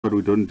but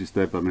we don't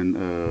disturb,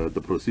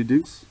 the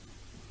proceedings.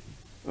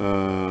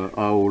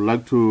 I would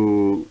like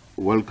to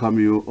welcome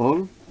you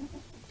all.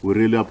 We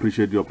really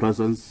appreciate your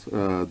presence,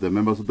 the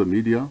members of the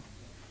media,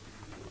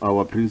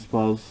 our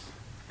principals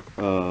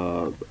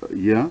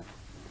here,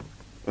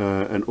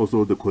 and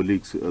also the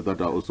colleagues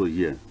that are also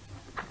here.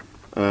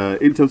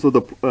 In terms of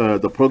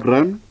the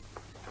program,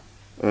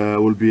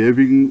 we'll be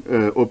having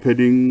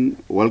opening,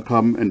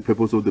 welcome, and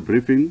purpose of the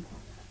briefing,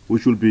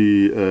 which will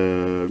be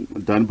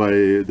done by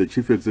the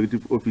Chief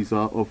Executive Officer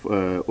of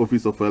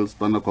Office of Health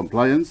Standard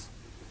Compliance,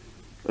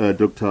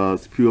 Dr.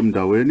 Spiom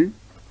Daweni.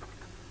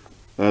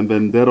 And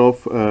then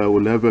thereof,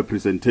 we'll have a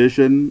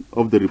presentation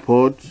of the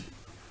report,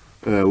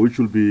 which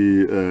will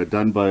be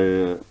done by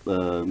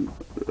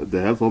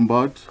the Health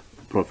Ombud,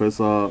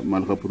 Professor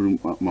Malhapuru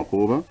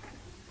Makova.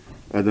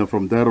 And then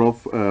from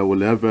thereof,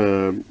 we'll have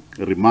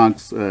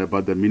remarks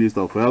by the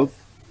Minister of Health,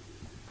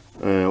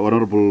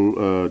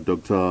 Honorable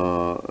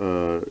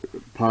Dr.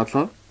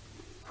 Patla.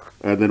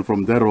 And then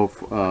from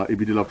thereof,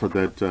 immediately after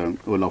that,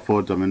 we'll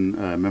afford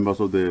members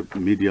of the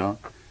media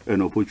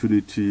an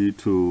opportunity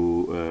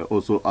to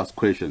also ask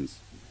questions.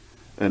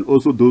 And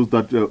also those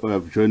that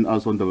have joined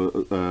us on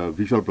the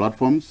visual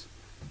platforms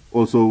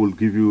also will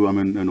give you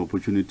an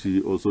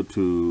opportunity also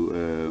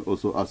to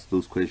also ask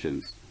those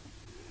questions.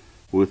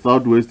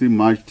 Without wasting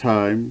much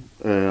time,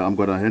 I'm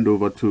going to hand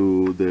over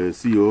to the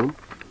CEO,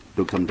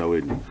 Dr.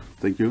 Mdaweni.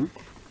 Thank you.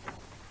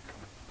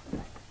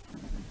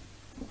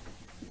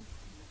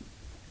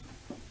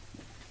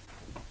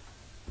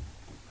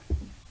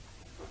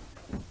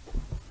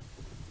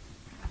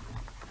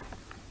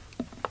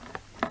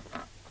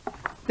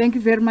 Thank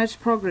you very much,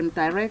 Program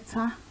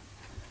Director,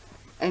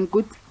 and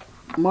good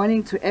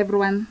morning to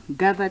everyone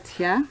gathered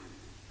here.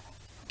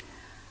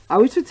 I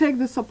wish to take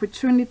this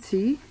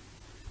opportunity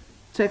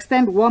to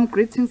extend warm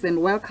greetings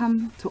and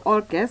welcome to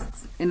all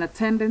guests in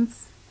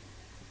attendance.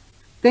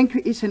 Thank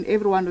you each and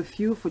every one of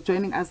you for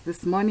joining us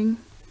this morning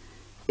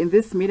in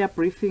this media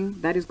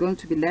briefing that is going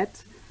to be led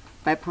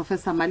by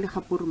Professor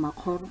Malhapuru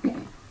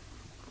Makova.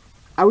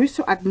 I wish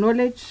to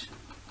acknowledge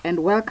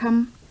and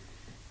welcome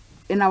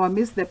in our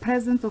midst the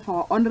presence of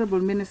our Honorable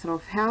Minister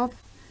of Health,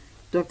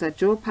 Dr.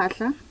 Joe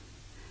Patla,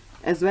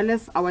 as well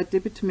as our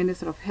Deputy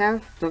Minister of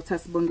Health, Dr.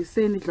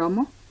 Sibongiseni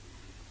Dlomo.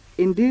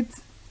 Indeed,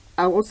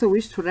 I also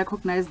wish to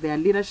recognize their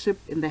leadership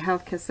in the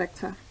healthcare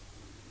sector.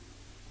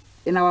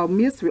 In our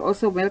midst, we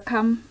also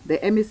welcome the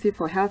MEC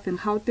for Health in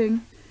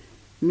Gauteng,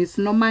 Ms.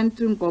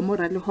 Nomantu Ngomo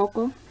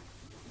Ralihoko,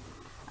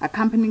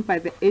 accompanied by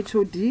the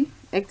HOD,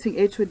 Acting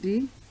HOD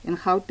in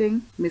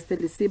Gauteng, Mr.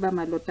 Lisiba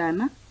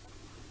Malotana.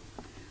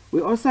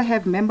 We also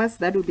have members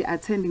that will be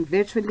attending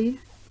virtually,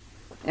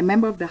 a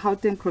member of the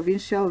Gauteng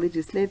Provincial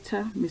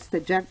Legislature,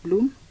 Mr. Jack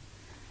Bloom,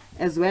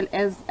 as well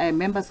as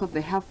members of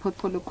the Health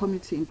Portfolio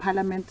Committee in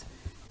Parliament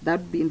that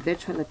will be in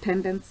virtual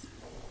attendance.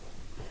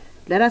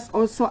 Let us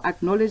also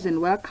acknowledge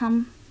and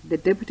welcome the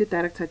Deputy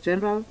Director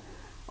General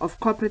of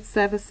Corporate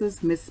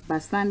Services, Ms.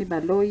 Basani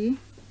Baloyi.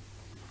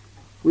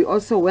 We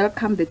also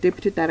welcome the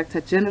Deputy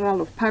Director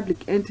General of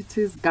Public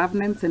Entities,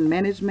 Governance and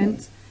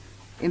Management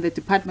in the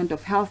Department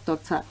of Health,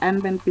 Dr.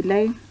 Anben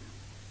Pillay.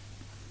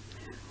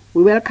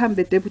 We welcome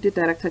the Deputy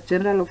Director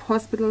General of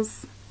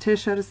Hospitals,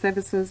 Tertiary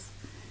Services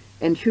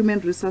and Human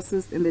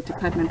Resources in the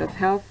Department of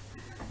Health,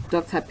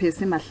 Dr.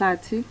 Pesi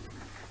Mahlati.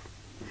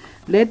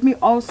 Let me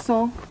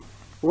also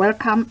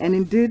welcome, and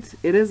indeed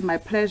it is my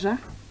pleasure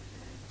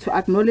to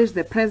acknowledge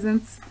the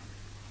presence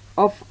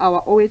of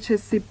our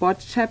OHSC Board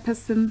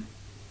Chairperson,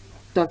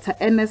 Dr.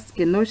 Ernest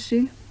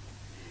Genoshi,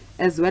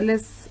 as well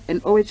as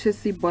an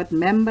OHSC Board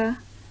member,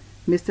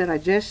 Mr.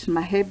 Rajesh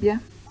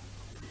Mahebia.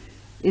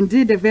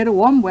 Indeed, a very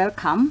warm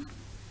welcome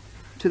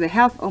to the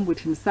Health Ombudsman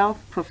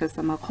himself,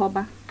 Professor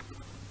Makova.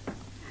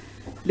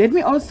 Let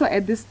me also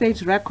at this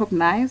stage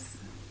recognize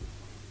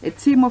a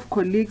team of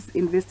colleagues,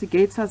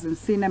 investigators and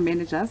senior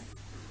managers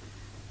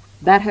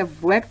that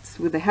have worked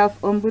with the Health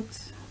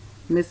Ombudsman,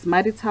 Ms.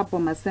 Marita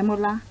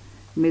Bomasemola,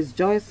 Ms.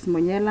 Joyce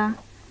Monyela,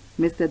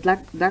 Mr.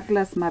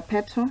 Douglas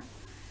Mapeto,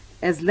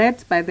 as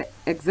led by the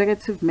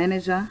Executive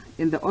Manager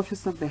in the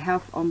Office of the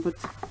Health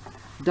Ombudsman,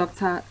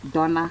 Dr.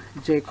 Donna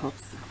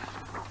Jacobs.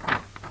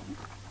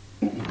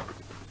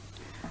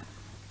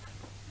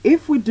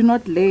 If we do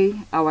not lay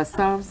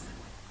ourselves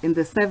in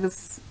the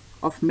service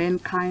of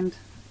mankind,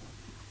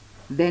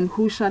 then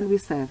who shall we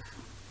serve?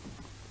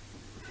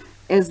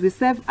 As we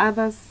serve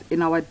others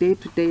in our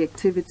day-to-day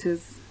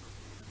activities,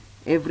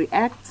 every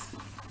act,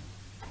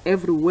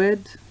 every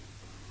word,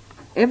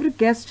 every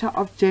gesture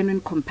of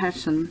genuine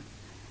compassion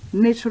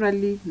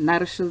naturally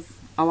nourishes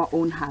our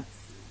own hearts.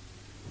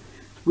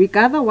 We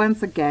gather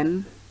once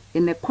again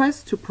in a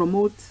quest to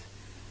promote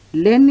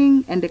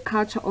learning and a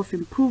culture of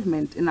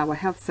improvement in our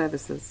health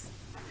services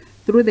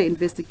through the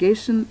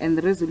investigation and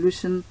the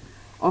resolution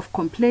of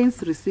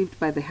complaints received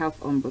by the Health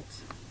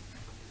Ombudsman.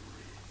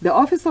 The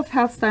Office of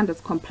Health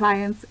Standards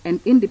Compliance,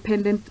 an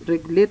independent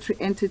regulatory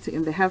entity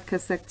in the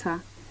healthcare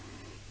sector,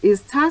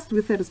 is tasked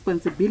with a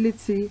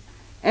responsibility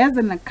as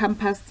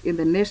encompassed in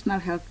the National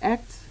Health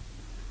Act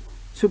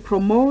to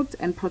promote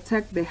and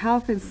protect the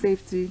health and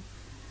safety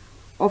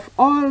of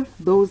all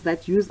those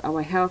that use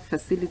our health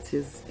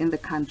facilities in the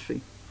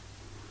country.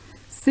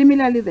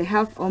 Similarly, the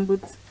Health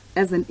Ombuds,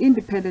 as an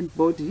independent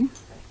body,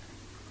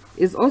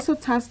 is also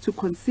tasked to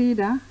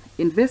consider,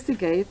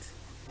 investigate,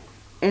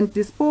 and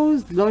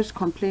dispose lodged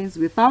complaints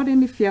without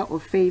any fear or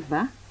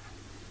favor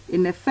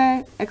in a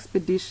fair,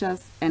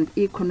 expeditious, and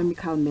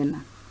economical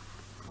manner.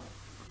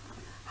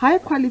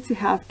 High-quality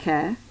health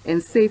care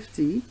and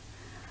safety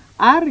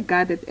are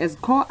regarded as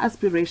core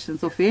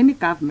aspirations of any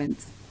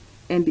government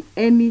and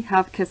any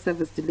healthcare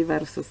service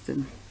delivery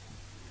system.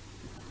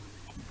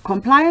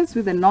 Compliance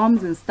with the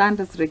norms and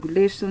standards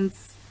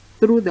regulations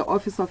through the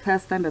Office of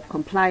Health Standard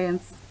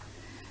Compliance,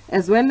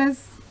 as well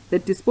as the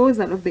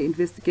disposal of the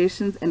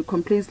investigations and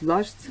complaints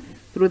lodged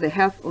through the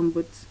Health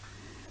Ombuds,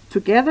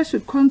 together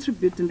should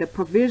contribute in the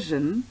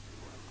provision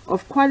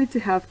of quality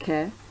health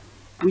care,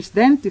 which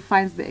then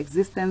defines the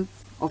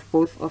existence of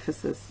both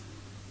offices.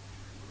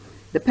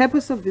 The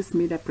purpose of this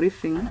media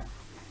briefing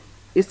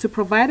is to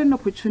provide an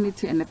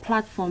opportunity and a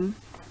platform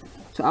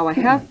to our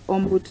Health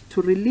Ombud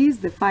to release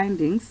the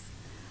findings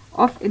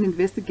of an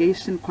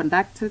investigation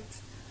conducted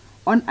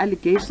on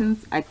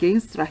allegations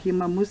against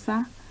Rahima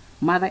Moosa,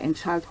 Mother and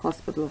Child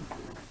Hospital.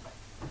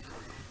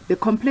 The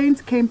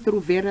complaint came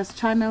through various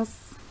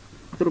channels,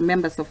 through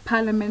members of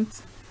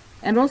parliament,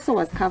 and also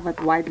was covered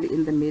widely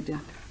in the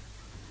media.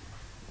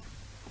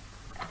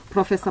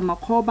 Professor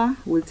Makgoba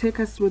will take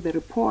us through the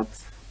report,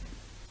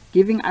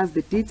 giving us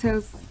the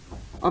details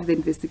of the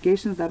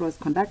investigations that was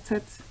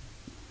conducted,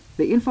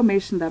 the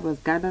information that was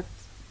gathered,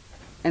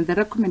 and the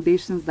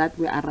recommendations that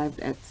we arrived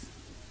at.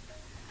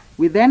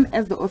 We then,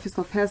 as the Office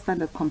of Health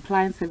Standard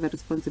Compliance, have a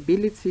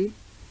responsibility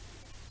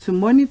to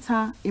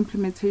monitor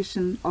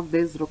implementation of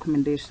these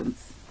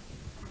recommendations,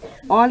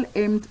 all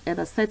aimed at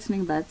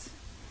ascertaining that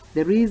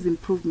there is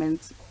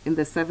improvement in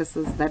the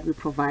services that we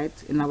provide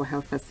in our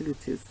health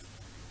facilities.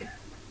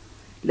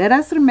 Let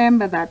us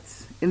remember that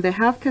in the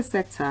healthcare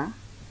sector,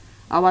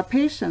 our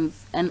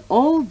patients and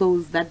all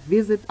those that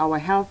visit our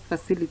health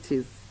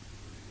facilities,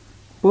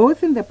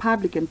 both in the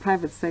public and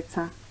private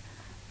sector,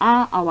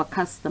 are our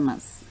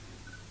customers.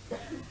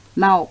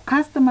 Now,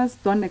 customers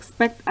don't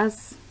expect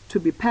us to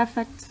be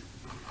perfect.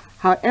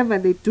 However,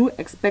 they do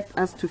expect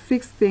us to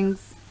fix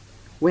things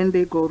when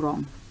they go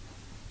wrong.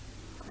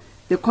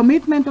 The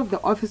commitment of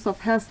the Office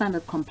of Health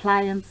Standard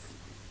Compliance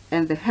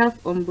and the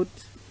Health Ombud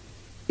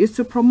is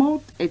to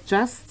promote a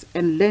just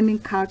and learning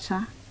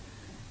culture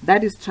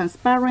that is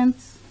transparent,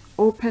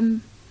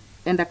 open,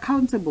 and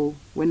accountable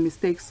when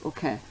mistakes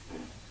occur.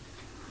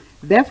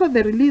 Therefore,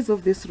 the release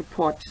of this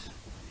report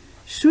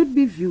should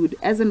be viewed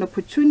as an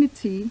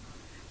opportunity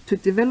to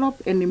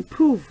develop and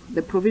improve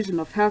the provision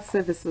of health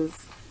services,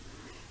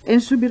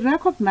 and should be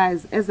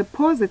recognized as a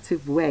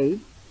positive way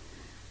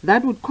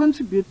that would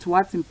contribute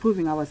towards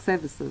improving our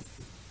services.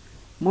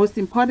 Most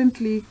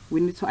importantly, we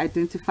need to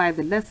identify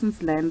the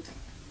lessons learned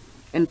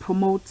and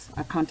promote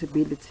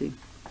accountability.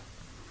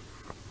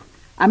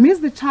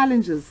 Amidst the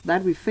challenges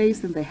that we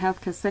face in the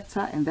healthcare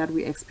sector and that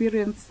we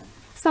experience,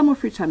 some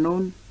of which are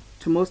known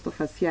to most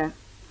of us here,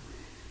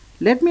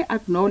 let me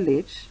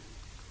acknowledge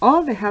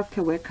all the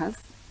healthcare workers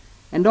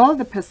and all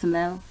the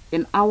personnel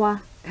in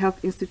our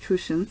health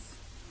institutions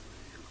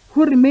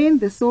who remain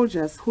the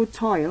soldiers who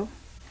toil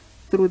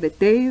through the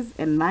days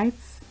and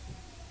nights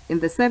in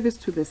the service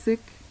to the sick,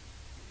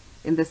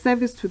 in the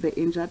service to the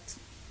injured,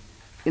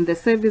 in the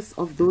service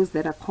of those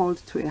that are called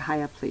to a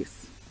higher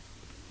place.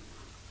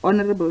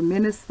 Honorable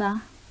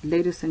Minister,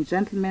 ladies and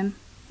gentlemen,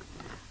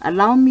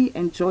 allow me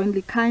and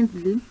jointly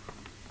kindly,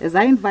 as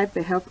I invite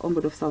the Health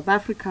Ombud of South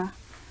Africa,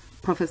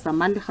 Professor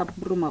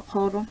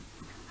Makgoba,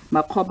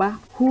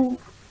 who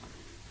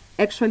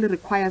actually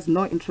requires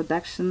no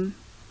introduction,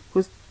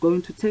 who's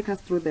going to take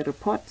us through the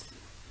report.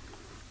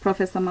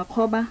 Professor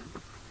Makgoba,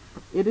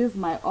 it is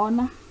my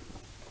honor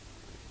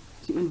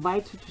to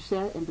invite you to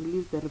share and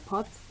release the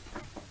report,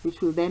 which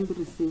will then be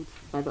received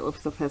by the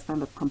Office of Health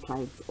Standard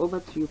Compliance.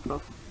 Over to you,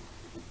 Prof.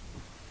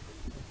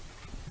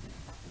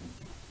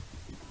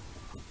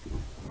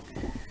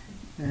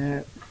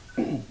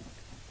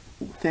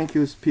 Thank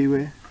you,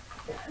 Spiwe.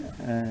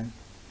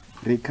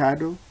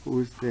 Ricardo,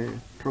 who is the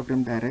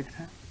Program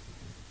Director,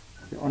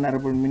 the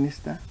Honorable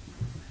Minister,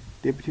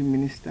 Deputy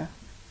Minister,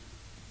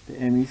 the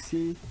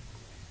MEC,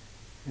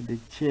 the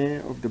Chair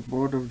of the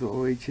Board of the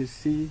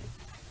OHSC,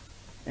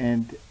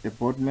 and the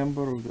Board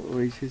Member of the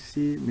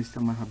OHSC,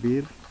 Mr.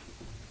 Mahabir,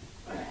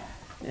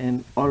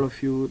 and all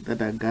of you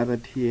that are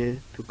gathered here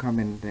to come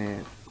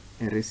and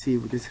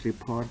receive this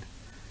report,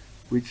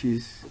 which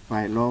is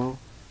by law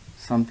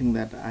something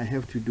that I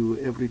have to do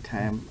every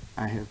time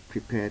I have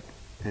prepared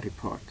a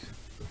report.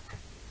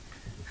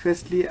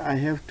 Firstly, I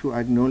have to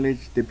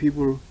acknowledge the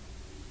people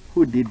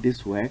who did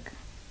this work,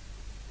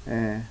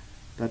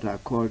 that are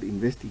called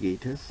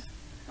investigators,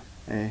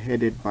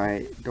 headed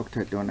by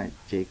Dr. Donna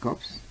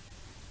Jacobs.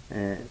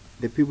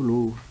 The people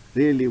who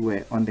really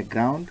were on the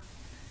ground,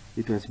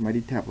 it was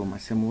Maditabo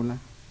Masemula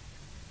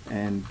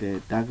and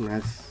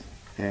Douglas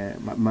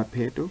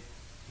Mapeto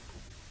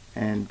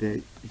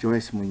and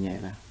Joyce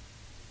Munyela.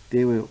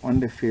 They were on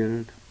the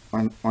field,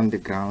 on the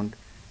ground,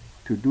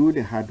 to do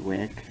the hard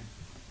work.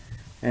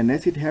 And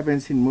as it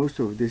happens in most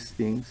of these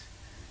things,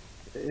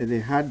 the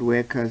hard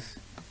workers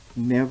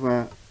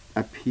never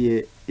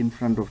appear in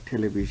front of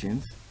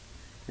televisions.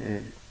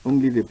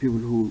 Only the people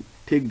who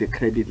take the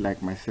credit,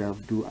 like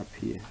myself, do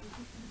appear.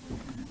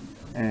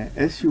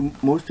 As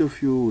most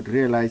of you would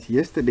realize,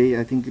 yesterday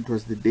I think it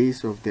was the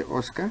days of the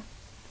Oscar.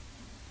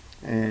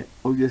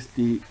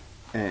 Obviously,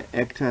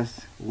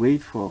 actors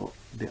wait for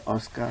the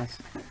Oscars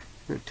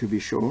to be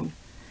shown.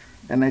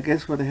 And I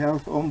guess for the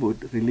Health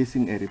Ombudsman,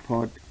 releasing a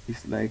report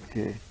is like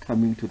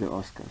coming to the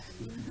Oscars.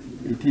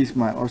 It is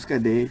my Oscar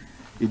day.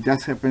 It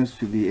just happens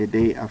to be a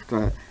day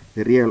after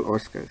the real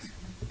Oscars.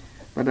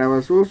 But I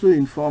was also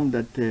informed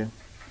that,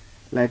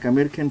 like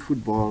American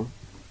football,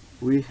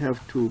 we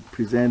have to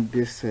present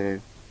this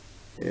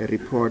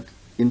report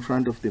in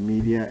front of the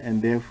media,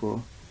 and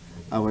therefore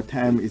our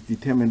time is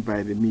determined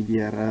by the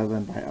media rather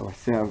than by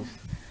ourselves.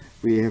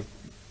 We have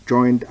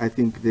joined, I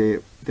think,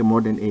 the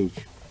modern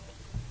age.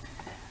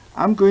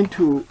 I'm going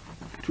to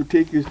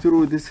take you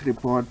through this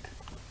report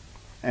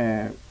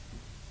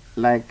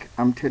like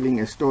I'm telling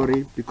a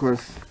story,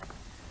 because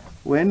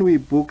when we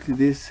booked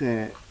this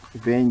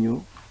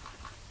venue,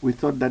 we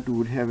thought that we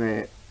would have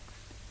a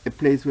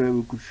place where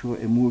we could show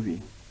a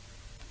movie.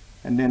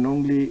 And then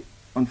only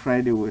on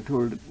Friday we were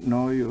told,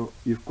 no,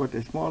 you've got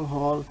a small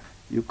hall,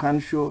 you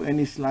can't show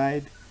any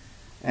slide.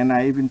 And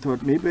I even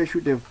thought maybe I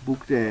should have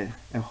booked a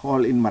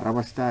hall in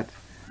Marabastad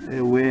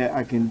where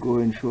I can go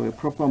and show a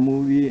proper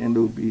movie and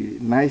there will be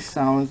nice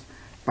sounds,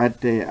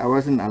 but I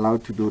wasn't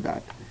allowed to do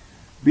that.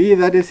 Be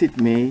that as it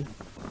may,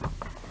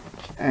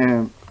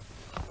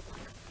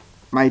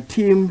 my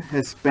team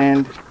has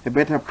spent a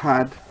better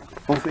part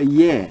of a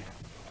year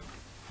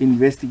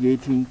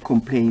investigating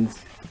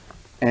complaints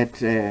at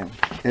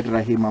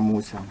Rahima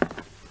Moosa.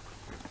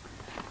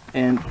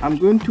 And I'm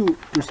going to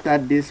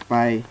start this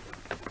by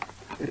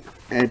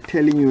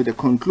telling you the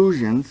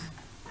conclusions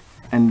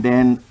and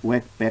then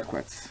work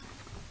backwards.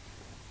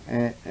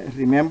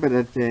 Remember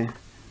that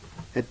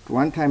at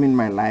one time in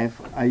my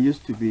life, I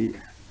used to be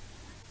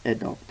a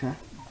doctor.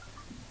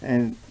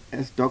 And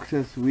as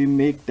doctors, we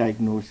make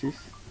diagnoses.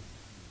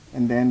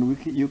 And then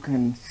you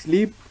can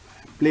sleep,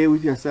 play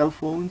with your cell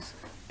phones,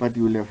 but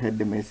you will have had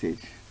the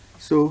message.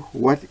 So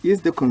what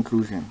is the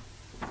conclusion?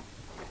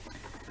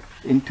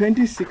 In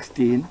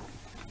 2016,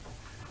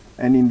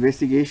 an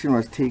investigation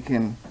was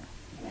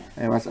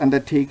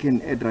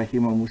undertaken at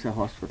Rahima Moosa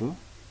Hospital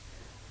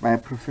by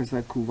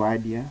Professor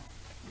Kuvadia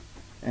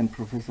and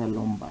Professor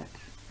Lombard.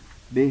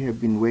 They have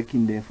been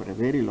working there for a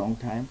very long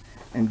time,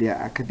 and they are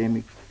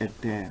academics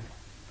at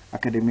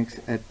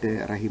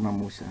Rahima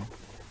Moosa.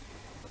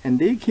 And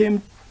they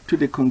came to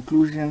the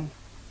conclusion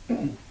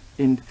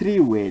in 3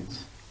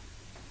 words,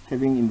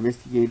 having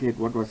investigated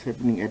what was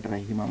happening at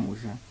Rahima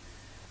Moosa,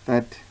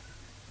 that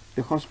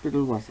the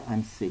hospital was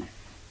unsafe.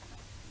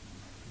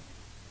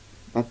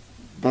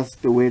 That's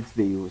the words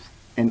they use,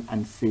 an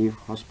unsafe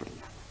hospital.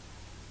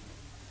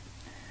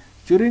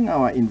 During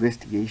our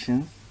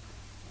investigations,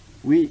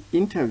 we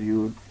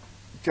interviewed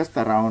just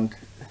around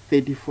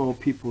 34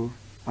 people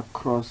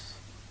across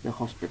the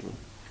hospital,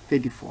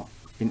 34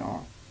 in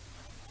all.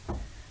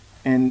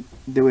 And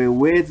there were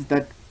words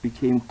that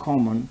became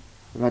common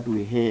that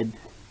we heard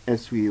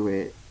as we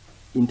were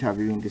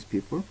interviewing these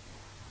people.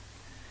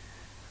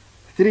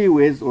 3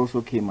 words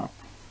also came up: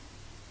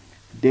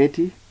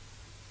 dirty,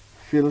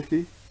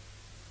 filthy,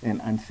 and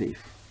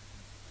unsafe.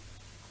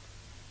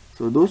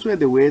 So those were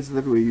the words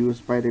that were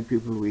used by the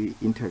people we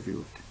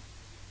interviewed.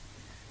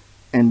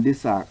 And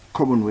these are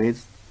common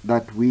words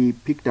that we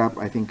picked up,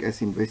 I think,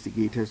 as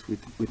investigators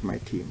with my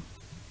team.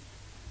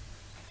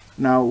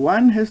 Now,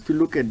 one has to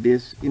look at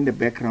this in the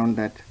background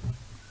that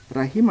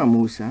Rahima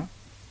Moosa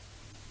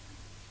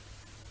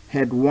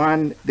had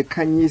won the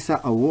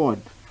Kanyisa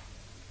Award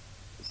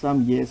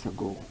some years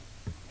ago.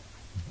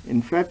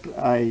 In fact,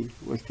 I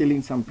was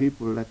telling some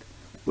people that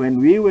when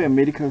we were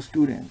medical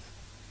students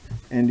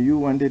and you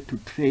wanted to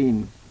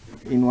train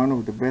in one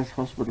of the best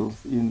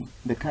hospitals in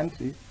the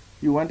country,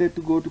 you wanted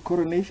to go to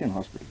Coronation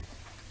Hospital.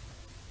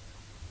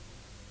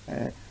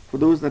 For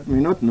those that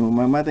may not know,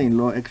 my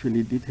mother-in-law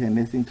actually did her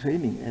nursing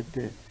training at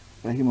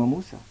Rahima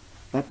Moosa.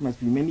 That must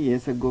be many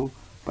years ago,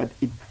 but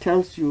it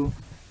tells you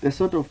the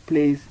sort of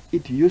place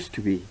it used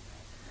to be.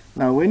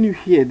 Now, when you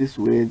hear these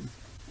words,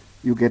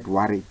 you get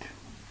worried.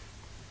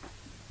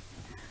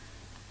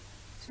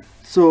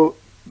 So,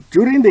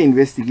 during the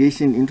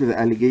investigation into the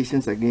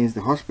allegations against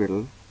the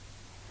hospital,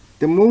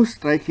 the most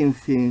striking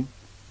thing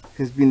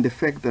has been the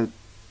fact that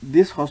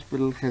this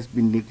hospital has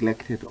been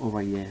neglected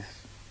over years.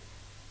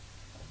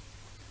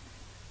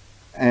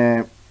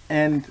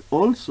 And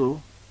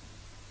also,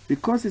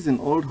 because it's an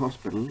old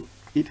hospital,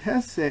 it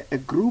has a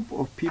group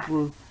of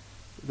people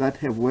that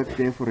have worked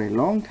there for a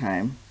long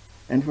time,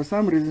 and for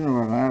some reason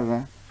or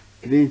another,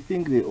 they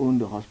think they own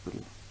the hospital.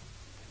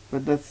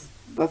 But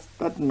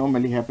that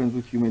normally happens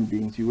with human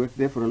beings. You work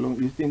there for a long,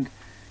 you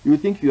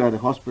think you are the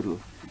hospital.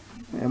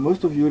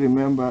 Most of you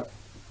remember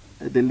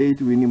the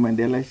late Winnie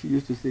Mandela. She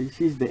used to say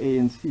she's the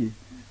ANC.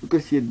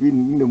 because she had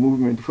been in the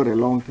movement for a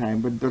long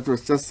time, but that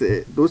was just,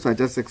 those are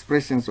just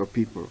expressions of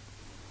people.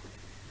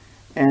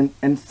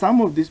 And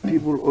some of these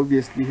people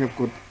obviously have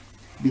got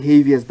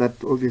behaviors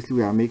that obviously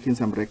we are making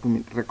some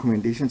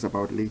recommendations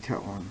about later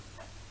on.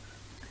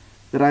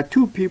 There are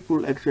two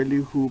people actually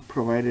who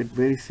provided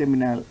very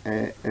seminal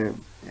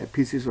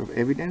pieces of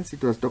evidence.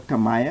 It was Dr.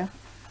 Meyer.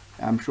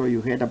 I'm sure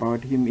you heard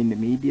about him in the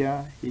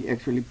media. He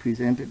actually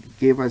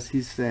gave us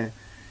his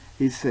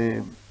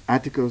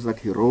articles that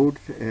he wrote,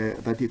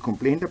 that he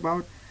complained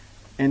about.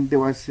 And there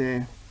was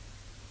a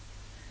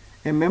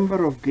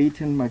member of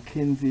Gayton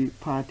Mackenzie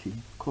party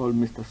called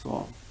Mr.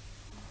 Saul,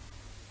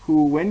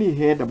 who, when he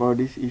heard about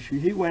this issue,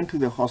 he went to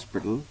the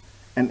hospital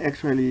and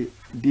actually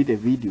did a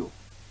video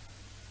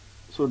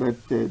so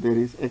that there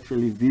is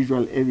actually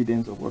visual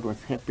evidence of what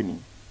was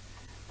happening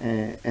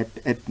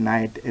at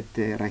night at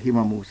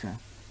Rahima Moosa,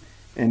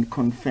 and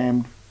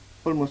confirmed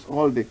almost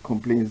all the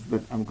complaints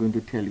that I'm going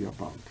to tell you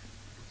about.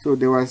 So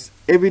there was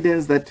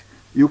evidence that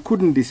you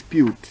couldn't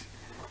dispute.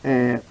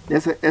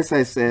 As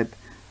I said,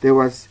 there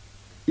was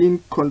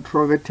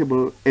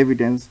incontrovertible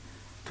evidence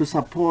to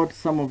support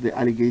some of the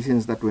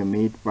allegations that were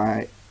made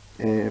by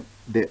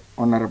the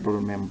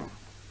honorable member.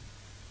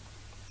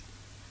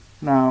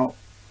 Now,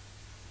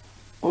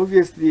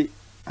 obviously,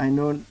 I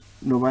know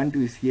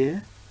Novandu is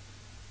here.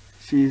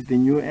 She is the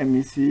new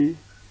MEC,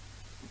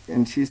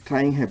 and she's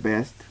trying her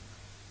best.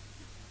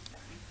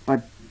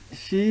 But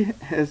she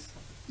has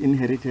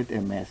inherited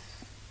a mess.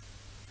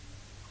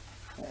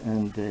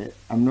 And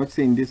I'm not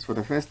saying this for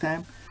the first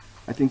time.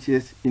 I think she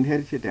has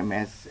inherited a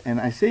mess. And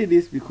I say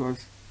this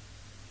because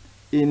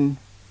in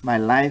my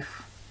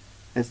life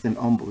as an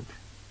ombud,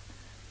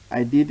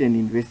 I did an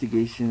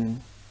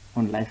investigation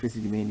on life as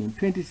humane in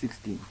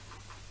 2016.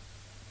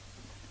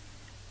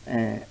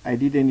 I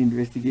did an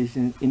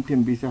investigation in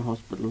Tembisa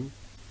Hospital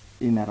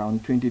in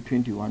around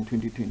 2021,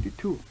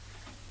 2022.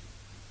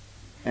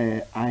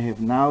 I have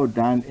now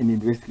done an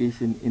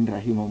investigation in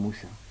Rahima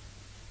Moosa.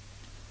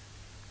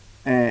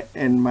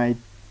 And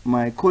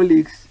my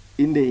colleagues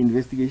in the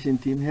investigation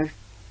team have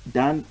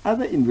done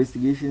other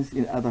investigations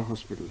in other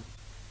hospitals.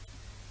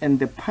 And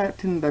the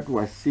pattern that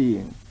we're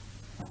seeing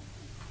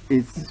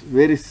is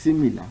very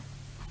similar.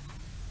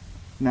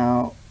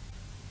 Now,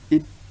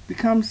 it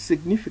becomes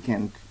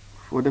significant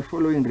for the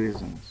following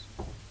reasons.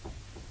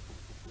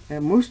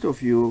 Most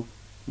of you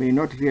may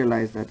not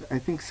realize that I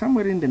think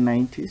somewhere in the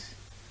 90s,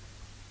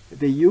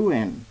 the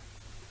UN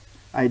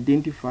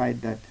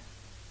identified that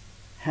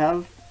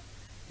health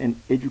and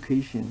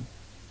education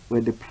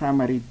were the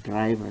primary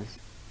drivers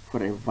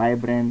for a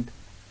vibrant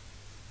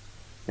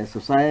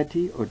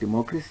society or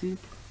democracy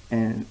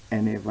and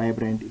a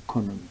vibrant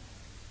economy.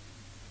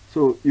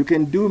 So you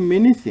can do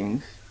many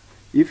things.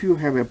 If you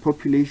have a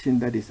population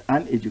that is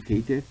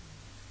uneducated,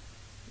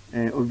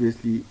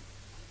 obviously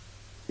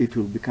it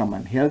will become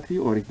unhealthy,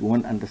 or it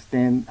won't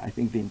understand, I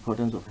think, the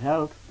importance of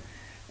health.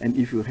 And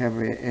if you have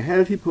a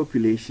healthy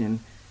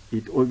population,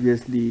 it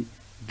obviously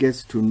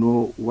gets to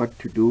know what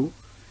to do,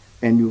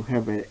 and you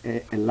have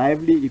a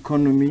lively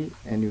economy,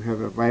 and you have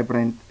a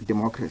vibrant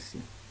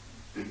democracy.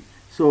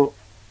 So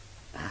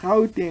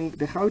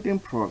the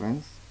Gauteng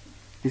province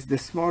is the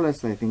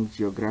smallest, I think,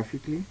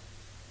 geographically,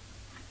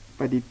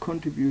 but it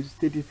contributes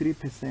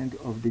 33%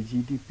 of the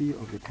GDP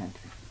of the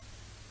country.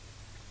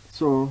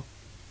 So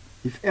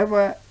if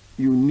ever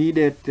you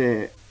needed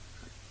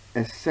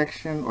a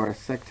section or a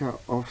sector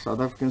of South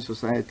African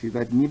society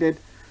that needed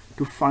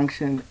to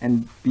function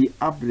and be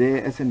up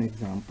there as an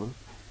example,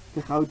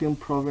 the Gauteng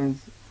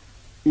province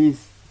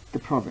is the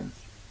province.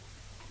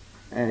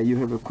 You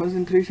have a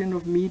concentration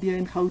of media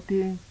in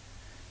Gauteng,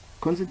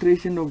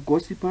 concentration of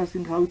gossipers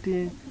in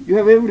Gauteng. You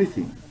have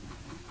everything,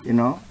 you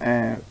know.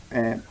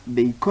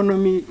 The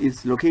economy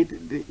is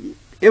located,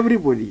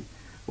 everybody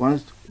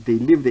wants, they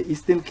live the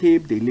Eastern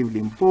Cape, they live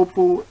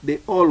Limpopo, they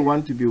all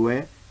want to be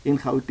where? In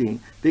Gauteng.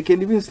 They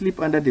can even sleep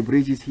under the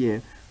bridges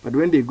here, but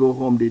when they go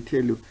home, they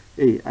tell you,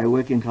 hey, I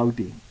work in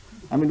Gauteng.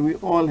 I mean, we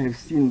all have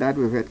seen that.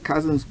 We've had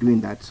cousins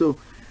doing that. So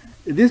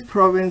this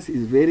province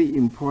is very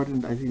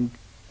important, I think,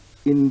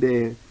 in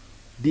the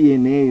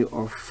DNA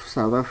of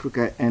South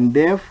Africa, and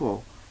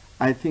therefore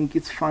I think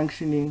its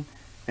functioning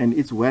and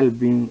its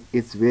well-being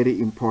is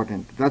very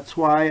important. That's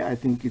why I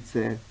think it's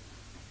a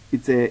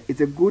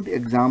good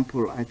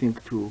example, I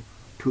think, to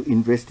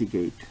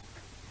investigate.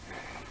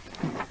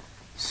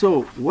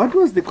 So what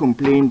was the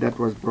complaint that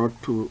was brought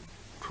to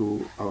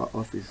our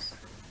office?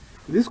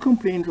 This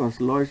complaint was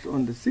lodged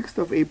on the 6th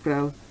of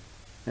April,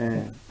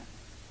 in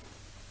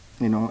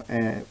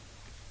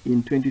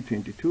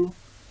 2022.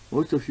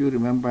 Most of you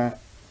remember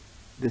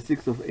the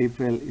 6th of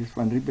April is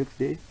Van Riebeck's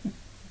Day.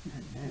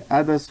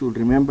 Others will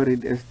remember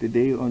it as the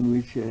day on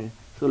which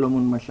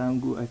Solomon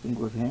Mahlangu, I think,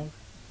 was hanged.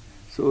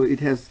 So it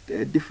has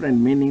different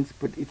meanings,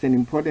 but it's an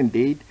important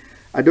date.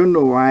 I don't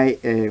know why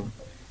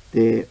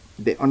the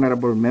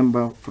honorable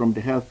member from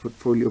the health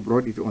portfolio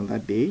brought it on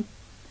that day.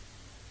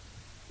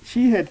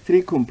 She had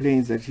 3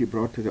 complaints that she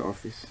brought to the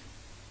office.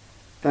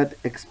 That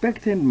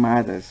expectant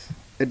mothers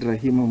at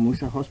Rahima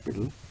Moosa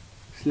Hospital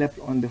slept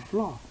on the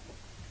floor.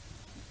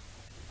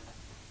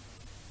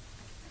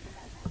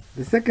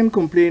 The second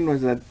complaint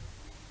was that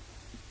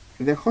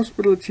the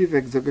hospital chief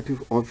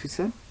executive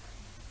officer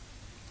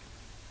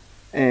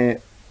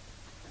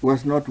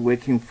was not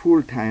working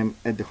full-time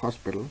at the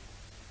hospital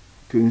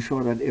to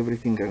ensure that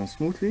everything ran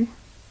smoothly.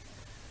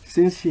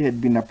 Since she had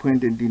been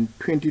appointed in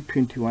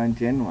 2021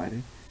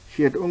 January,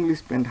 she had only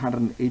spent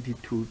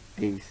 182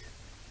 days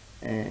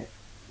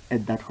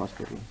at that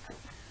hospital.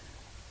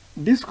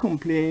 This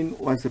complaint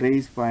was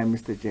raised by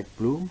Mr. Jack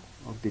Bloom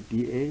of the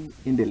DA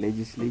in the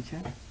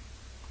legislature,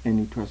 and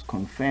it was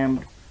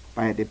confirmed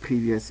by the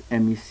previous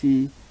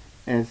MEC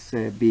as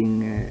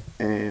being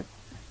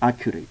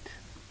accurate.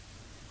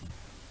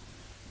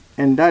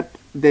 And that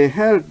they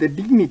held the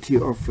dignity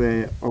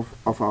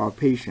of our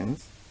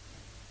patients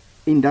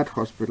in that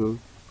hospital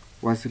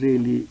was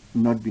really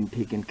not being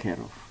taken care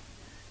of.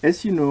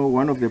 As you know,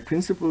 one of the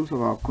principles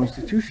of our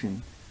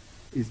Constitution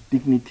is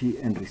dignity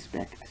and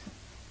respect.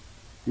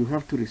 You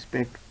have to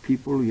respect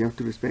people, you have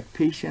to respect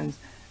patients,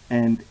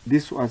 and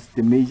this was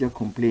the major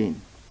complaint.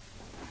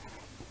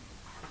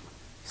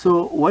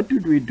 So what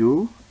did we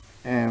do?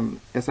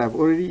 As I've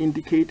already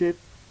indicated,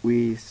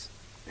 we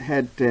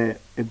had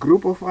a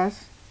group of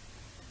us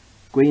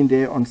going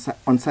there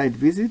on-site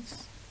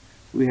visits.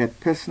 We had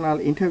personal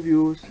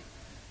interviews,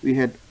 we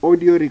had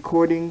audio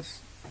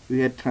recordings, we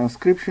had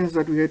transcriptions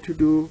that we had to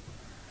do,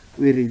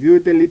 we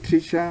reviewed the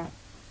literature,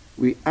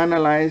 we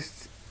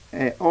analyzed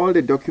all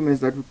the documents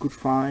that we could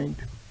find,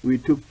 we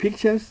took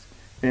pictures,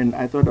 and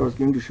I thought I was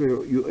going to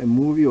show you a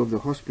movie of the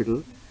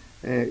hospital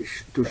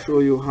to show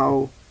you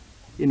how,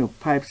 you know,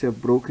 pipes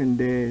have broken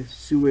there,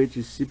 sewage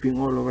is seeping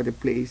all over the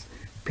place,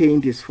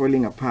 paint is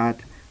falling apart,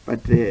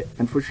 but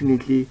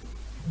unfortunately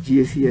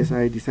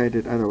GSCSI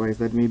decided otherwise,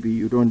 that maybe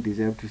you don't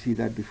deserve to see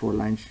that before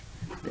lunch,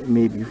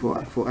 maybe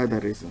for other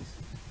reasons.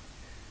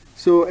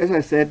 So as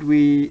I said,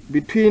 we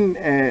between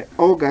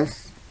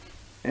August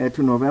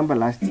to November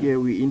last year,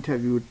 we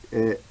interviewed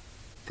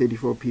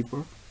 34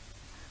 people.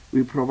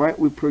 We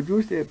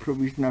produced a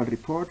provisional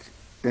report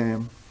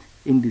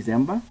in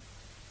December.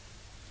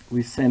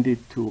 We sent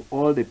it to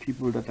all the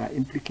people that are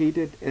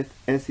implicated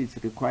as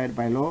it's required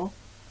by law.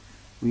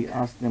 We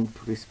asked them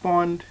to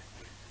respond,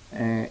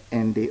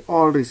 and they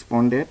all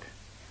responded.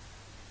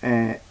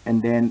 And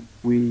then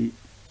we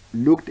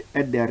looked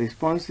at their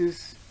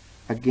responses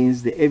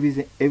against the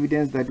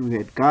evidence that we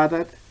had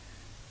gathered,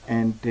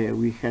 and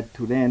we had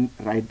to then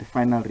write the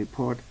final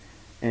report,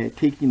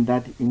 taking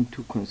that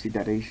into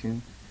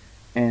consideration.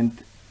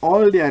 And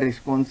all their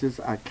responses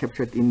are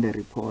captured in the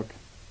report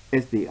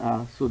as they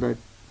are, so that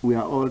we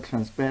are all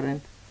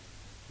transparent,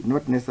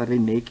 not necessarily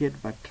naked,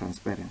 but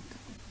transparent.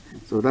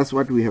 So that's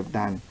what we have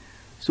done.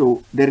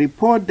 So the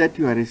report that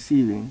you are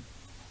receiving,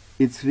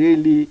 it's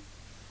really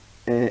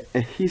a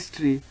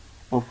history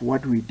of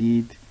what we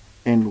did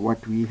and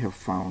what we have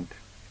found.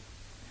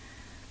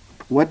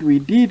 What we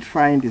did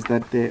find is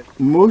that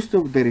most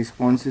of the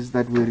responses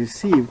that we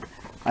received,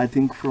 I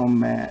think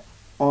from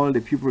all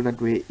the people that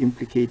were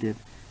implicated,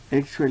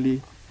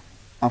 actually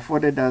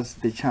afforded us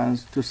the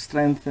chance to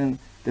strengthen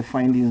the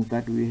findings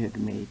that we had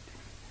made,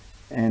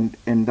 and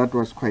that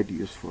was quite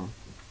useful.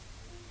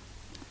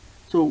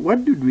 So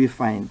what did we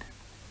find?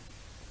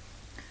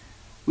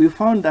 We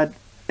found that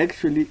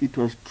actually it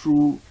was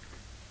true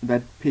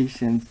that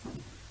patients,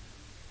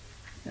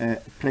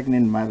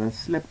 pregnant mothers,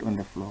 slept on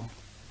the floor.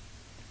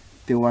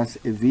 There was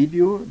a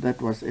video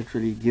that was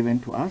actually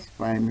given to us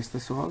by Mr.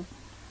 Saul,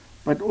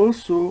 but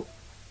also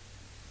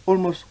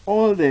almost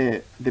all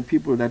the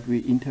people that we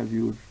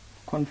interviewed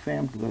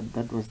confirmed that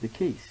that was the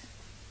case.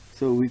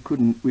 So we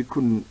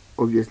couldn't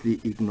obviously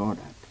ignore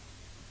that.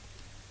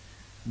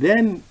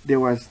 Then there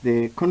was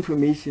the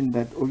confirmation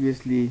that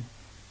obviously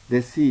the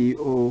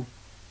CEO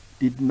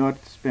did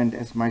not spend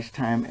as much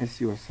time as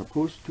he was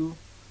supposed to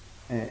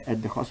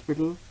at the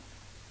hospital.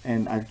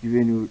 And I've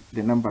given you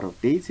the number of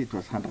days. It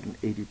was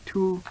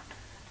 182.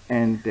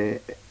 And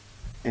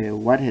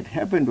what had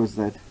happened was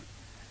that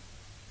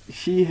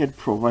she had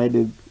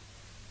provided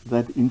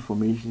that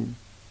information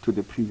to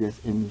the previous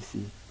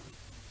MEC.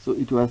 So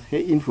it was her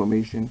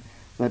information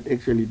that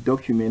actually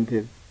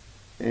documented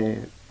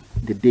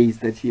the days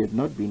that she had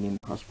not been in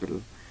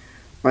hospital.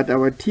 But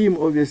our team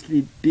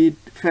obviously did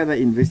further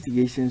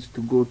investigations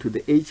to go to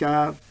the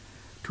HR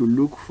to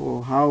look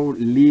for how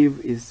leave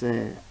is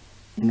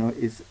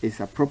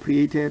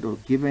appropriated or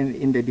given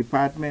in the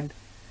department.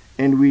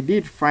 And we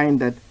did find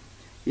that,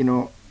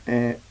 in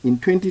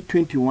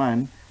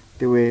 2021,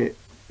 there were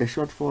a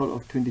shortfall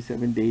of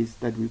 27 days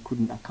that we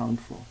couldn't account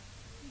for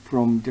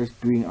from just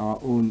doing our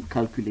own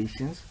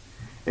calculations.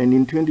 And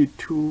in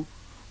 2022,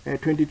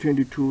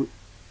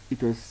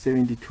 it was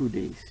 72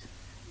 days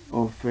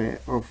of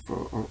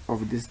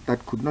this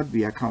that could not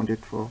be accounted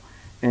for.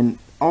 And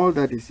all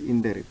that is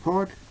in the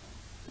report.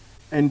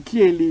 And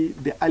clearly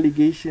the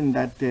allegation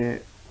that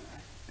the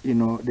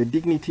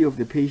dignity of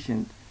the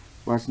patient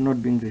was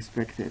not being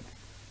respected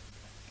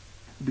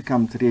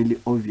becomes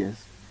really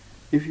obvious.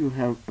 If you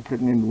have a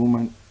pregnant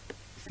woman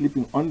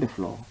sleeping on the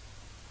floor,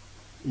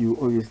 you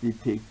obviously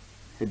take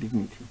her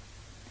dignity.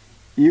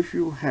 If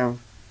you have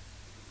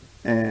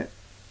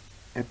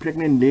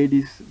pregnant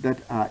ladies that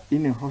are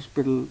in a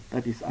hospital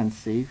that is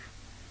unsafe,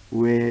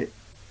 where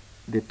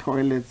the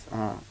toilets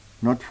are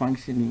not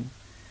functioning,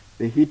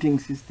 the heating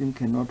system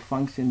cannot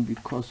function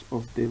because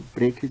of the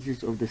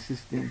breakages of the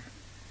system.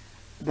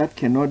 That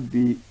cannot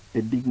be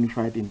a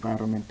dignified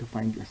environment to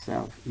find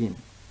yourself in.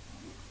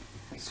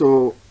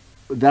 So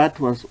that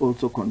was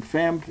also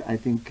confirmed, I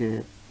think,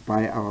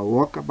 by our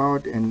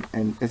walkabout,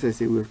 and as I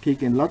say, we've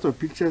taken lots of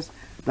pictures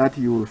that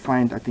you will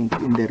find, I think,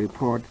 in the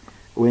report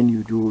when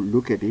you do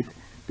look at it,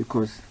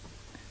 because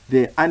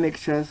the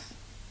annexures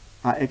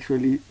are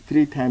actually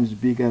 3 times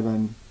bigger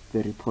than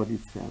the report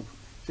itself.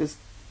 Just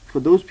for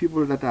those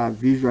people that are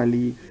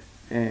visually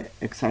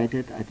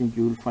excited, I think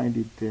you will find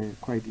it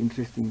quite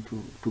interesting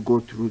to go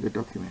through the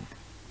document.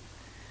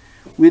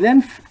 We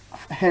then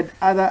had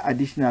other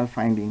additional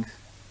findings.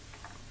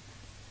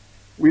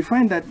 We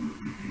find that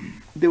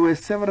there were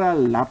several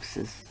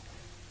lapses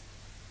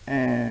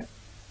in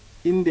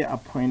the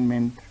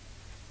appointment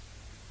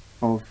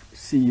of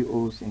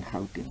CEOs in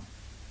Gauteng.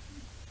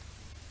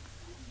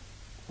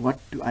 What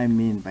do I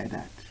mean by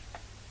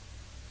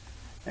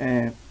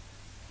that?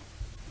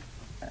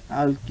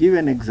 I'll give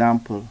an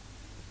example.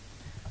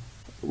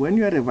 When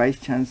you are a vice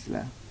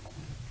chancellor,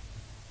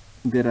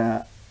 there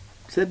are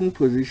certain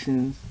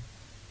positions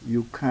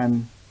you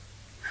can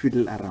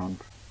fiddle around.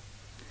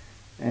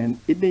 And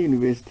in the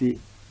university,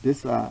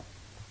 these are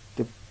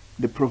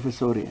the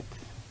professoriate.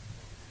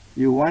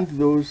 You want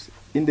those,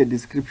 in the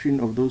description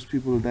of those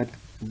people that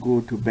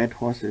go to bet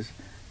horses,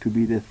 to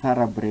be the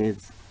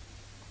thoroughbreds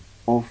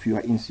of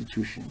your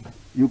institution.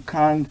 You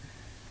can't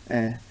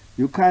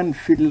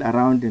fiddle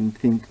around and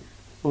think,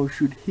 oh,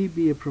 should he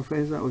be a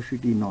professor or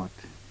should he not?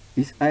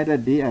 It's either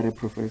they are a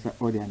professor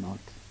or they are not.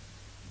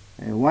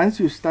 Once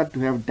you start to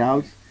have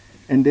doubts,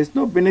 and there's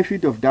no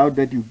benefit of doubt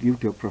that you give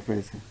to a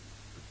professor.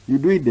 You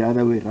do it the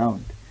other way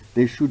around.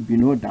 There should be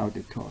no doubt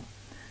at all.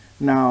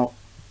 Now,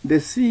 the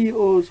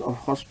CEOs of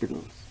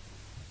hospitals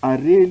are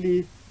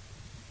really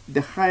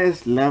the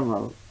highest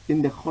level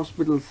in the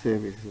hospital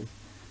services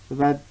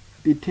that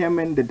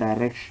determine the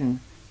direction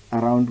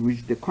around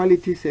which the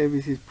quality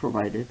service is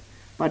provided,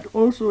 but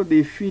also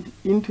they feed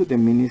into the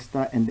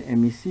minister and the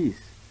MECs.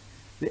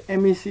 The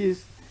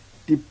MECs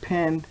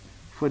depend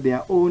for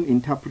their own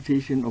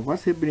interpretation of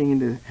what's happening in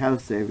the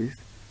health service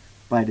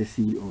by the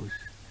CEOs.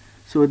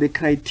 So the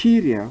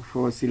criteria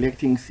for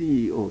selecting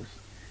CEOs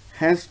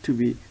has to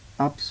be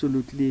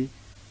absolutely,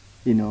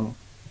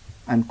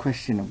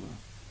 unquestionable.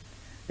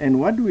 And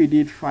what we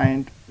did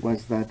find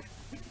was that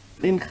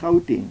in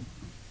Gauteng,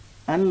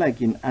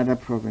 unlike in other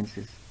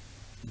provinces,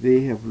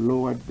 they have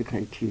lowered the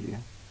criteria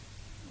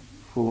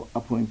for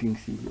appointing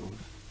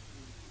CEOs.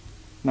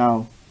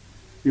 Now,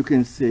 you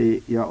can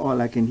say, yeah,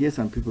 all I can hear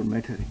some people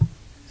muttering.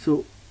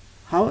 So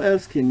how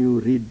else can you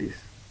read this?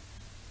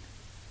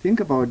 Think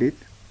about it.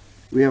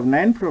 We have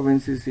 9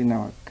 provinces in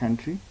our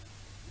country.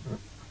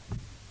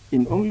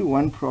 In only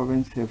 1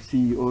 province have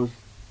CEOs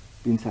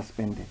been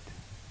suspended.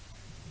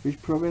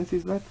 Which province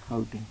is that?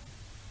 Gauteng.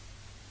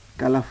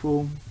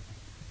 Kalafong,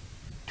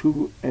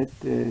 2 at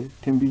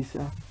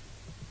Tembisa,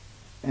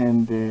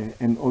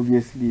 and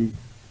obviously,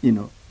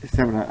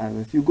 several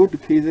others. You go to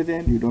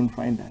KZN, you don't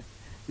find that.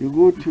 You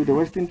go to the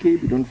Western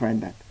Cape, you don't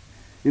find that.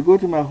 You go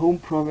to my home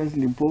province,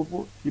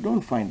 Limpopo, you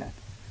don't find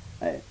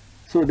that.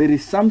 So there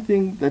is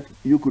something that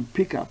you could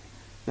pick up,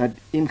 that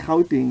in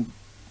Gauteng,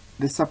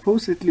 the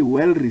supposedly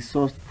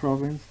well-resourced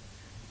province,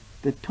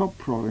 the top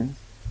province,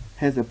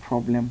 has a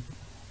problem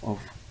of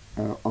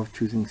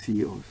choosing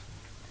CEOs.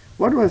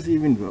 What was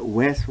even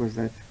worse was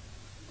that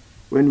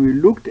when we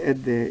looked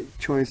at the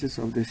choices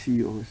of the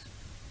CEOs,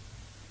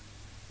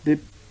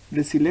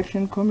 the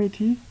selection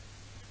committee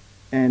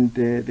and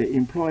the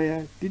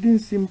employer didn't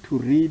seem to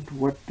read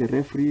what the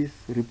referees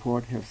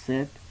report have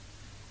said,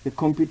 the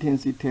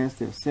competency test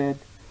have said.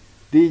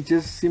 They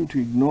just seem to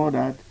ignore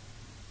that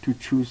to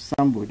choose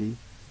somebody.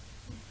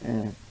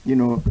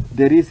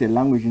 There is a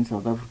language in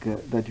South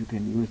Africa that you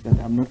can use that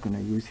I'm not going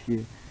to use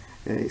here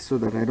so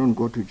that I don't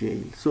go to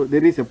jail. So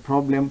there is a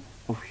problem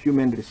of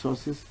human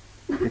resources,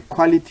 the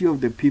quality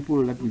of the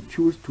people that we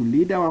choose to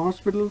lead our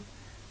hospital,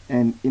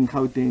 and in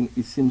Gauteng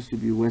it seems to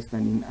be worse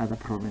than in other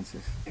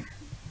provinces.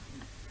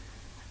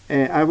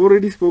 I've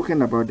already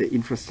spoken about the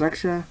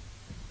infrastructure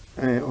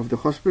of the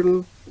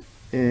hospital.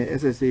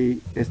 As I say,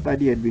 a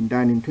study had been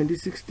done in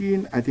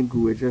 2016. I think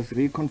we were just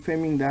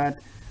reconfirming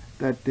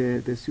that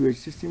the sewage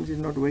system is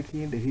not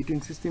working, the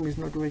heating system is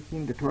not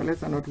working, the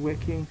toilets are not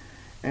working,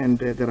 and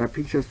there are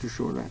pictures to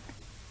show that.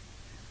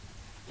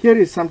 Here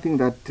is something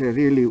that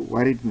really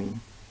worried me.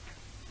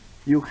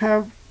 You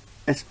have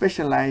a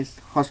specialized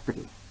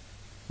hospital,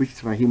 which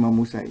Rahima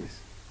Moosa is.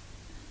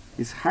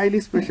 It's highly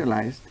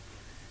specialized.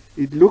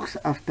 It looks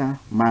after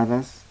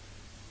mothers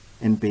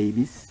and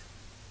babies,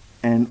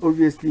 and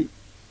obviously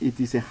it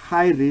is a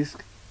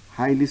high-risk,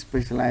 highly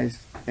specialized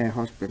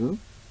hospital.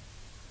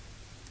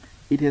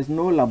 It has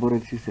no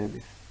laboratory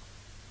service.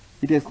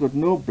 It has got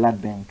no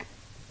blood bank.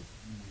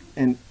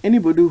 And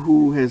anybody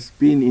who has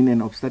been in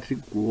an obstetric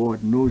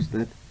ward knows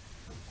that,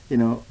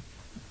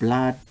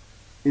 blood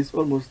is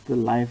almost the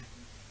life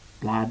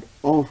lifeblood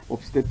of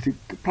obstetric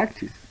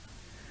practice.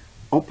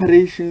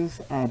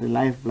 Operations are the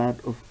lifeblood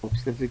of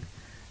obstetric,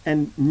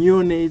 and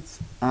neonates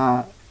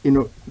are,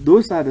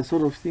 those are the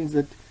sort of things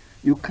that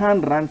you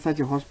can't run such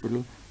a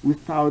hospital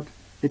without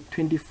a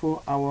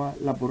 24-hour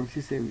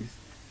laboratory service.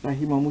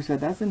 Rahima Moosa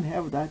doesn't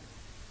have that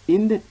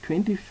in the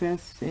 21st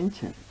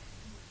century.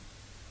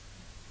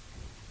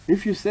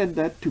 If you said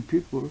that to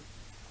people,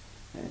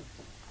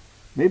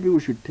 maybe we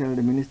should tell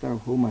the Minister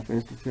of Home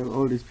Affairs to tell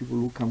all these people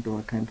who come to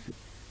our country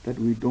that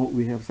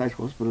we have such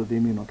hospitals, they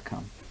may not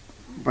come.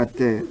 But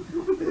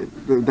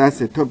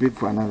that's a topic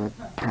for another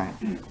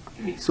time.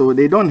 So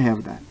they don't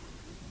have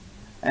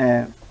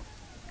that.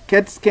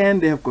 CAT scan,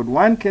 they have got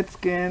one CAT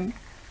scan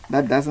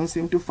that doesn't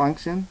seem to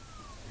function,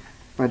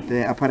 but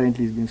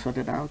apparently it's been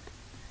sorted out.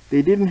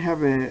 They didn't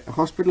have a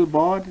hospital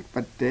board,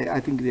 but I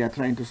think they are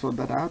trying to sort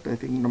that out. I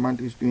think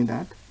Nomantu is doing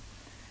that.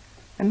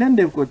 And then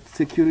they've got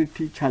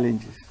security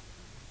challenges.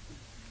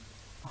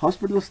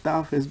 Hospital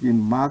staff has been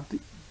marked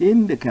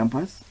in the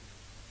campus.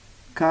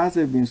 Cars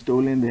have been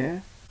stolen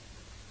there.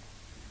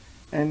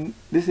 And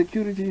the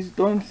securities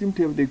don't seem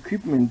to have the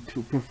equipment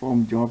to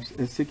perform jobs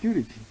as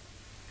security.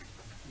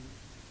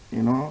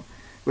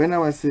 When I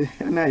was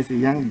a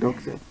young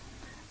doctor,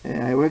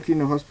 I worked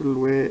in a hospital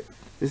where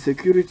the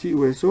security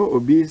were so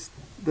obese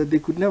that they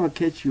could never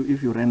catch you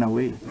if you ran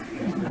away.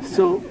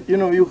 So,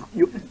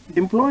 you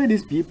employ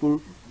these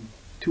people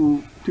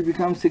to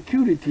become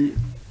security,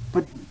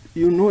 but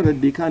you know that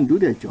they can't do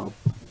their job.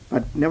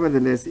 But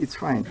nevertheless, it's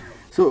fine.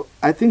 So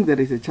I think there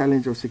is a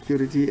challenge of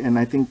security, and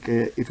I think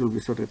it will be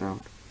sorted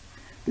out.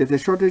 There's a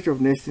shortage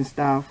of nursing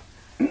staff,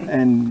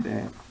 and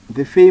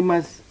the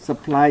famous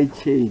supply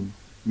chain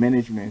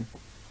management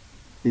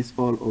is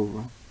all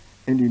over.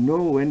 And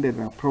when there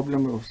are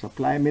problems of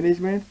supply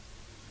management,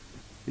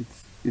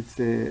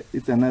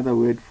 it's another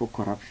word for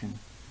corruption.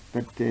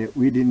 But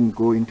we didn't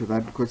go into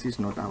that because it's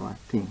not our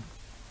thing.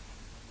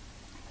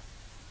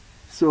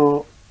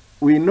 So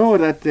we know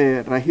that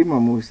Rahima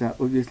Moosa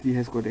obviously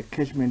has got a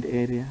catchment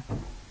area,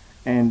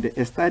 and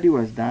a study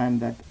was done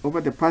that over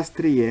the past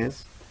 3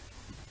 years,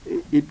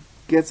 it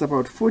gets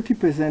about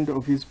 40%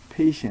 of his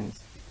patients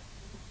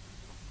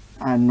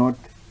are not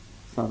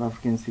South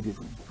African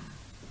citizens.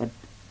 But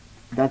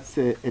that's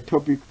a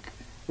topic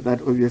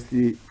that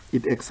obviously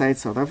it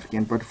excites South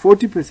African, but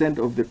 40%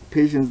 of the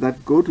patients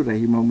that go to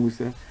Rahima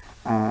Moosa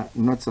are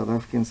not South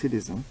African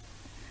citizens.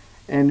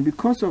 And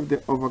because of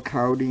the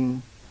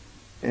overcrowding,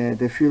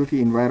 the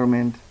filthy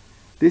environment,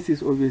 this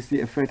is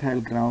obviously a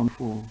fertile ground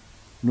for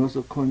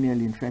nosocomial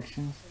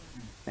infections.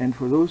 And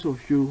for those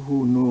of you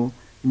who know,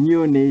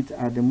 neonates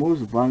are the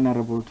most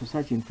vulnerable to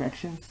such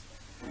infections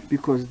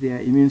because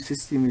their immune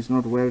system is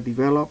not well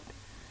developed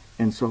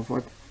and so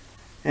forth.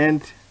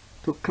 And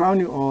to crown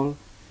you all,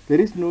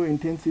 there is no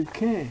intensive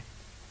care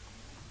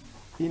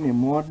in a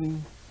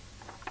modern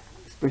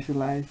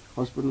specialized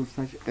hospital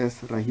such as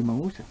Rahima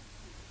Moosa.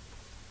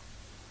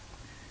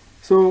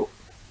 So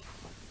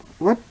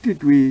what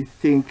did we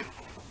think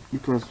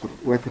it was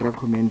worth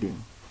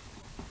recommending?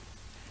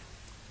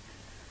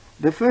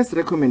 The first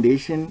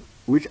recommendation,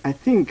 which I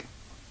think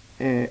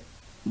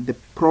the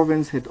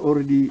province had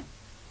already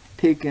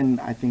taken,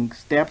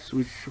 steps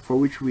for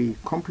which we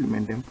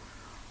compliment them,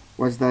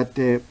 was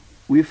that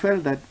we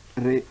felt that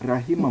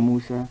Rahima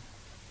Moosa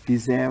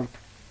deserved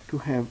to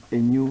have a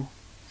new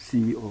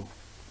CEO.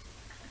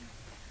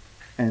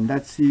 And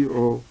that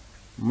CEO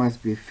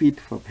must be fit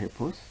for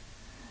purpose.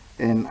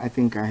 And I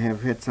think I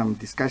have had some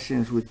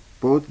discussions with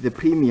both the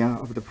Premier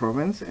of the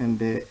province and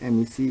the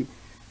MEC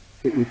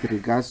with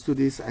regards to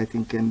this. I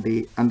think and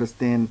they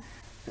understand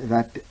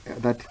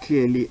that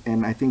clearly,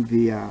 and I think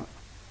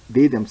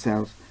they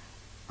themselves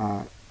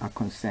are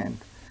concerned.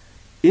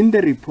 In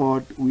the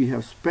report, we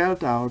have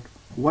spelled out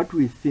what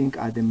we think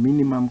are the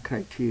minimum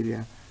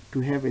criteria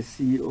to have a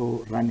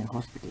CEO run a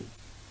hospital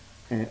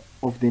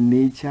of the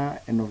nature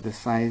and of the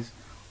size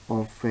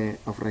of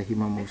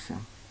Rahima Moosa.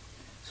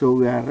 So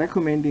we are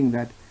recommending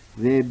that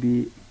there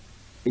be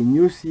a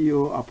new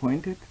CEO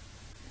appointed,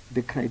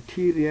 the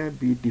criteria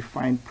be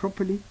defined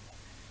properly,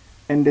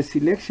 and the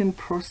selection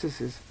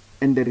processes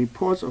and the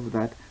reports of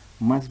that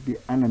must be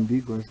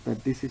unambiguous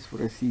that this is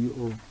for a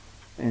CEO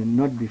and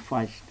not be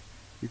fudged,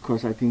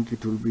 because I think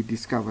it will be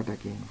discovered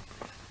again.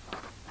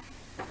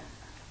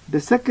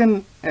 The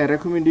second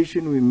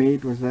recommendation we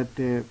made was that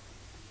the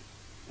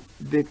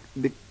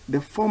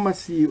former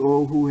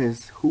CEO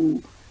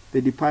who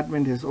the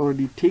department has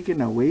already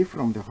taken away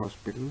from the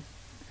hospital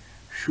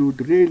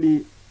should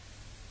really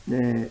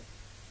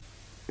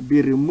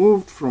be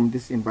removed from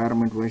this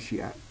environment where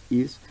she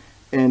is,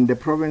 and the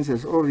province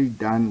has already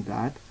done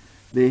that.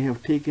 They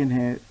have taken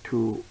her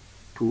to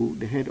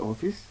the head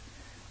office.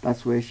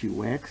 That's where she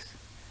works,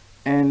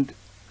 and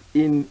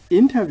in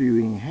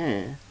interviewing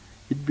her,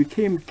 it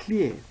became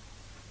clear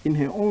in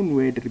her own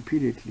word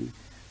repeatedly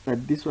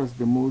that this was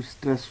the most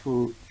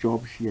stressful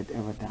job she had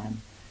ever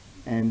done.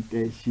 And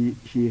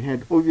she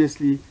had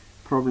obviously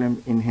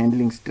problem in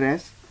handling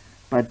stress,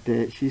 but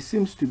she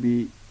seems to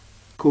be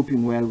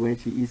coping well where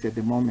she is at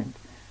the moment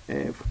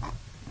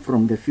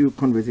from the few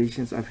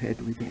conversations I've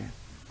had with her.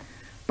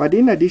 But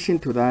in addition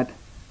to that,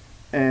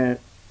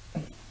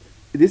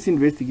 this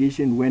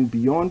investigation went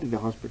beyond the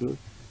hospital.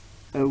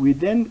 We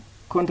then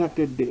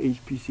contacted the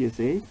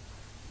HPCSA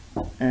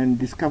and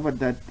discovered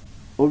that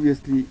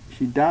obviously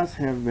she does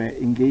have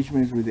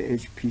engagements with the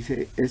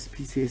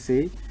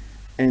HPCSA,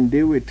 and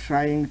they were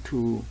trying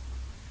to,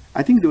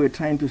 I think they were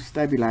trying to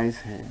stabilize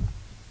her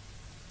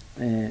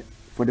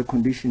for the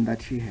condition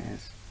that she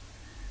has.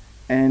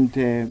 And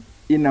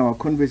in our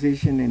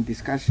conversation and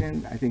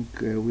discussion, I think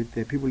with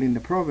the people in the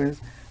province,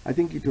 I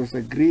think it was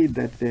agreed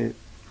that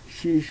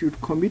she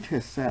should commit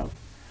herself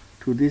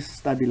to this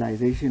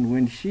stabilization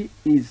when she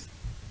is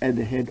at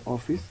the head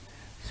office,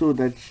 so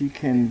that she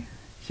can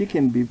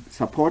be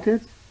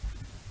supported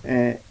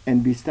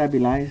and be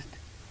stabilized,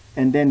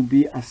 and then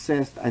be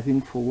assessed, I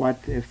think, for what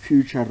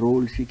future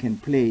role she can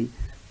play,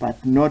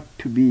 but not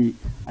to be,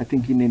 I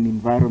think, in an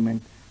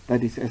environment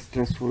that is as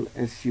stressful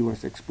as she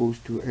was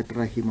exposed to at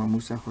Rahima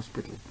Moosa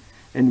Hospital.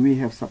 And we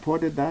have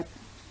supported that.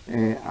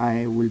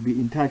 I will be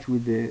in touch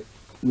with the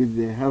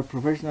Health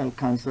Professional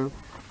Council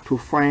to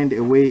find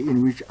a way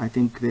in which I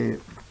think the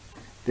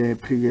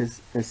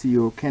previous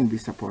CEO can be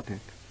supported.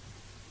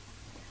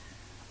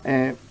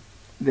 The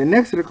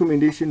next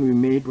recommendation we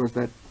made was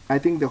that I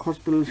think the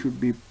hospital should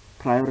be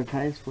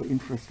prioritized for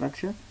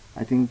infrastructure.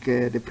 I think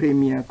the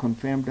Premier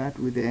confirmed that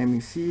with the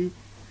MEC,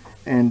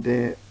 and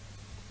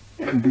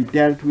be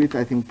dealt with,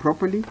 I think,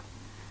 properly.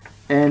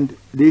 And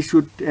they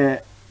should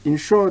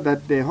ensure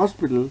that the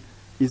hospital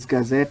is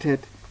gazetted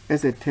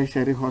as a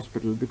tertiary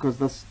hospital, because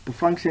that's the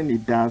function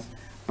it does,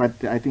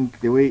 but I think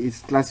the way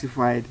it's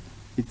classified,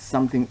 it's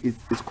something,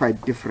 it's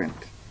quite different.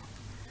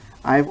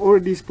 I've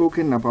already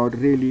spoken about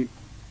really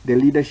the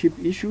leadership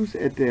issues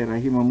at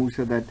Rahima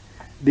Moosa, that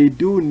they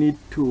do need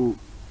to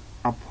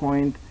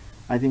appoint,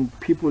 I think,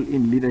 people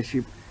in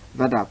leadership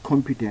that are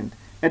competent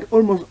at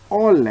almost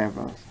all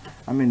levels.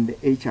 I mean, the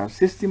HR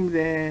system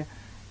there,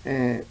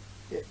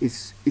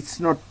 it's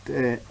not,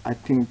 I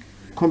think,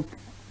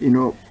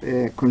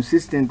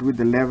 consistent with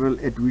the level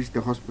at which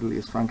the hospital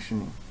is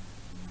functioning.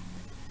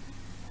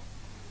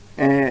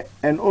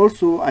 And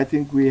also, I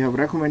think we have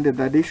recommended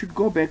that they should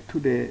go back to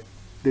the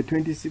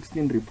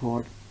 2016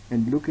 report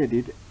and look at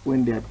it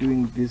when they are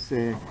doing these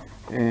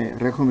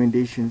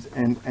recommendations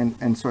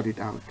and sort it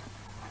out.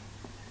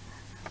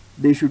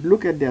 They should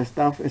look at their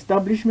staff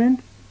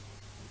establishment,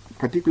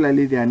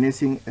 particularly their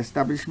nursing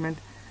establishment,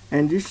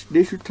 and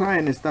they should try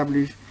and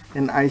establish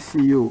an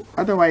ICU.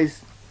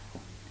 Otherwise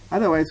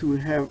we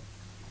have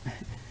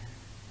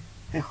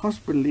a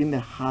hospital in the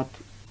heart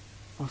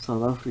of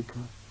South Africa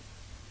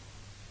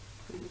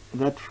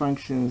that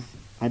functions,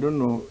 I don't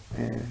know,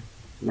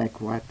 like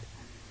what.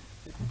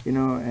 You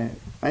know,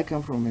 I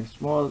come from a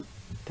small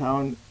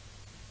town.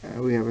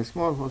 We have a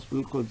small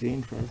hospital called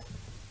Jane First,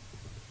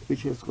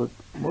 which has got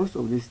most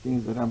of these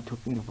things that I'm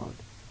talking about.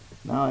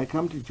 Now I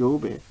come to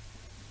Joburg,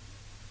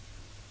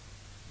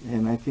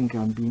 and I think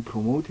I'm being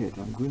promoted.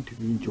 I'm going to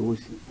be in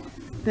Joburg.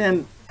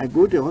 Then I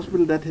go to a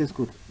hospital that has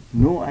got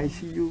no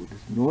ICU,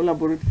 there's no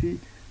laboratory.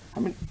 I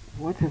mean,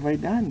 what have I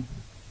done?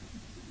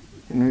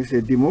 You know, it's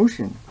a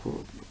demotion.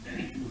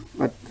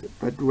 But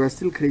we're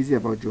still crazy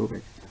about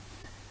Joburg.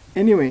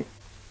 Anyway,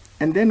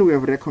 and then we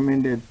have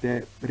recommended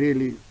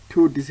really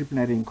 2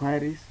 disciplinary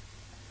inquiries.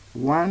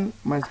 One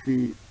must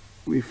be,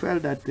 we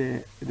felt that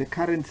the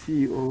current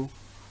CEO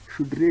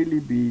should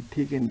really be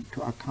taken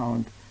to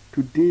account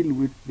to deal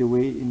with the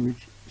way in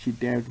which she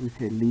dealt with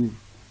her leave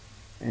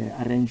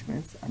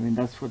arrangements. I mean,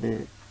 that's for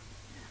the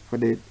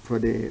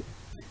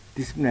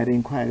disciplinary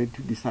inquiry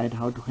to decide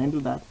how to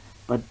handle that.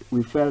 But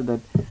we felt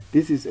that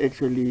this is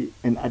actually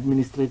an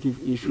administrative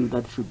issue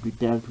that should be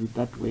dealt with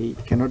that way.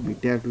 It cannot be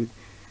dealt with,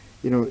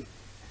 you know,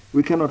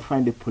 we cannot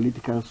find a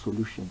political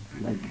solution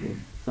like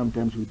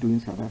sometimes we do in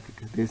South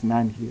Africa. There's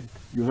none here.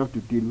 You have to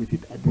deal with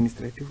it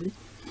administratively.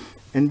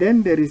 And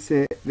then there's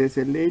a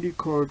lady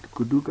called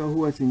Kuduka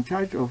who was in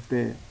charge of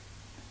the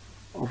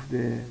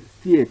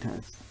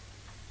theaters.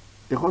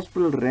 The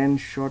hospital ran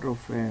short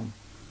of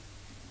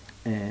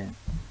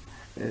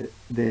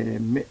the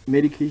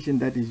medication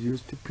that is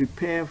used to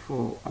prepare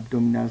for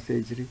abdominal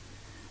surgery,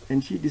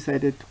 and she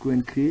decided to go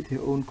and create her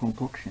own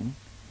concoction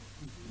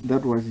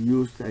that was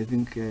used, I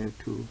think,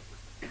 to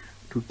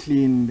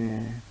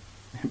clean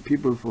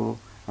people for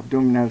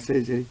abdominal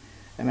surgery,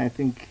 and I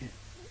think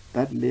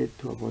that led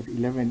to about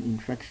 11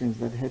 infections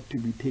that had to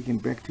be taken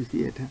back to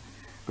theater.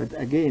 But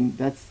again,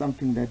 that's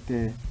something that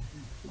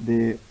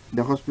the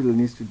hospital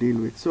needs to deal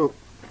with. So,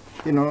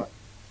 you know,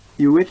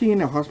 you're working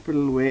in a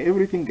hospital where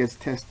everything gets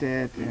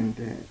tested and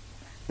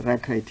there are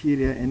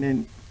criteria, and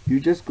then you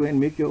just go and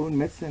make your own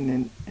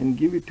medicine and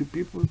give it to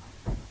people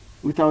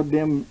without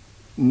them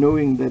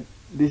knowing that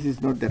this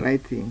is not the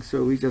right thing.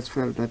 So we just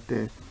felt that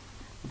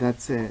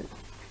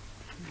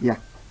yeah.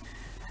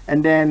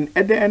 And then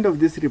at the end of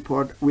this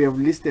report, we have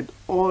listed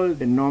all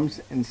the norms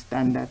and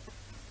standards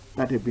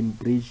that have been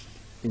breached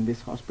in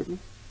this hospital.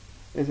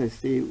 As I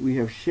say, we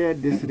have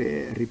shared this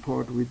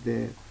report with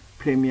the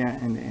Premier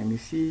and the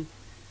MEC,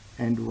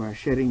 and we are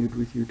sharing it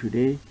with you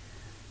today.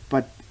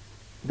 But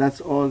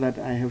that's all that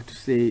I have to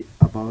say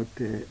about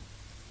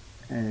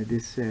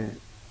this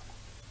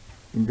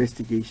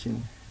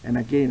investigation. And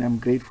again, I'm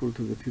grateful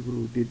to the people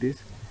who did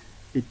this.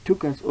 It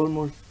took us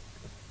almost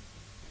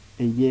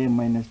a year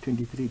minus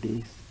 23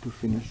 days to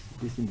finish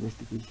this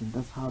investigation.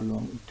 That's how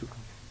long it took us.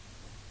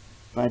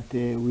 But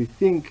we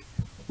think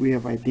we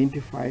have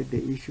identified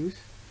the issues,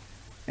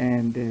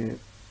 and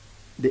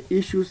the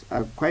issues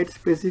are quite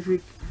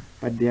specific,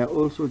 but they are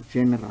also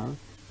general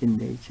in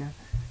nature.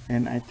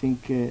 And I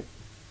think the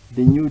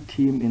new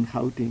team in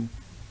Gauteng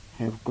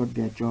have got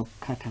their job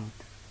cut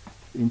out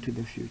into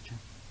the future.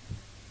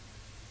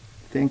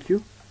 Thank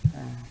you.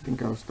 I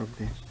think I'll stop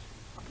there.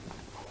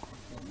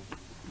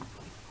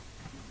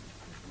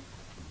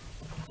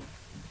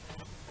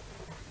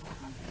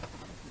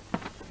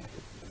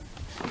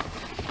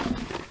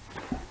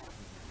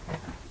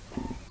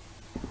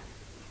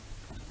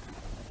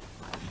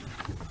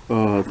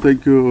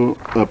 Thank you,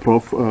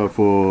 Prof,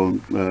 for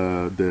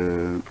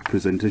the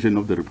presentation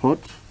of the report.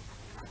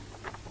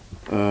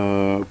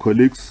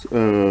 Colleagues,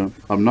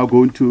 I'm now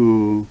going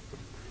to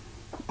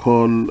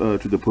call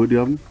to the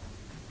podium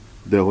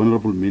the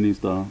Honorable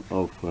Minister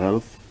of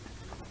Health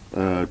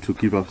to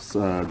give us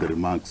the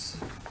remarks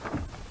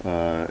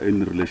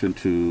in relation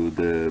to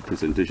the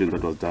presentation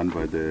that was done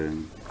by the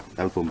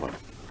Health Ombudsman.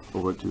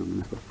 Over to you,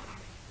 Minister.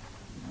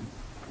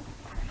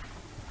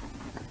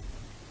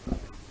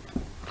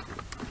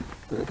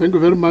 Thank you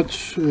very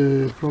much,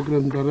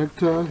 Program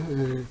Director.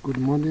 Good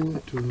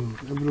morning to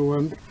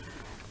everyone.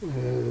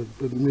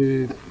 Let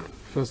me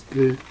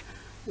firstly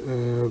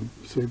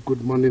say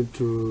good morning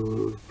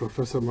to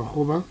Professor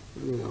Makgoba,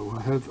 our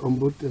Health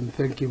Ombudsman, and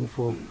thank him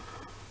for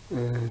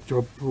a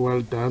job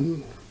well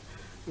done.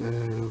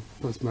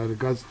 Plus my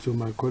regards to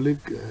my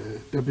colleague,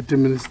 Deputy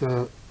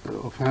Minister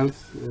of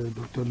Health,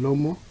 Dr.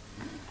 Lomo,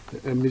 the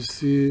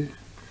MEC,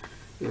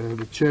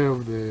 the Chair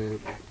of the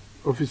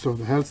Office of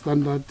the Health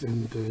Standard,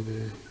 and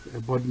a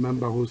board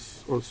member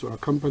who's also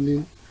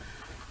accompanying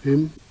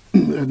him,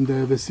 and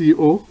the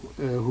CEO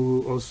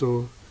who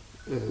also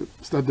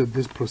started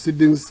these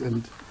proceedings,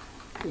 and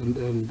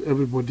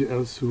everybody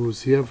else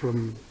who's here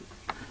from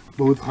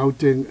both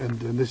Gauteng and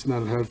the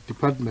National Health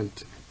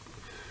Department.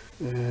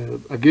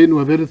 Again,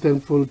 we're very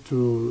thankful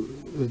to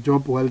the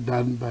job well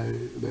done by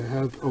the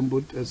Health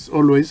Ombudsman, as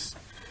always,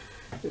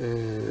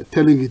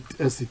 telling it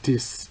as it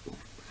is.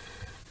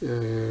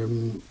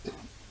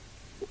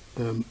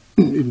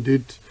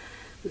 Indeed,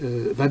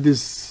 that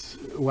is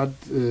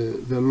what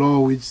the law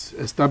which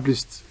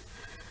established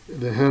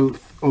the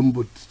Health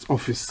Ombudsman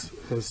Office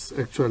has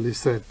actually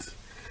said,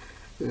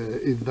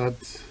 in that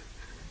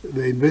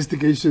the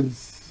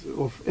investigations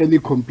of any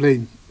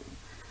complaint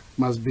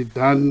must be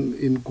done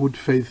in good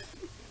faith,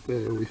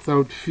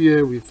 without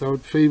fear, without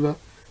favor,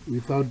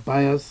 without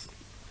bias,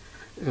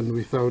 and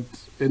without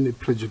any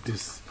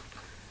prejudice.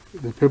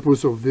 The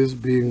purpose of this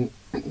being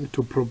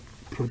to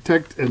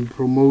protect and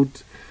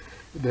promote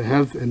the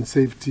health and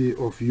safety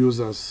of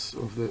users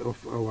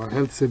of our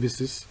health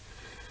services.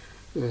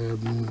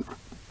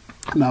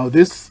 Now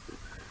this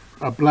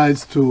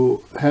applies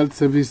to health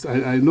service.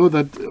 I know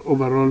that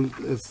overall,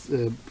 as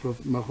Prof.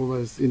 Makgoba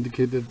has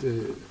indicated,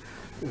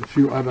 a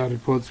few other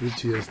reports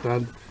which he has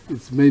done,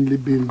 it's mainly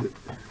been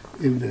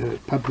in the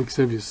public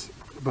service.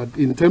 But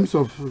in terms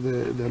of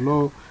the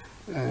law,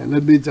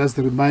 let me just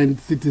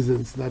remind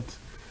citizens that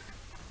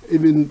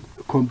even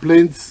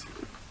complaints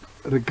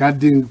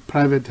regarding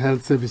private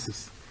health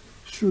services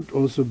should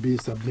also be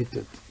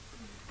submitted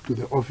to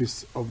the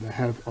Office of the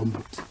Health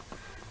Ombudsman.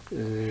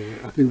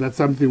 I think that's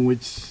something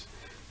which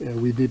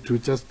we need to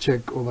just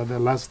check over the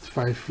last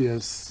 5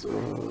 years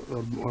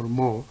or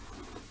more,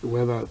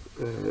 whether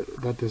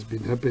that has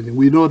been happening.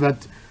 We know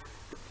that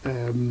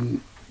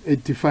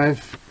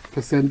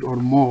 85% or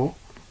more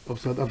of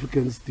South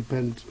Africans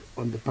depend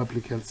on the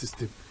public health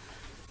system.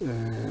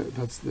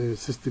 That's the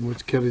system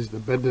which carries the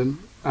burden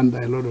under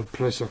a lot of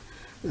pressure,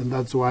 and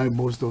that's why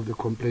most of the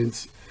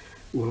complaints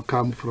will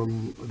come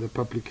from the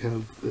public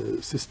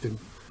health system.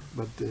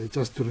 But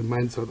just to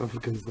remind South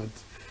Africans that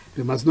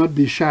they must not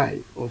be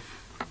shy of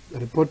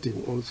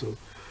reporting also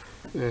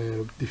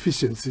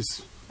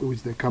deficiencies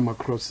which they come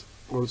across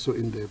also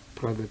in the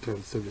private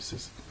health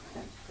services.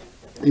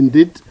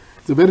 Indeed,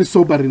 it's a very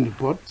sobering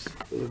report,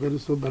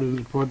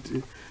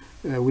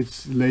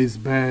 which lays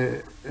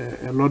bare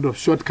a lot of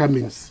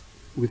shortcomings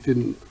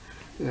within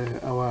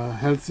our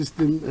health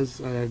system,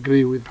 as I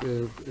agree with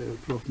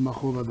Prof.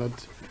 Makgoba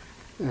that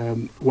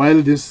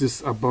while this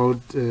is about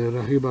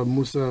Rahima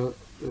Moosa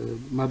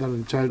Mother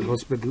and Child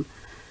Hospital,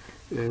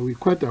 we're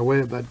quite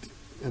aware that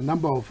a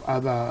number of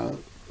other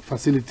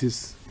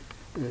facilities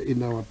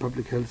in our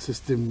public health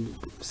system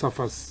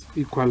suffers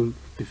equal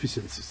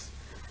deficiencies.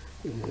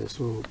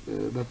 So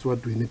that's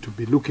what we need to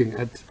be looking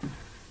at.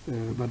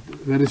 But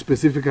very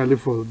specifically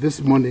for this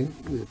morning,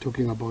 we're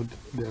talking about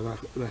the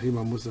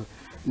Rahima Moosa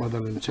Mother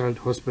and Child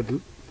Hospital.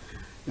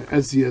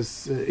 As he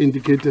has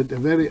indicated, a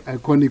very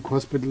iconic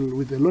hospital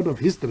with a lot of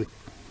history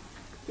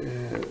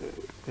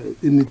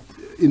in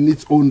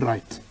its own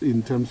right,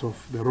 in terms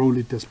of the role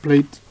it has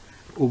played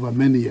over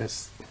many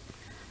years.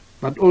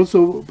 But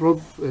also,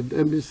 Prof. and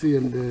MEC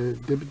and the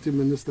Deputy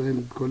Minister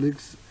and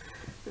colleagues,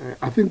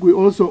 I think we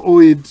also owe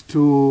it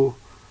to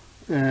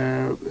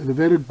the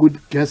very good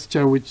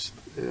gesture which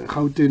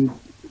Gauteng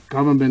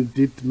government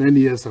did many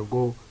years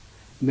ago,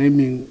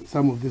 naming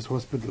some of these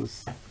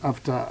hospitals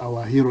after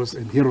our heroes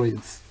and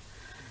heroines.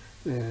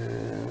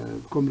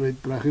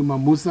 Comrade Rahima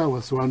Moosa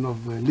was one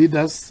of the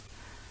leaders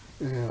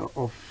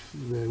of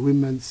the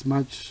Women's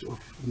March of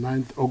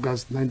 9th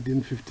August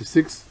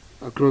 1956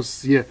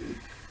 across here,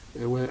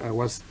 where I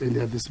was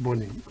earlier this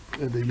morning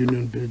at the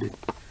Union Building.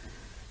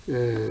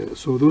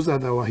 So those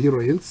are our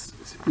heroines.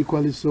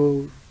 Equally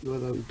so,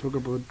 whether we talk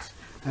about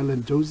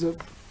Helen Joseph,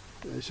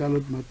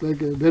 Charlotte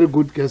Matleke, very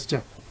good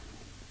gesture.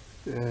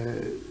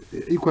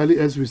 Equally,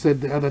 as we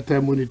said the other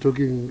time when we were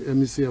talking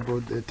MEC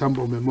about the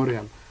Tambo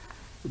Memorial,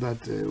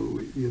 that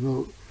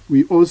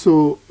we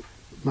also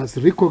must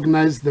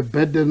recognize the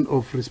burden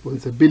of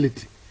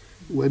responsibility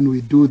when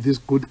we do these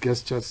good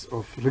gestures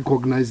of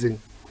recognizing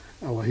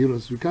our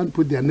heroes. We can't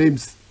put their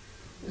names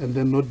and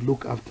then not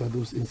look after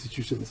those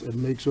institutions and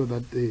make sure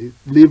that they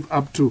live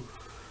up to,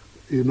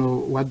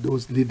 what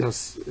those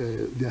leaders,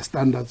 their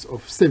standards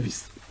of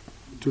service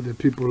to the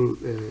people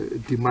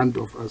demand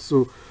of us.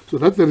 So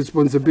that's the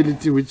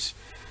responsibility which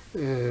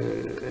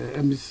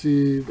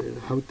MEC,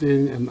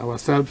 Gauteng, and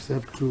ourselves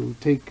have to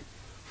take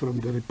from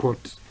the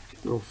report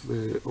of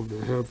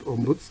the health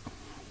ombuds.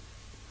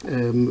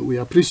 We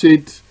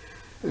appreciate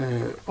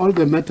all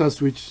the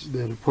matters which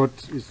the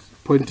report is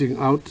pointing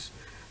out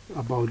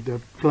about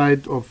the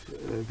plight of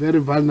very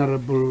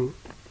vulnerable,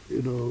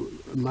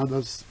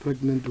 mothers,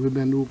 pregnant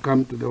women who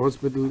come to the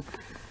hospital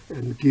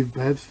and give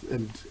birth,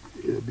 and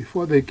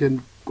before they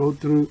can go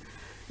through,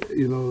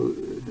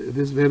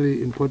 this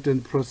very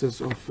important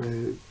process of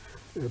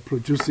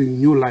producing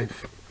new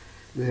life,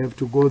 they have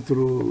to go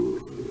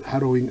through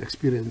harrowing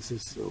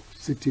experiences of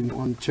sitting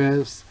on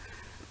chairs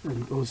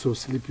and also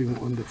sleeping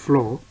on the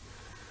floor,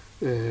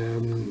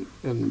 and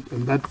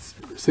that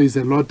says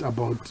a lot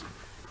about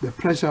the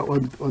pressure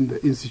on the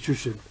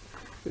institution.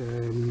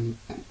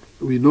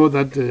 We know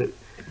that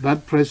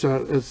that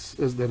pressure, as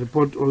the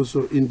report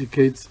also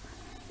indicates,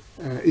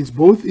 is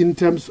both in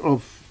terms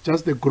of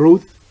just the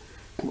growth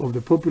of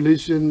the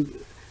population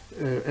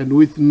and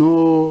with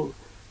no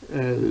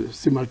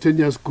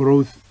simultaneous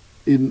growth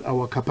in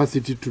our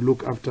capacity to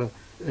look after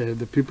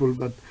the people,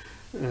 but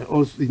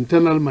also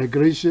internal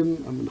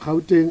migration. I mean,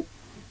 Gauteng,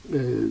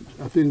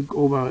 I think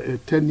over a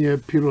 10-year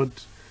period,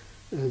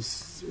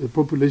 as the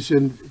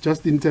population,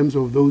 just in terms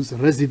of those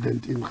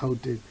resident in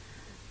Gauteng,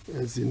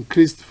 has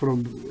increased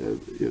from,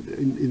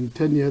 in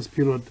 10 years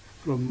period,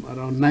 from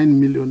around 9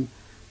 million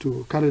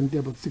to currently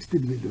about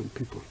 16 million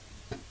people.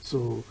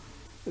 So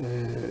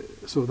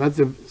that's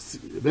a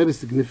very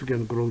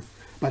significant growth.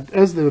 But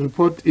as the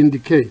report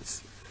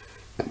indicates,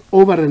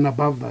 over and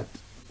above that,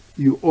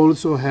 you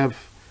also have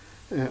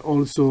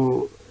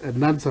also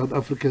non-South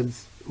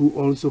Africans who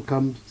also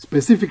come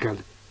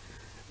specifically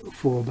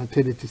for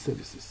maternity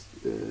services.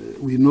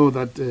 We know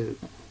that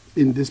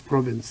in this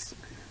province,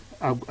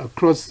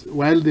 across,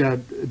 while there are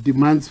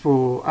demands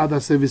for other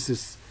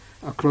services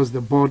across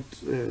the board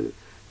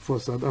for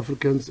South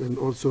Africans and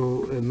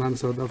also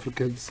non-South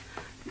Africans,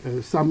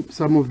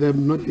 some of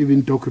them not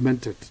even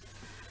documented.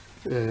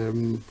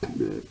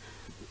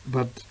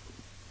 But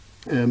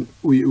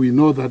we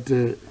know that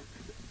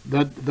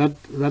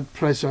that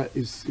pressure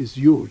is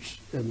huge,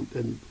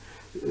 and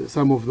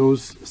some of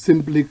those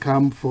simply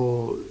come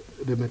for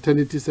the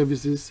maternity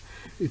services.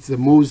 It's the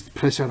most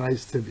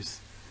pressurized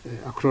service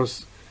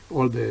across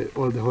all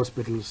the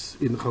hospitals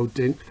in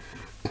Gauteng,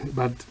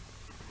 but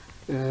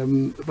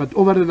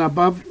over and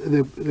above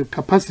the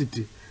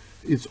capacity,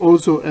 it's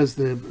also, as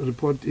the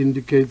report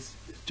indicates,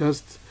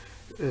 just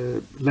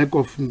lack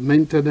of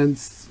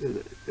maintenance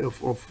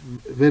of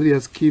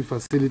various key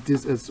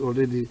facilities, as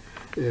already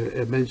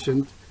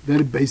mentioned.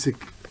 Very basic,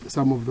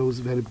 some of those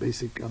very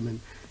basic. I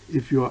mean,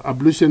 if your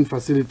ablution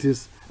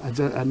facilities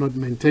are not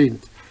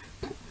maintained,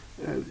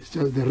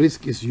 the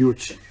risk is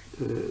huge.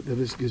 The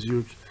risk is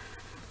huge.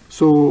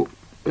 So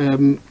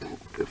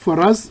for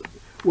us,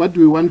 what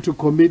we want to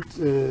commit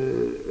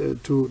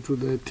to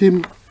the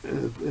team,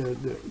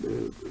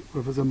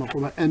 Professor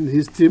Makoma and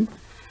his team,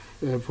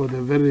 for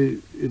the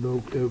very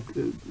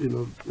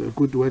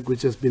good work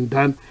which has been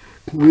done,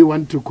 we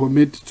want to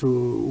commit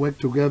to work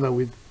together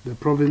with the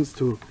province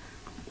to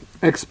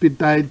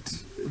expedite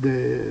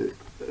the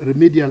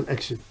remedial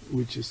action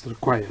which is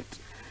required.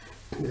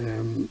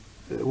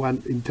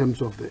 One, in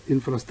terms of the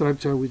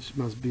infrastructure which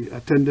must be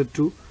attended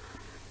to,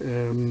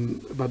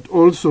 but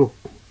also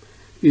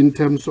in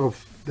terms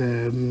of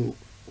the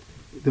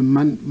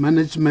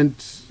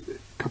management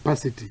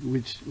capacity,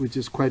 which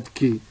is quite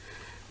key,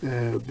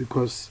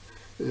 because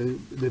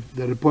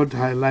the report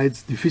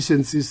highlights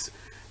deficiencies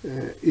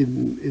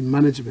in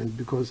management,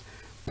 because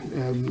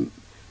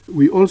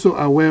we also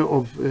are aware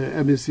of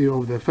MEC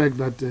of the fact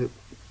that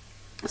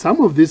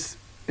some of these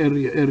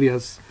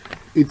areas,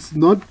 it's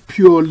not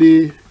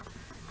purely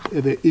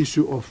the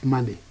issue of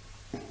money.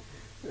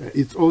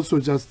 It's also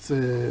just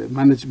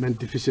management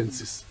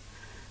deficiencies.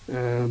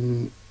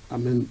 I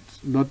mean,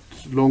 not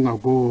long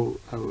ago,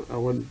 I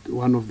went to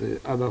one of the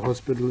other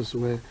hospitals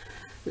where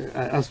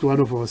I asked one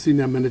of our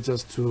senior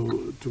managers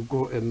to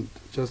go and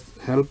just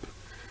help.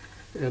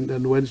 And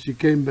then when she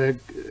came back,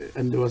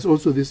 and there was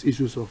also these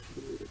issues of,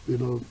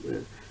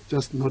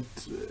 just not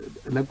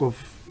lack of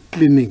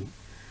cleaning,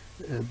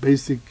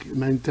 basic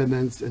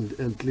maintenance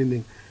and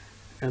cleaning.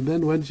 And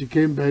then when she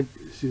came back,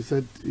 she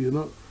said,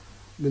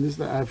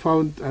 Minister,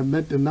 I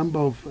met a number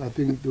of, I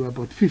think there were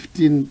about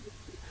 15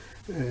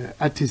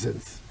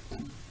 artisans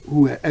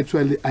who were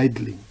actually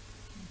idling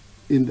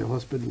in the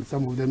hospital.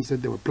 Some of them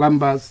said they were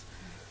plumbers,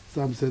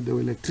 some said they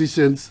were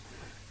electricians.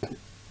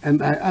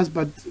 And I asked,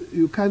 but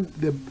you can't,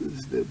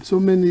 so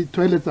many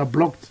toilets are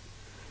blocked,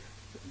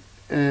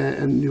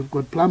 and you've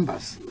got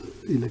plumbers,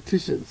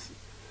 electricians.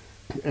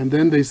 And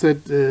then they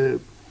said,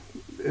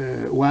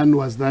 one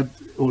was that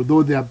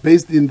although they are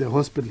based in the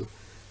hospital,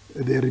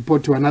 they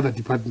report to another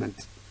department.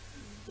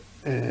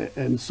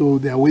 And so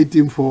they are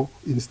waiting for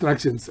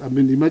instructions. I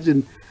mean,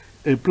 imagine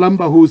a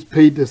plumber who's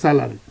paid a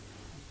salary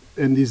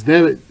and is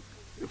there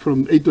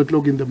from 8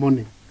 o'clock in the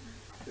morning,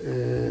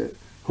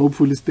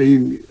 hopefully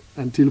staying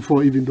until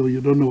 4, even though you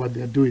don't know what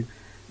they're doing.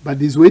 But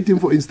he's waiting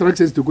for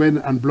instructions to go and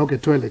unblock a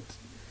toilet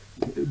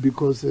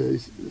because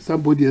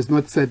somebody has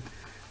not said,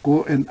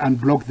 go and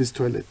unblock this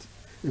toilet.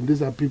 And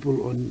these are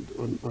people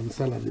on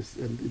salaries.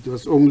 And it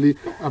was only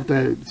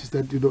after, she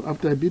said,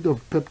 after a bit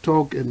of pep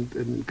talk and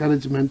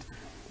encouragement,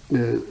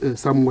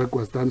 some work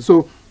was done.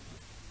 So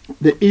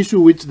the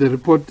issue which the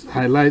report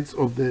highlights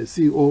of the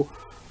CEO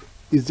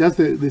is just,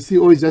 the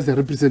CEO is just a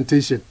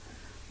representation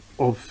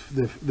of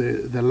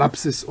the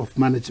lapses of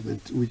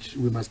management, which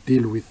we must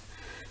deal with.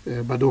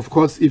 But of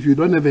course, if you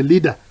don't have a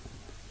leader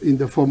in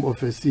the form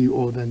of a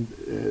CEO, then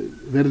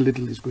very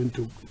little is going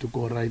to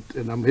go right.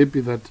 And I'm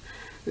happy that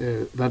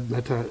that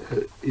matter,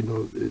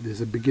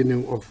 there's a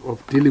beginning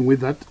of dealing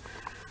with that.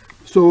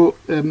 So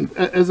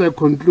as I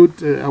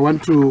conclude, I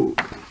want to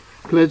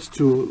pledge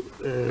to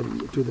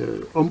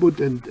the Ombud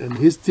and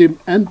his team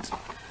and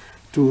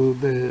to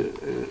the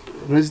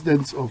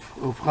residents of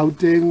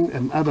Gauteng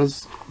and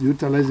others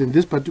utilizing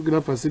this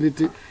particular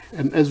facility.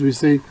 And as we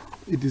say,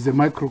 it is a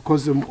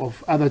microcosm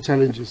of other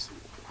challenges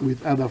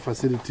with other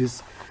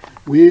facilities.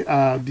 We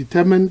are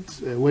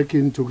determined,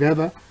 working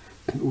together.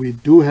 We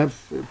do have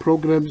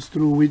programs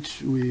through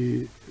which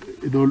we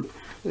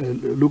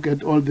look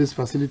at all these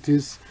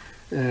facilities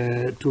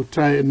to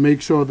try and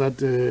make sure that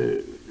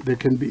there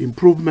can be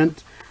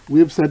improvement.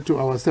 We've said to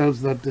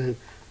ourselves that,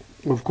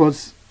 of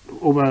course,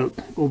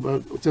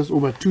 just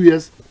over 2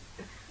 years,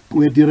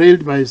 we were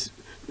derailed by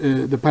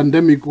the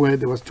pandemic, where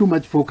there was too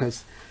much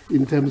focus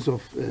in terms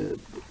of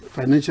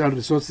financial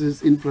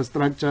resources,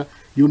 infrastructure,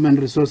 human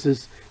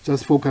resources,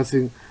 just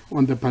focusing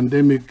on the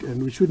pandemic,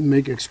 and we shouldn't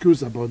make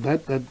excuse about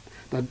that.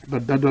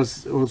 But that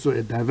was also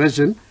a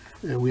diversion.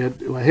 We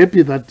are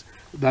happy that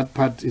that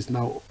part is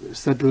now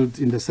settled,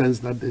 in the sense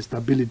that the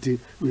stability,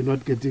 we're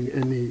not getting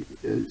any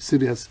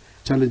serious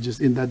challenges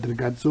in that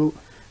regard. So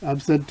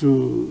I've said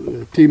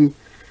to a team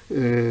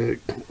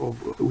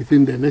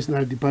within the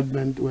national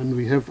department, when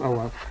we have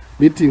our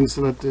meetings,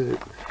 that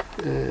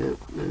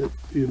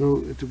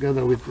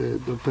together with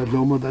Dr.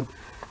 Lomo,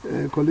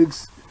 that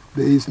colleagues,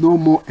 there is no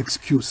more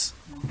excuse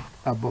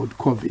about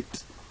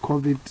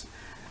COVID.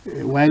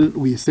 While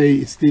we say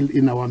it's still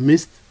in our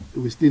midst,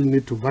 we still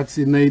need to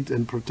vaccinate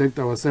and protect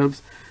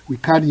ourselves. We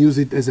can't use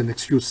it as an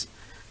excuse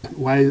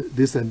why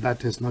this and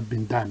that has not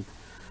been done.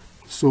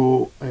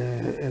 So,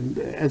 and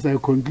as I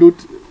conclude,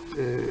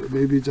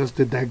 maybe just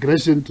a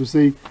digression to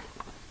say,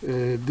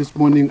 this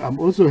morning I'm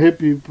also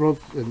happy, Prof,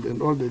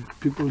 and all the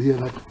people here,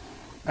 that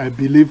I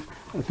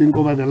think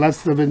over the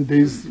last 7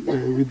 days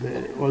with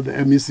all the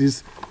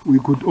MECs, we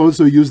could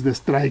also use the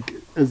strike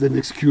as an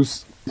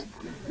excuse.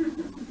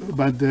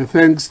 But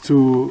thanks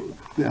to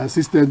the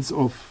assistance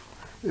of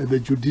the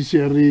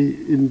judiciary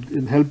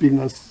in helping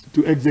us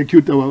to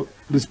execute our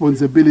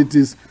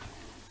responsibilities,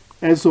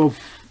 as of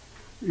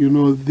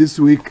this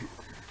week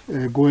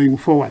going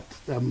forward,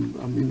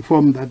 I'm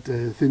informed that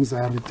things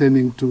are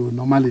returning to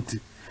normality.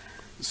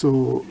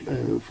 So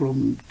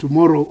from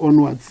tomorrow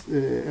onwards,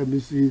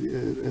 MEC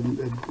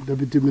and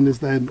Deputy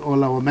Minister and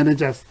all our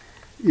managers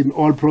in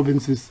all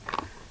provinces,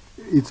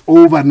 it's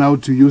over now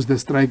to use the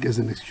strike as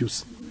an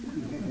excuse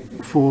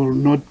for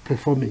not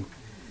performing,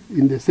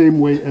 in the same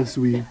way as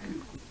we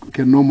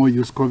can no more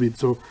use COVID.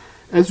 So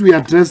as we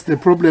address the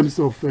problems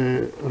of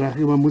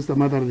Rahima, Moosa,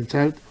 mother and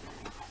child,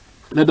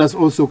 let us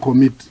also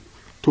commit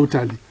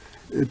totally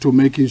to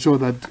making sure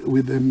that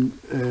with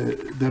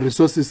the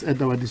resources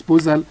at our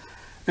disposal,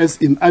 as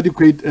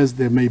inadequate as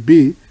they may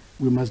be,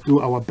 we must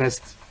do our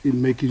best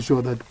in making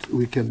sure that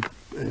we can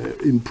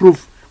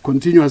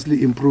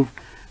continuously improve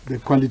the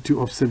quality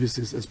of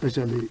services,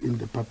 especially in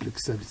the public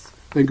service.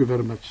 Thank you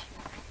very much.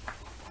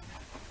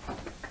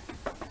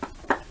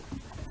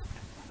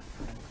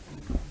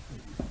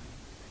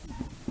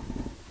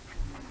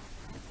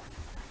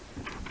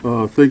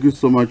 Thank you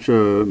so much,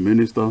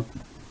 Minister,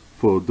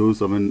 for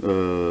those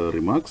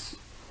remarks.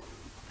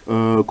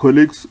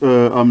 Colleagues,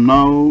 I'm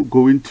now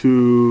going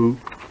to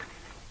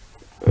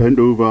hand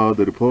over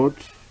the report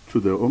to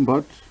the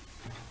Ombud,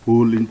 who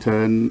will in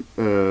turn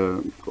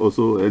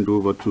also hand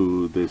over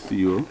to the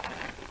CEO.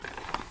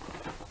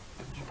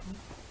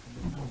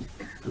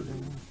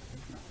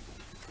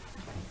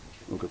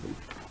 Okay, thank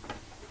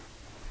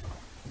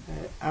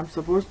you. I'm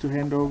supposed to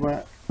hand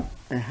over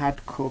a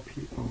hard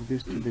copy of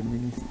this to the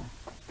minister.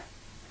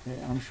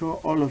 I'm sure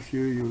all of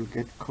you will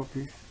get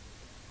copies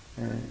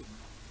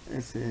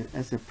as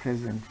a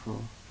present for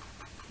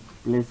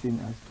blessing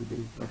us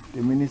today. But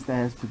the minister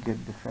has to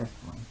get the first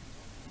one.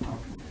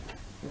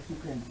 As you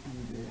can see,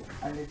 the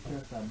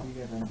annexures are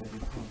bigger than the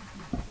report.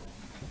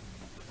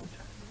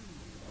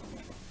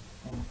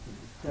 And the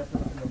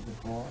chairperson of the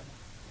board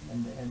and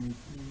the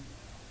MEC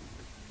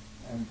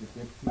and the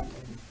deputy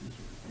MEC.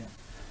 Yeah.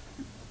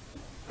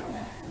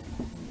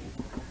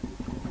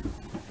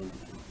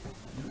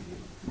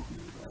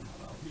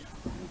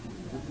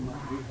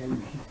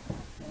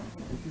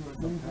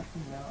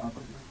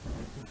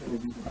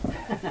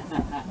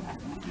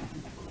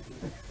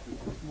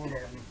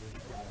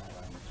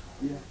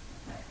 Yeah.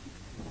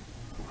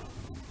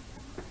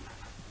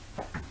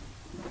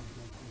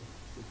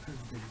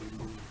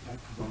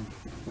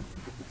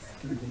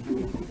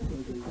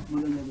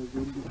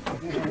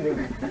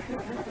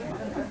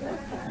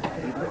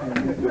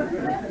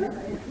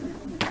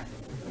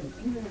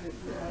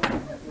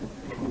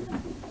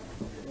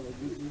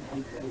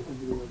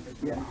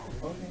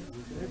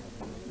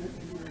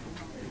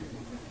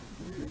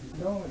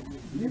 No,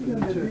 give them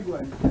the big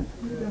one.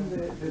 Give them the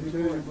big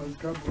one.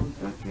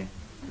 Okay.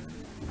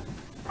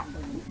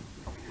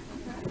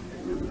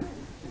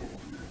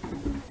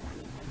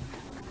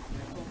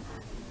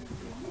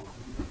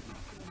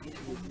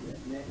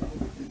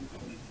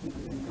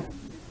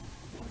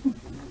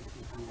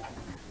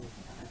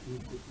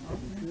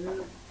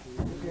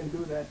 You can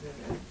do that.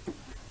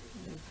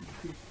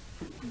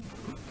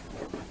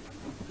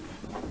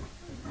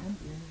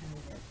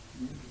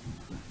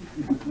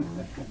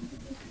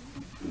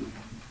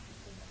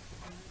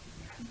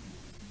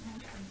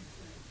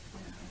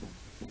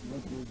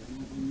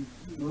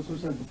 No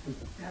social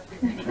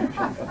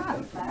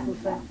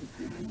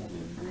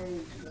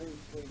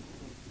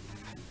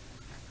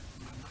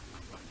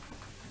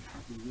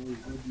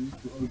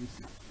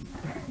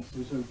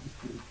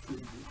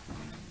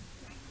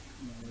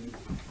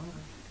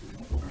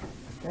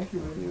Thank you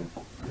very much.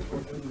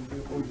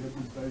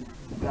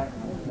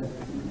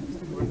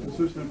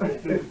 social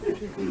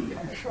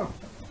Sure.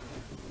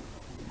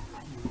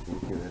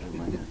 Thank you very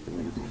much.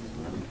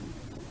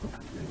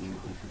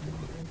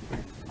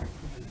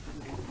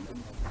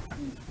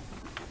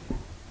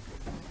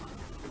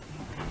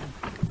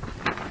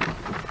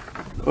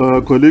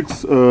 Colleagues,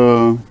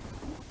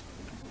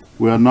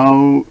 we are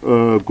now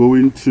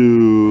going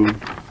to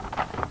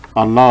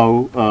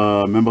allow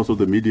members of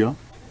the media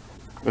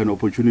an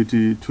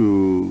opportunity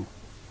to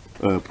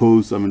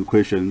pose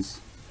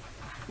questions.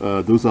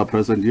 Those are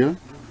present here,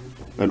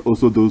 and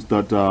also those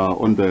that are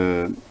on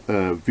the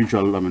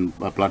virtual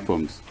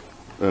platforms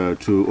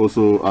to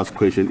also ask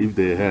questions if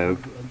they have.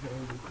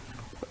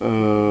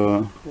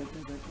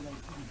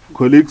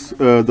 Colleagues,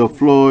 the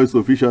floor is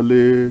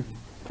officially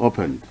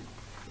opened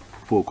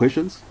for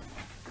questions.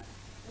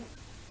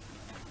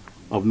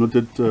 I've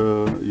noted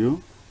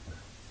you.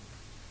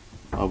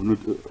 I've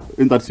noted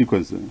in that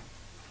sequence.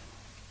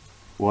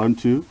 1,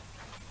 2,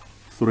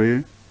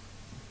 3.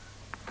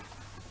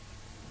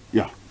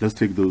 Yeah, let's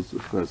take those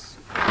first.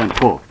 And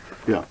 4.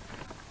 Yeah,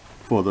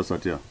 4. That's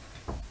right. Yeah.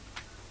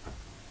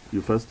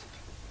 You first.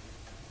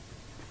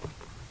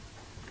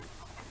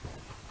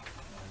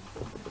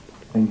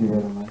 Thank you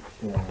very much.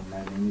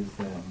 My name is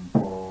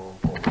Paul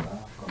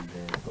from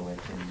the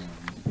Sowetan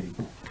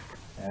newspaper.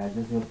 I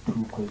just have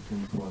 2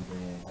 questions for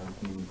the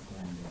health minister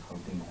and the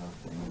Gauteng Health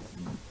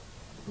MEC.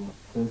 So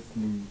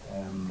firstly,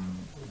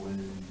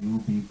 will you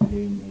be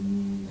playing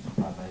any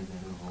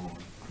supervisory role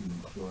to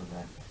ensure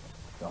that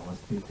the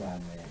hospital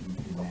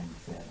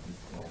implements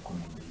these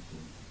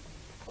recommendations?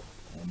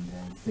 And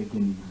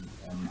secondly,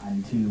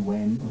 until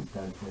when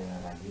does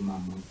Rahima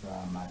Moosa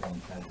Mother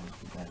and Child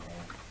Hospital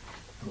have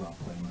to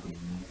appoint a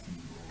new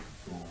CEO?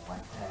 So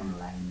what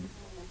timeline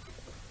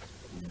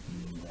will be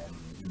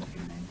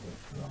implemented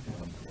to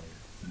appoint the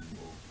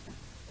CEO?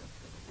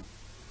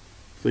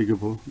 Thank you,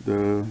 Paul.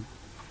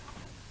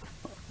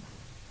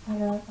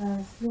 Hello,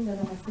 Linda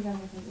Ramasiga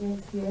from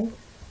eNCA.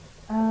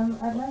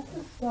 I'd like to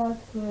start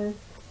with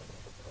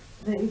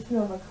the issue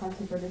of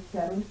accountability.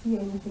 I don't see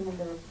anything in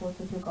the report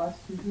with regards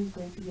to who's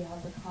going to be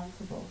held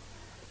accountable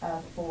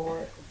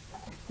for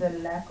the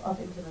lack of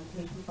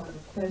implementation from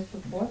the first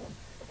report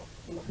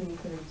in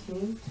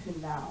 2017 to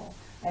now,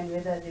 and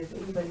whether there's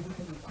anybody who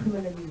can be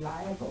criminally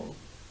liable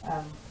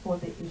for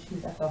the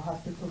issues at the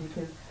hospital,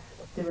 because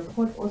the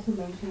report also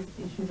mentions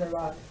issues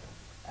around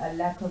a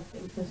lack of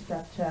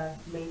infrastructure,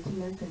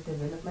 maintenance and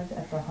development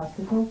at the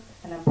hospital,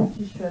 and I'm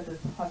pretty sure the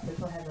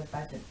hospital has a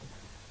budget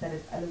that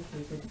is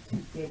allocated to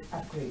get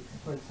upgrades,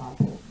 for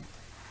example.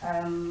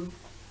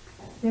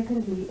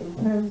 Secondly, in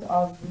terms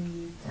of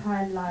the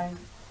timeline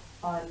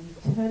on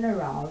the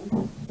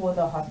turnaround for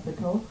the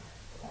hospital,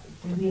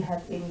 do we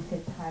have any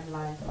set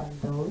timelines on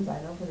those?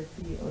 I know for the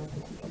CEO in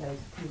particular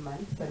it's 3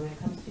 months, but when it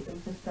comes to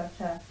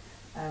infrastructure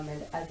and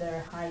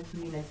other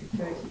hygiene and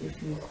security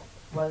issues,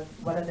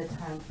 what are the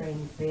time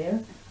frames there?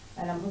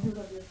 And I'm hoping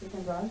for the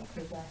second round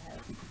because I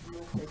have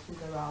more questions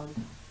around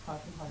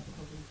hospitals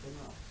in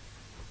general.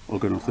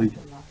 Okay, no, thank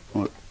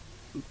you.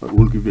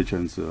 We'll give you a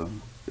chance.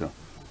 Yeah.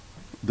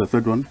 The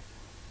third one.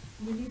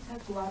 Milita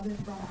Guabe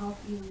from Health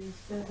News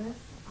Service.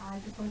 I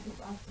just wanted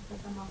to ask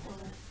Professor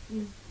Makola,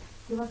 please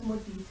give us more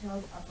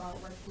details about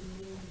what you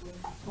mean when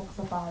he talks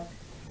about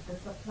the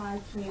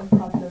supply chain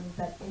problems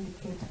that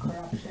indicate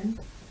corruption.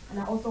 And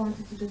I also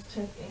wanted to just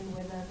check in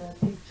whether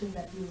the picture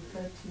that you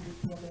referred to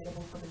would be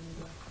available for the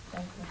media.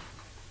 Thank you.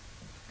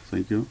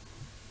 Thank you.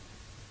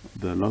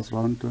 The last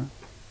round.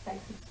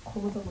 Thanks. It's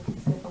Moosa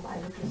from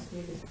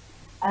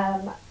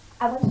LIVESTREAM.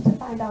 I wanted to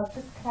find out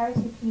just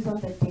clarity, please, on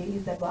the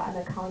days that were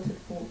unaccounted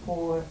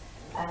for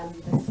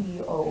the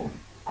CEO.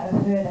 I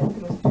heard, I think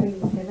it was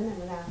 27,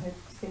 and then I heard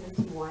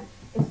 71.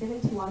 Is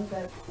 71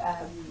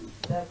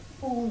 the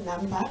full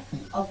number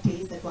of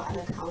days that were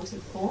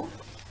unaccounted for?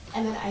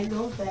 And then I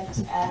know that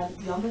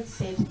Yomit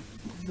said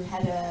you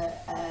had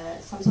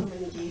some sort of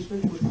an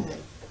engagement with her.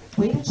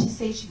 Where did she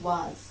say she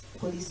was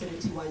for these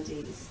 71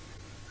 days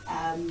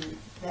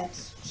that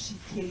she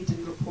clearly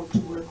didn't report to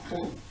work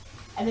for?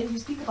 And then you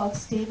speak about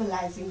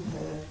stabilizing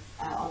her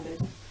on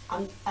it.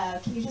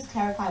 Can you just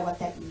clarify what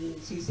that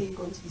means? So you say you're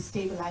going to be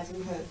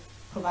stabilizing her,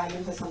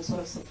 providing her some sort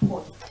of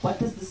support. What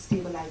does the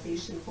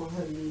stabilization for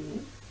her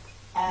mean?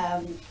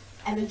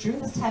 And then during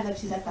this time that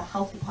she's at the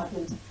health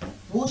department,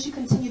 will she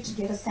continue to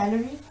get a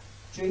salary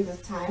during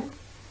this time?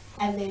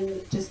 And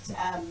then just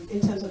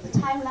in terms of the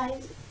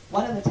timelines,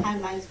 what are the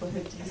timelines for her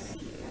DC,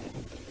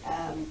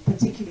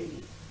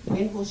 particularly?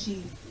 When will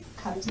she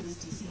come to this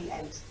DC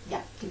and,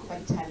 yeah, think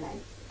about the timeline?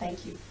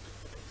 Thank you.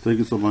 Thank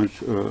you so much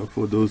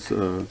for those.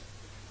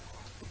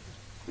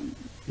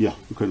 Yeah,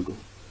 you can go.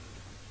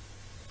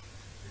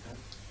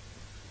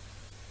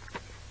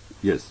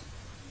 Yes.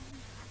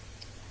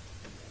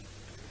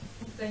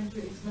 Thank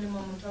you. It's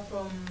Rahima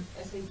from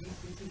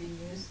SABC TV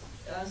News.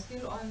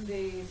 Still on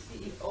the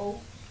CEO,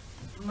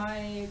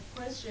 my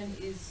question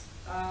is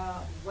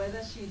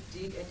whether she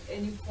did at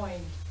any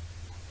point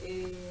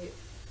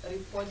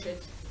reported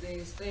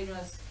the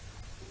strenuous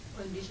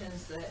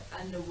conditions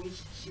under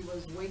which she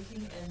was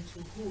working and to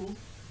who,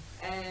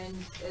 and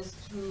as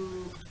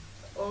to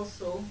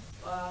also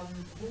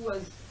who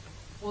was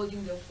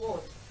holding the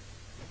fort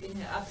in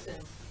her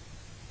absence.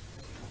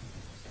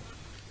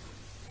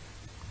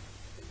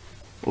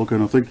 Okay,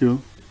 no, thank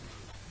you.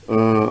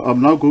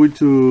 I'm now going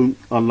to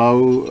allow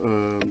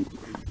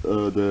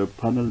the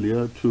panel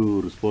here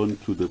to respond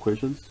to the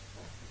questions.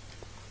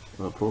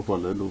 Prof,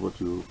 I'll hand over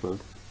to you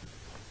first,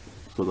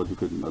 so that you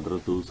can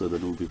address those, and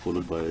then we'll be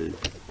followed by...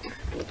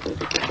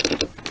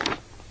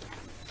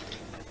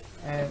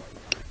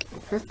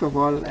 First of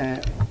all,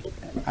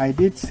 I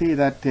did say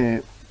that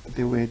there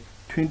were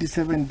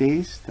 27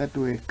 days that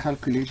were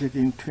calculated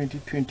in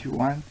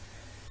 2021,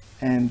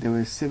 and there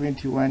were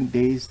 71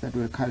 days that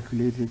were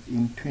calculated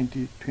in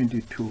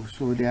 2022.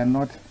 So they are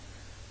not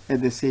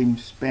at the same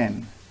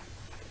span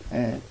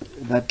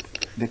that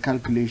the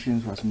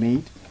calculations was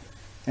made.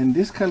 And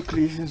these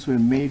calculations were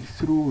made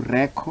through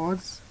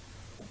records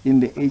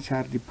in the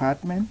HR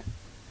department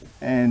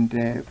and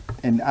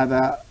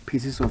other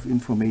pieces of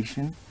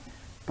information.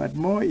 But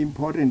more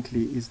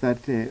importantly is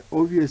that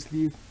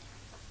obviously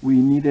we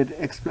needed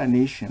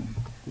explanation.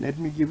 Let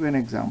me give you an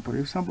example.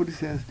 If somebody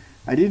says,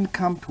 I didn't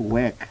come to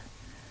work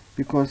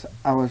because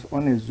I was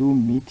on a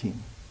Zoom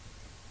meeting.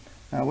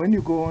 Now when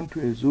you go on to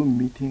a Zoom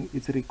meeting,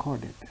 it's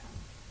recorded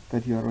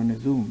that you are on a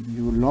Zoom.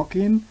 You log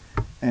in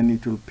and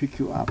it will pick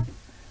you up.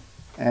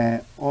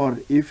 Or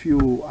if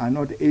you are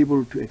not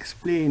able to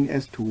explain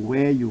as to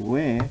where you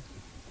were,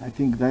 I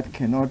think that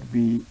cannot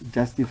be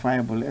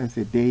justifiable as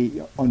a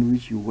day on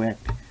which you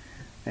worked.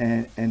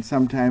 And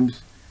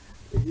sometimes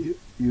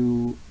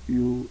you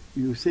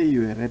say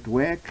you are at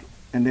work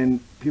and then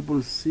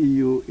people see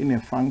you in a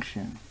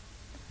function.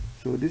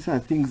 So these are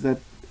things that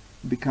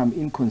become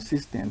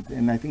inconsistent,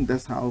 and I think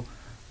that's how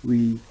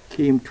we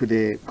came to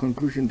the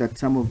conclusion that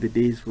some of the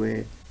days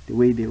were the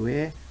way they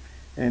were.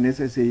 And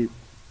as I say,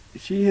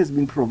 she has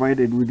been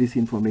provided with this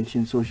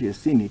information, so she has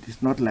seen it.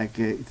 It's not like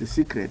it's a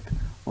secret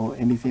or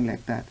anything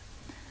like that.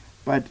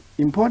 But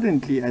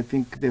importantly, I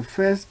think the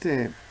first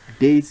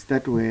dates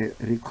that were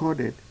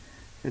recorded,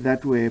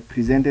 that were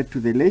presented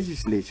to the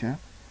legislature,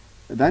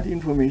 that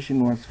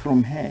information was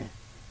from her,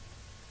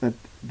 that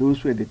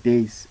those were the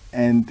days.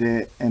 And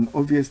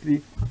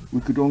obviously,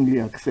 we could only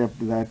accept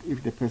that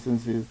if the person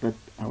says that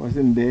I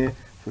wasn't there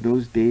for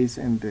those days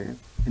and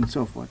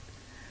so forth.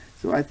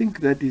 So I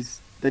think that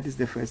is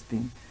the first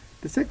thing.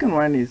 The second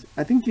one is,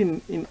 I think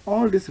in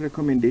all these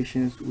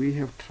recommendations, we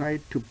have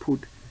tried to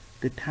put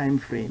the time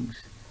frames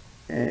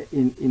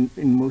in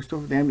most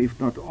of them, if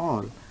not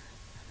all.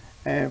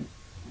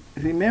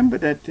 Remember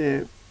that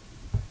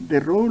the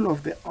role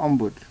of the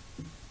Ombud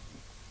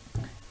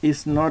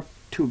is not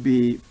to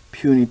be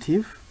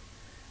punitive,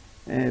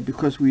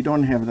 because we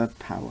don't have that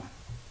power.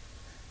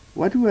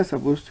 What we are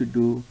supposed to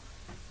do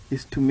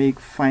is to make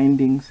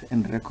findings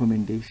and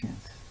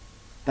recommendations.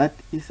 That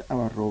is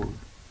our role.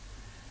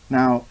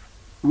 Now,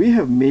 we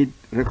have made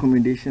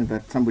recommendations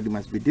that somebody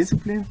must be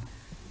disciplined.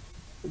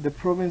 The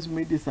province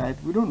may decide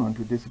we don't want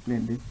to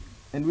discipline them,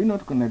 and we're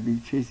not going to be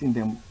chasing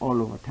them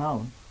all over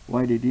town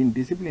why they didn't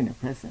discipline a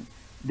person.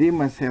 They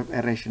must have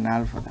a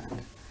rationale for that.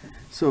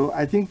 So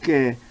I think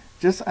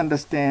just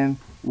understand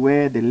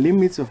where the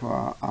limits of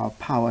our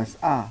powers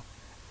are.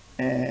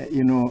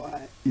 You know,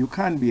 you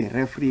can't be a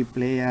referee,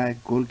 player,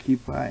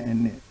 goalkeeper,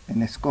 and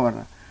a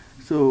scorer.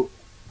 So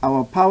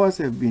our powers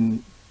have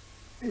been,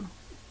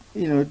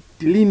 you know,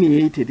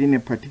 delineated in a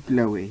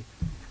particular way.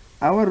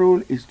 Our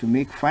role is to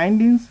make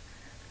findings,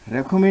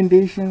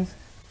 recommendations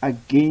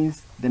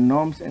against the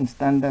norms and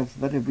standards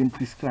that have been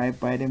prescribed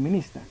by the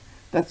minister.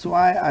 That's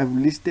why I've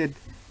listed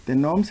the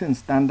norms and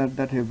standards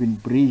that have been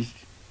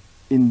breached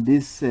in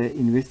this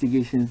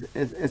investigations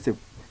as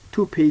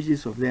 2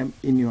 pages of them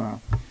in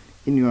your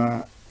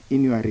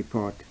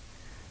report.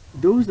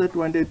 Those that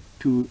wanted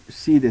to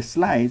see the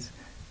slides,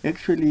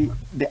 actually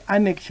the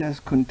annexures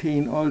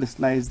contain all the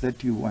slides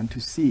that you want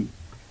to see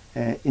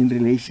in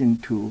relation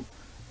to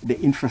the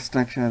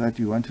infrastructure that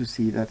you want to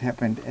see that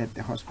happened at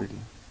the hospital.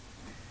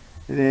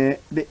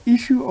 The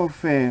issue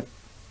of the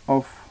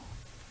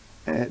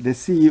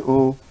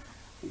CEO,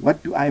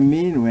 what do I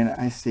mean when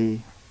I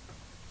say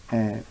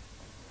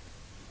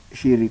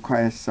she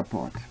requires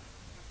support?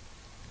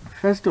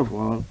 First of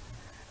all,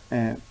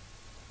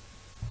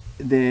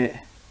 the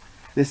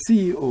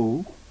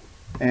CEO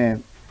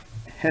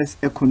has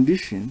a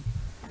condition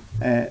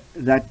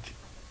that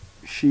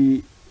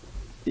she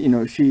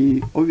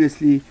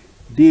obviously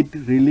did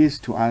release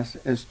to us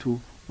as to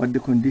what the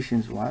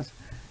conditions was.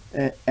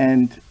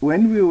 And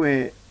when we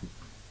were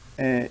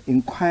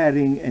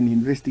inquiring and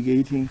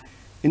investigating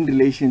in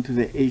relation to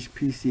the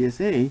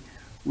HPCSA,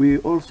 we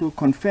also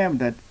confirmed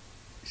that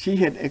she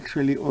had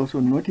actually also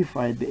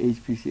notified the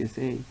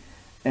HPCSA,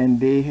 and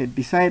they had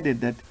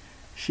decided that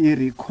she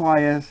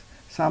requires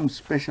some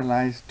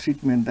specialized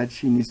treatment that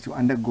she needs to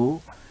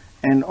undergo.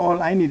 And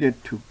all I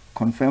needed to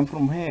confirm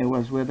from her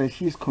was whether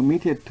she's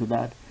committed to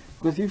that.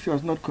 Because if she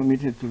was not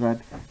committed to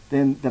that,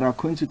 then there are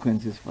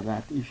consequences for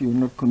that. If you're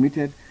not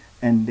committed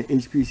and the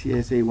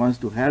HPCSA wants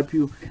to help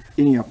you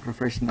in your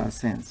professional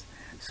sense.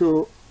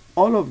 So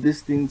all of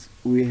these things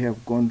we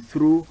have gone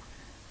through,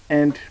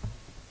 and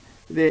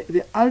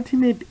the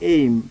ultimate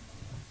aim,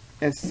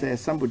 as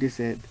somebody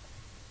said,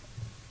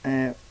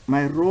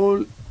 my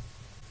role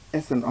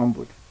as an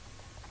ombud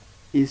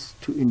is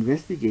to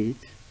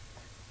investigate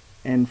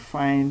and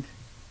find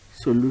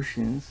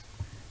solutions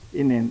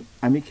in an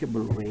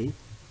amicable way,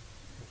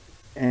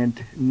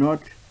 and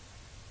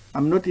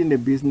I'm not in the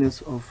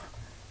business of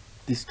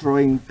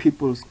destroying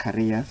people's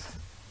careers.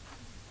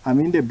 I'm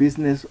in the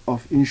business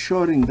of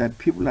ensuring that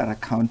people are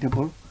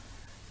accountable,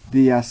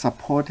 they are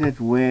supported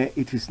where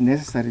it is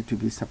necessary to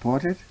be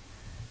supported,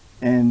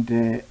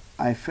 and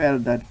I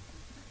felt that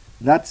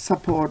that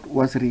support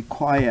was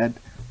required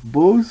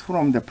both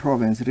from the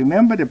province.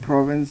 Remember, the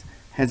province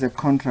has a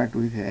contract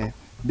with her.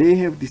 They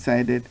have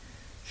decided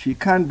she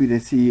can't be the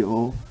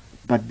CEO,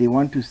 but they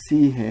want to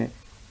see her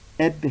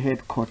at the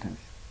headquarters.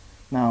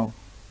 Now,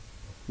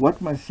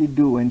 what must she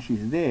do when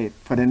she's there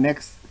for the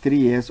next 3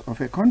 years of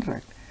her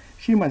contract?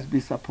 She must be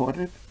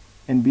supported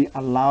and be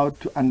allowed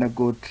to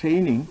undergo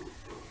training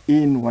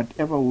in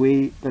whatever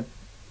way that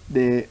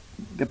the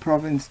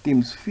province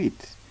deems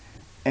fit.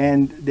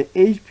 And the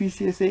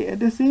HPCSA at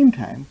the same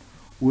time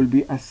will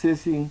be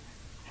assessing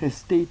her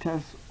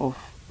status of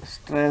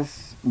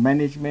stress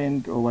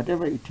management or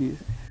whatever it is,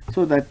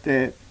 so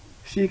that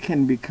she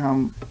can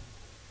become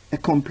a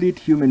complete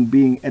human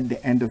being at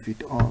the end of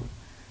it all.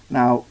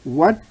 Now,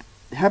 what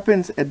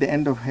happens at the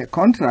end of her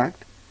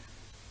contract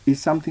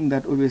is something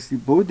that obviously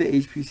both the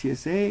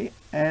HPCSA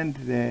and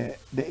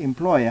the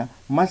employer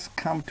must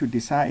come to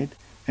decide,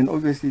 and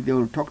obviously they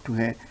will talk to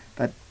her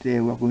that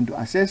we're going to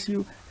assess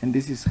you and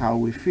this is how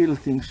we feel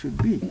things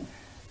should be.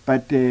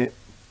 But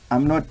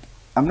I'm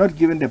not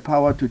given the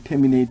power to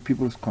terminate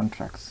people's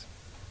contracts.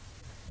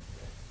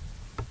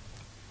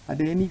 Are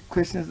there any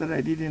questions that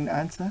I didn't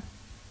answer?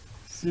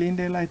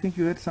 Slindale, I think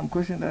you had some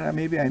questions that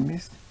maybe I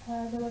missed.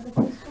 There was a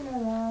question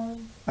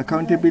around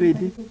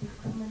accountability. Is it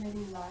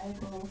criminally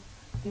liable,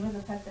 given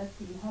the fact that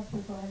the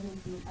hospital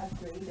hasn't been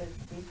upgraded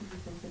basically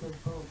since it was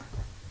built?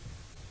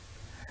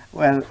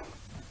 Well,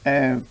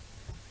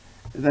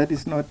 that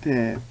is not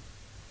a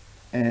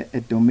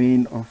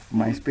domain of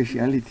my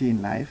speciality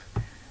in life,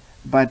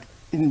 but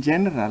in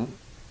general,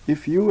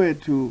 if you were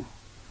to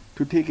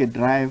take a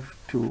drive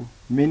to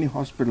many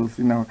hospitals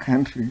in our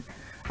country,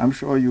 I'm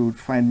sure you would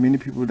find many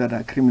people that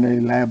are criminally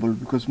liable,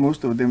 because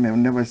most of them have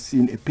never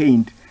seen a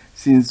paint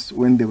since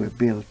when they were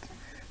built.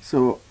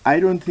 So I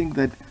don't think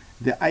that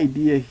the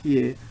idea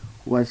here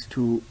was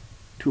to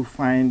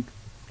find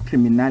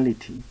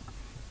criminality.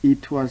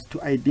 It was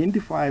to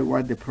identify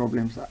what the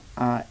problems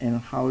are and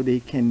how they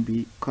can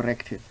be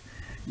corrected.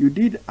 You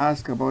did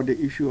ask about the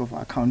issue of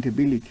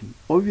accountability.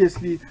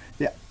 Obviously,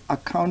 the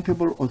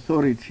accountable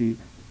authority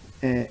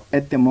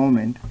at the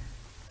moment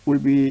will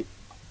be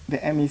the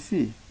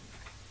MEC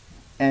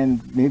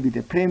and maybe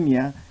the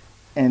Premier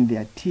and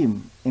their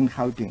team in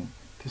Gauteng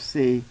to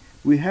say,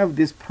 we have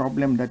this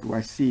problem that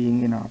we're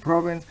seeing in our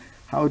province,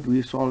 how do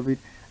we solve it?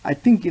 I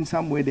think in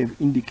some way they've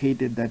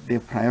indicated that they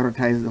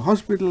prioritize the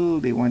hospital,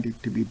 they want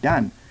it to be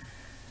done.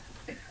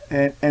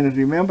 And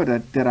remember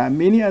that there are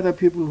many other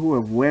people who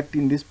have worked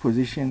in this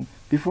position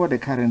before the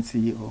current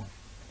CEO.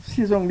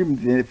 She's only been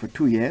there for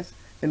 2 years,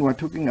 and we're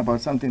talking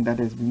about something that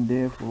has been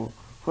there for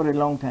a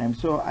long time.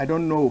 So I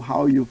don't know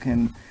how you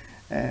can,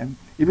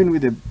 even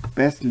with the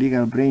best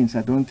legal brains,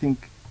 I don't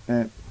think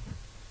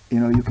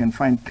you can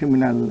find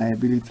criminal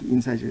liability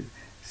in such a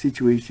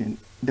situation.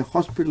 The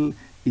hospital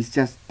is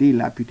just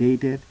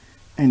dilapidated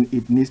and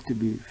it needs to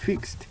be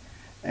fixed.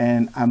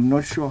 And I'm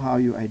not sure how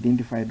you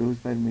identify those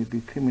that may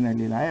be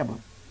criminally liable.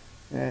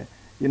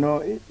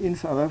 In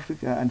South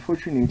Africa,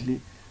 unfortunately,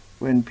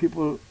 when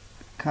people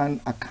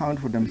can't account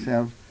for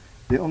themselves,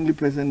 the only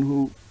person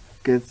who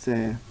gets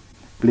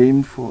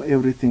blamed for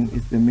everything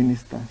is the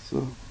minister.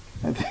 So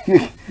I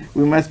think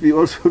we must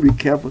also be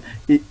careful.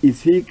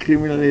 Is he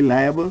criminally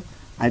liable?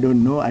 I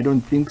don't know. I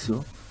don't think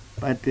so.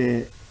 But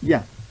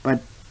yeah,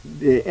 but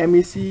the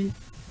MEC,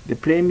 the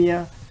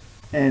Premier,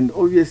 and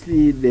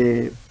obviously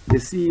the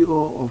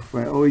CEO of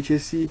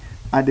OHSC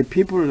are the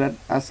people that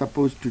are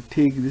supposed to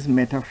take this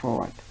matter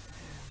forward.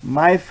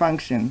 My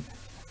function,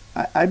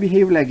 I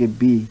behave like a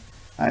bee.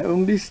 I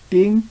only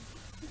sting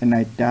and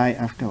I die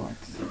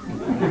afterwards.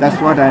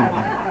 That's what I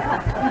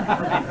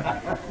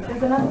do.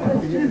 There's another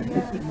question here.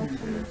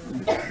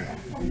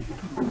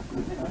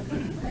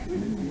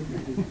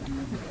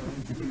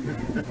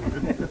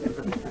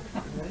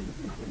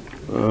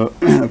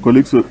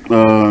 Colleagues,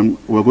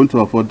 we're going to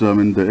afford the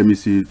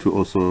MEC to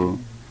also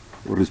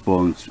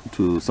respond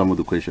to some of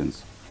the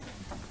questions.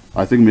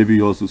 I think maybe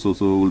yours also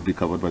will be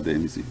covered by the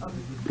MEC.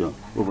 Yeah,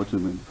 over to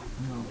you.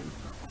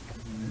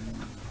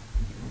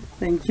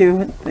 Thank you.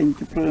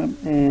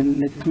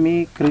 Let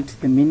me greet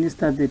the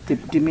Minister, the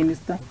Deputy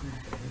Minister,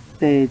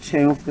 the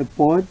Chair of the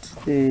Board,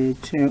 the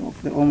Chair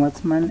of the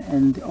Ombudsman,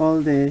 and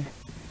all the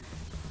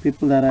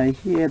people that are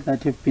here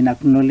that have been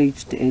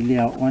acknowledged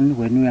earlier on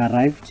when we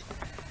arrived.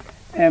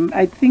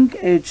 I think,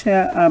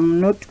 Chair,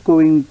 I'm not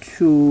going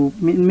to,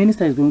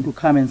 Minister is going to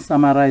come and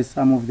summarize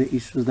some of the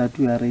issues that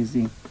we are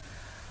raising.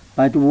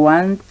 But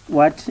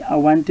what I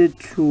wanted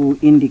to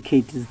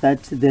indicate is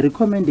that the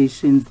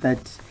recommendations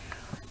that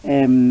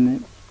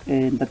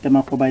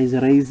Makoba is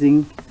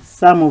raising,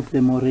 some of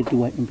them already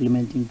were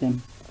implementing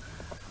them.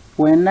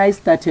 When I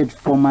started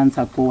 4 months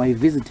ago, I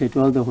visited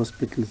all the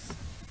hospitals.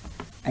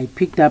 I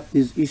picked up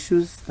these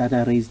issues that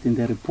are raised in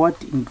the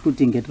report,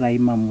 including at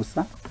Rahima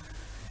Moosa.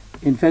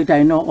 In fact,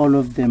 I know all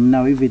of them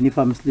now. Even if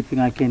I'm sleeping,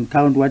 I can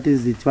count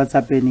what's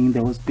happening in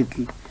the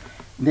hospital.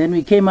 Then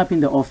we came up in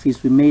the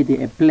office, we made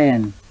a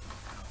plan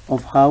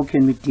of how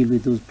can we deal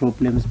with those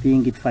problems,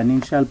 being it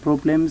financial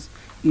problems,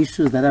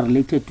 issues that are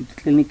related to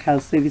clinical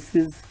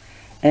services,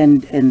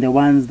 and the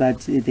ones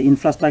that the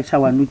infrastructure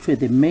one, which were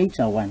the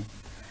major one.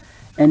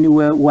 And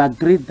we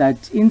agreed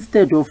that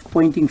instead of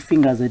pointing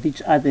fingers at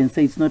each other and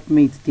say it's not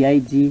me, it's the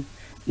ID,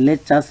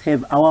 let's just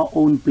have our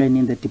own plan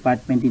in the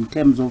department in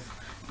terms of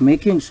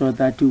making sure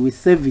that we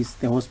service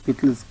the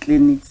hospitals,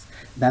 clinics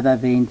that are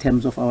there in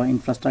terms of our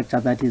infrastructure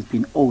that has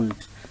been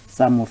old,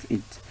 some of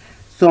it.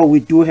 So we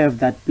do have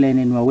that plan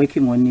and we're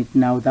working on it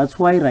now. That's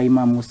why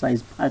Rahima Moosa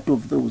is part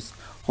of those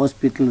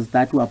hospitals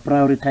that we are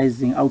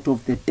prioritizing out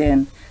of the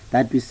 10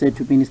 that we said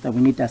to Minister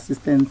we need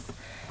assistance.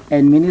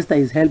 And Minister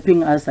is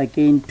helping us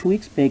again. 2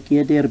 weeks back, he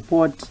had a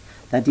report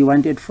that he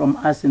wanted from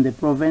us in the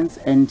province,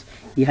 and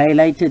he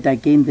highlighted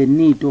again the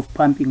need of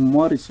pumping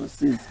more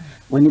resources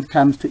when it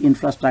comes to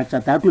infrastructure.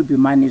 That will be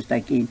managed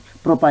again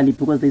properly,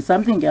 because there's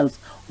something else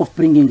of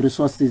bringing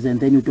resources and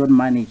then you don't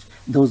manage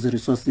those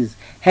resources.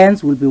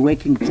 Hence, we'll be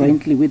working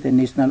jointly with the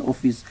national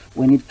office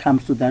when it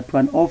comes to that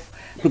one off,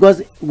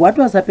 because what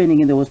was happening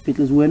in the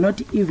hospitals, we're not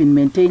even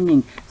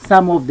maintaining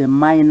some of the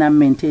minor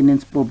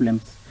maintenance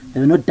problems. They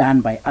were not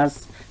done by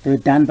us, they were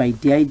done by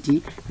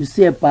DID. You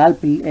see a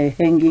bulb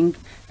hanging,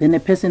 then a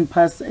person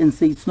passes and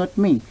says, it's not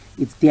me,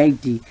 it's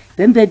DID.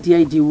 Then the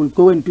DID will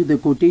go and do the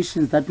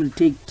quotations that will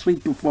take 3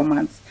 to 4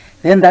 months.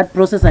 Then that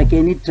process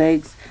again, it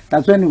drags.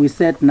 That's when we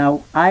said,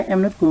 now, I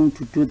am not going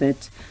to do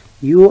that.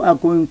 You are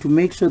going to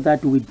make sure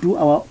that we do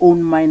our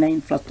own minor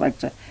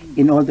infrastructure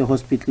in all the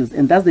hospitals.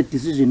 And that's the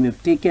decision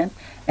we've taken.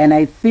 And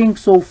I think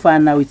so far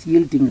now it's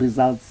yielding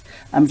results.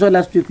 I'm sure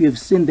last week we have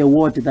seen the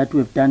ward that we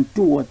have done,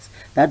 2 wards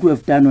that we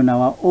have done on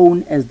our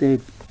own as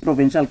the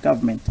provincial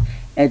government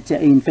at,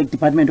 in fact,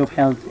 Department of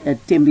Health at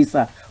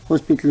Tembisa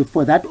Hospital,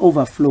 for that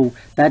overflow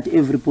that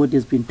everybody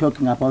has been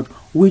talking about,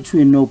 which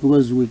we know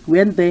because we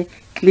went there,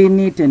 clean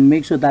it and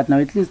make sure that now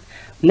at least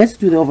let's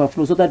do the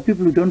overflow so that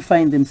people don't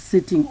find them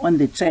sitting on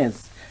the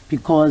chairs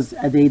because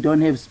they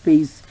don't have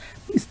space.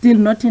 It's still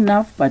not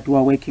enough, but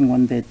we're working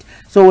on that.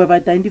 So we've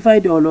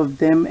identified all of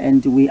them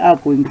and we are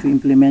going to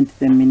implement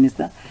them,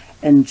 Minister.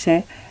 and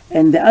Chair.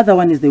 And the other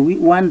one is the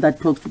one that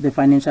talks to the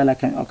financial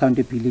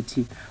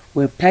accountability.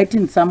 We've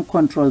tightened some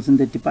controls in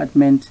the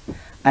department.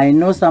 I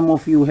know some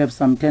of you have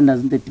some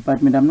tenders in the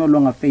department. I'm no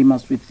longer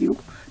famous with you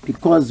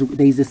because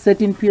there is a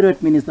certain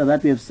period, Minister,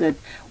 that we have said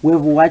we're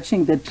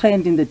watching the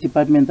trend in the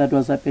department that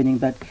was happening,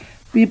 that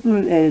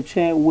people,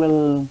 Chair,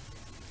 will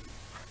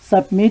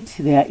submit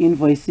their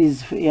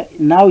invoices.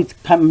 Now it's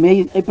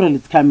April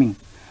is coming.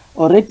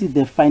 Already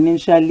the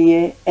financial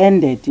year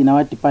ended in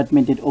our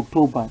department in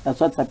October. That's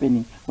what's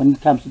happening when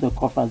it comes to the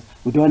coffers.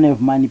 We don't have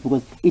money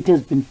because it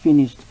has been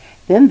finished.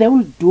 Then they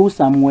will do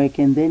some work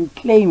and then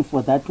claim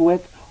for that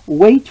work,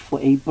 wait for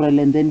April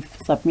and then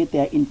submit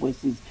their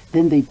invoices.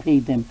 Then they pay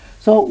them.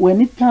 So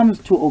when it comes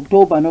to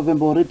October,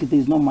 November, already there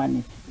is no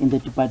money in the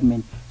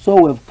department. So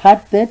we've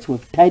cut that,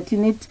 we've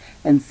tightened it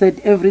and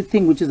said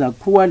everything which is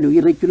accrual or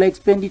irregular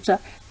expenditure,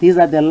 these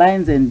are the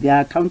lines and they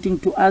are accounting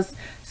to us.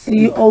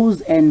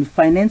 CEOs and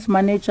finance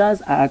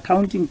managers are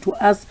accounting to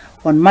us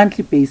on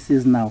monthly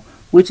basis now,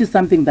 which is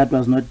something that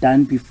was not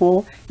done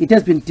before. It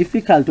has been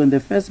difficult on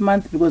the first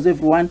month because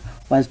everyone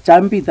was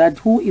jumpy that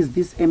who is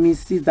this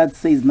MEC that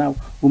says now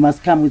we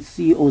must come with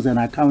CEOs and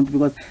account,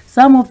 because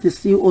some of the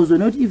CEOs were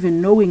not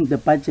even knowing the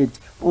budget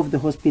of the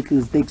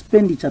hospitals, the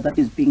expenditure that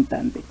is being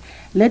done there.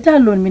 Let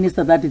alone,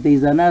 Minister, that there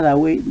is another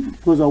way,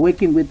 because we're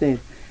working with the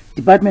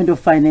Department of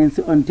Finance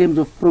on terms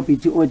of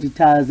property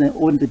auditors and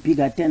on the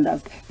bigger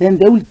tenders, then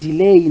they will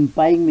delay in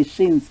buying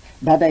machines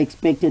that are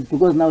expected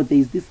because now there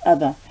is this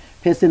other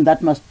person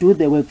that must do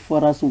the work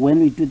for us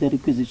when we do the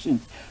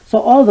requisitions. So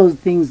all those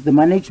things, the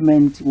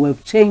management,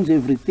 we've changed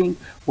everything.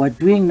 We're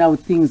doing now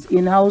things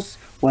in-house.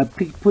 We're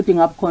putting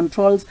up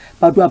controls,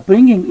 but we're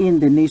bringing in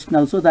the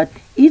national so that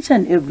each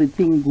and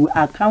everything we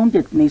are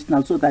counted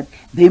national so that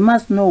they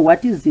must know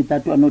what is it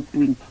that we are not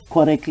doing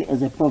correctly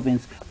as a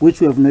province,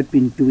 which we have not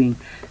been doing.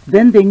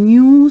 Then the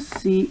new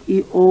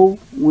CEO,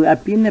 we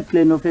have been in a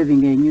plan of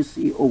having a new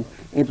CEO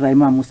at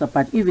Rahima Moosa,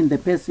 but even the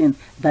person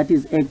that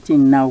is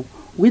acting now,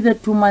 with the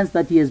 2 months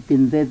that he has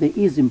been there, there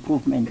is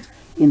improvement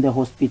in the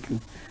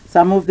hospital.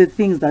 Some of the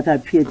things that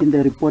appeared in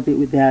the report,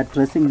 they are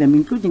addressing them,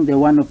 including the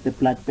one of the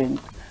blood bank.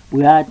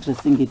 We are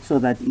addressing it so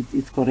that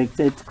it's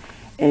corrected.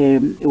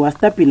 We are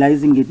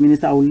stabilizing it.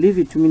 Minister, I will leave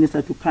it to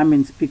Minister to come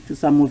and speak to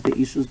some of the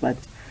issues, but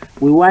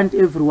we want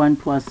everyone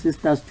to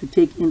assist us to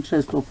take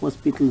interest of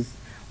hospitals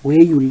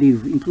where you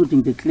live,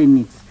 including the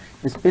clinics,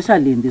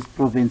 especially in this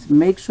province.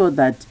 Make sure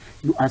that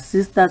you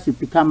assist us, you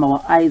become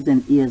our eyes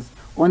and ears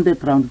on the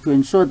ground to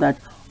ensure that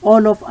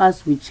all of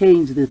us, we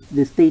change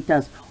the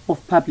status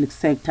of public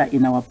sector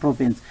in our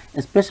province,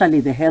 especially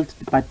the health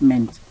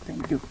department.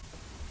 Thank you.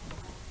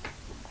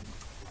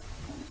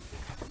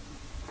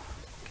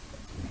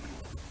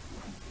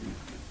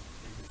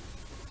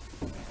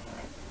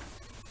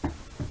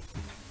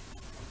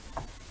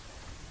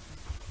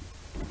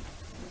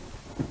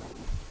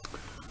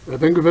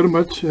 Thank you very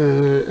much,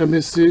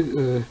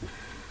 MSc.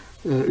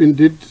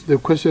 Indeed, the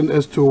question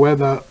as to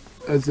whether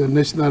as a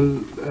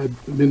national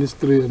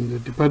ministry and the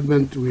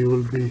department we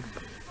will be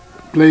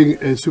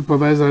playing a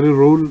supervisory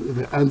role,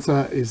 the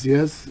answer is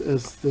yes.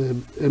 As the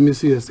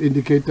MEC has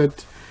indicated,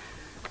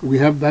 we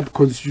have that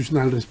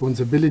constitutional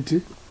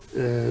responsibility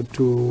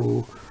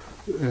to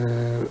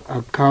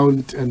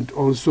account and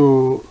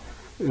also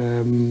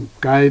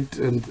guide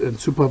and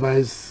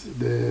supervise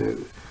the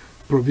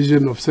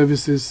provision of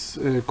services,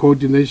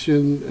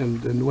 coordination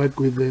and work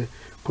with the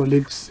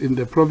colleagues in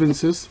the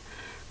provinces.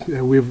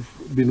 We've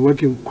been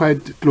working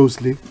quite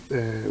closely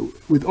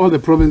with all the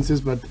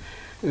provinces, but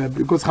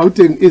because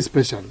Gauteng is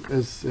special,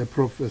 as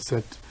Prof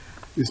said,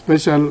 is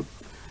special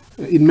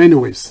in many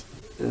ways.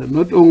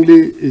 Not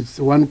only it's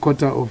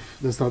 1/4 of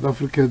the South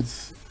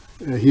Africans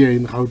here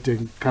in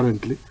Gauteng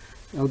currently,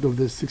 out of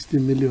the 60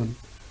 million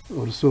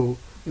or so,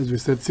 as we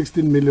said,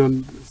 16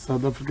 million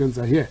South Africans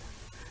are here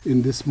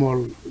in this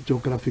small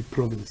geographic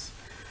province.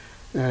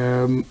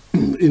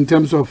 In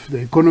terms of the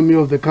economy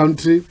of the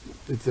country,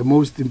 it's the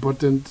most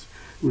important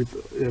with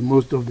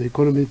most of the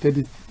economy.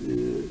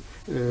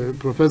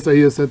 Professor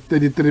here said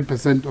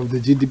 33% of the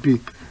GDP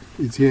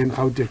is here in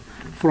Gauteng.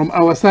 From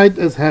our side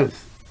as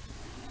health,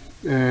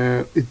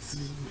 it's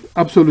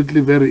absolutely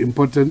very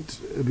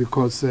important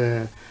because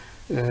in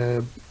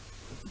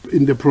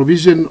the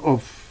provision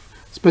of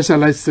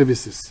specialized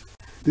services,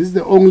 this is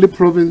the only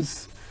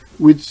province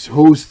which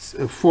hosts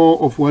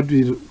 4 of what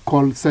we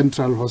call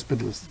central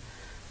hospitals.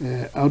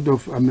 Out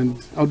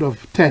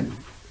of 10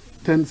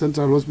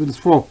 central hospitals,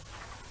 4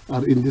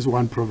 are in this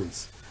one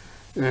province.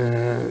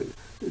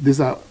 These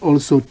are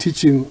also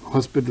teaching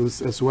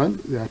hospitals as well.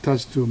 They are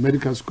attached to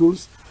medical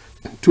schools.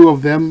 2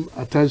 of them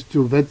attached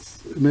to Vets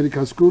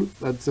Medical School.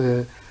 That's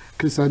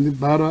Chrisani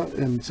Bara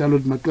and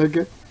Charlotte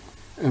Makleke.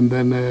 And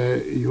then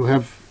you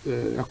have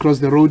across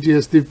the road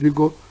here, Steve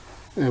Biko,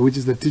 which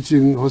is the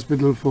teaching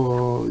hospital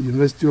for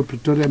University of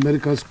Pretoria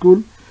Medical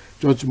School.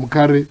 George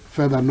Mukari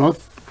further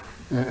north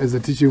as a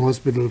teaching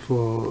hospital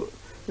for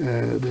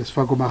the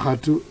Sfako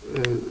Mahatu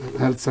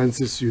Health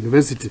Sciences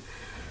University.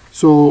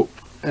 So,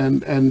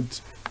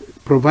 and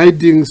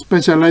providing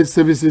specialized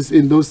services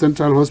in those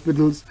central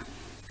hospitals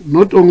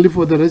not only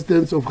for the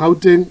residents of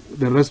Gauteng,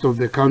 the rest of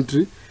the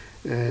country,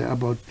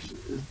 about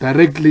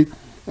directly,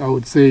 I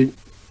would say,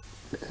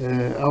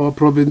 our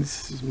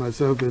province,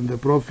 myself and the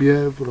prof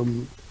here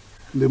from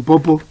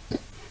Limpopo,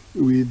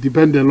 we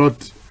depend a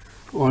lot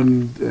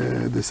on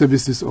the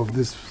services of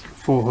these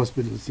 4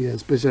 hospitals here,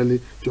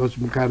 especially George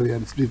Mukhari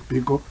and Steve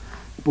Biko.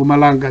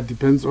 Mpumalanga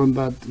depends on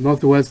that,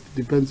 Northwest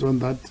depends on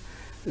that.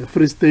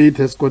 Free State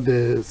has got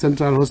the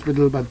central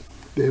hospital, but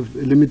they have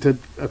limited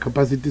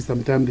capacity.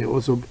 Sometimes they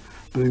also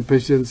bring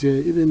patients here,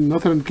 even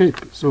Northern Cape.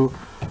 So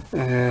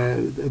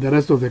the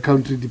rest of the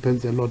country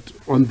depends a lot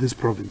on this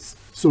province.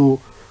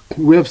 So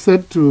we have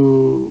said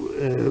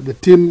to the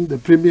team, the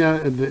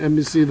Premier and the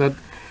MEC, that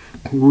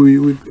we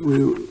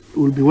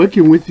will be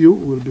working with you,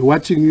 we'll be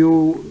watching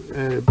you,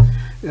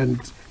 and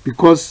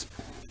because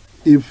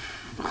if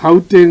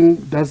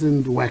Gauteng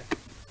doesn't work,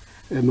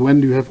 and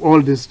when you have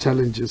all these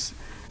challenges,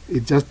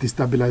 it just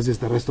destabilizes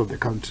the rest of the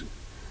country.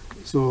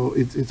 So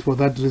it's for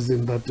that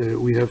reason that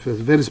we have a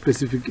very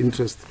specific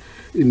interest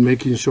in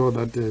making sure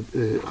that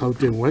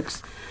Gauteng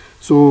works.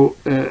 So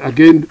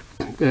again,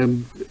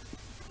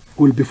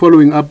 we'll be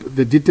following up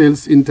the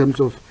details in terms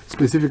of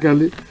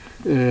specifically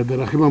the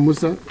Rahima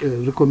Moosa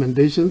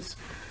recommendations,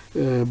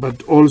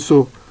 but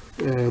also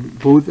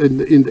both in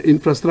the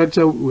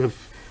infrastructure. We have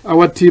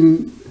our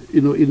team,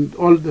 in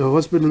all the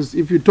hospitals.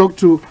 If you talk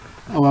to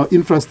our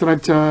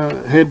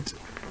infrastructure head,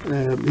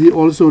 he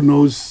also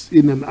knows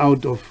in and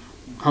out of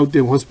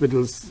Gauteng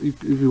hospitals.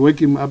 If you wake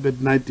him up at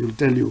night, he'll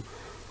tell you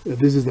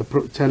this is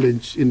the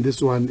challenge in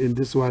this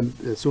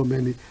one, so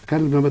many.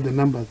 Can't remember the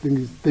number. I think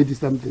it's 30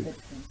 something.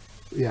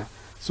 Yeah.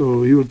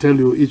 So he will tell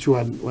you each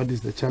one what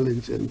is the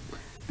challenge, and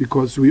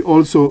because we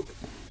also,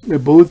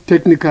 both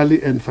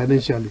technically and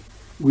financially,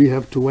 we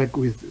have to work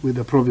with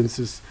the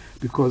provinces,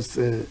 because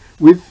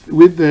with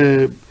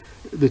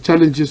the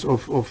challenges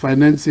of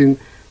financing,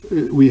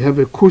 we have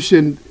a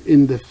cushion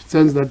in the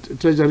sense that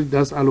Treasury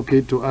does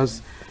allocate to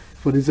us,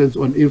 for instance,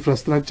 on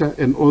infrastructure,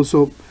 and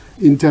also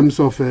in terms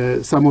of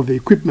some of the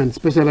equipment,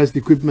 specialized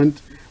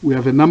equipment. We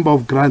have a number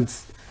of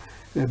grants,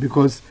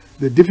 because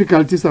the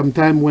difficulty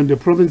sometimes when the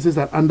provinces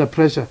are under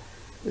pressure,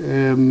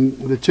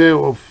 the chair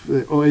of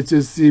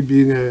OHSC,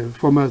 being a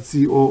former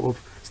CEO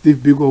of Steve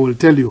Biko, will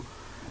tell you,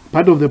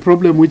 part of the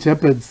problem which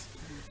happens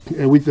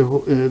with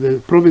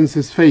the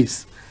provinces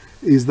face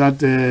is that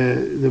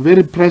the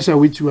very pressure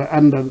which we are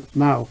under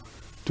now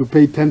to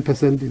pay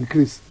 10%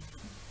 increase.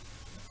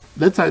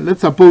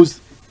 Let's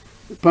suppose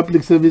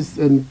Public Service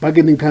and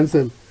Bargaining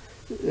Council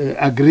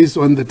agrees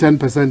on the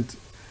 10%.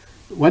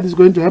 What is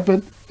going to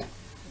happen?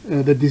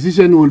 The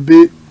decision will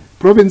be,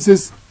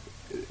 provinces,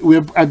 we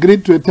have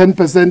agreed to a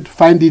 10%,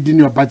 find it in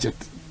your budget.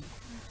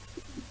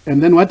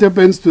 And then what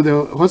happens to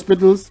the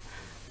hospitals?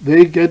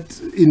 They get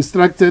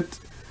instructed,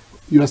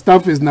 your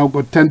staff has now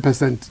got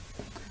 10%,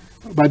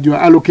 but your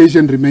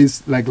allocation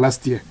remains like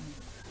last year.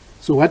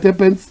 So what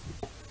happens?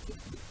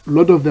 A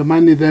lot of the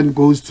money then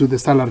goes to the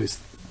salaries.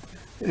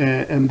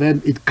 And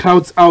then it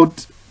crowds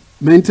out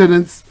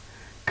maintenance,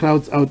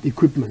 crowds out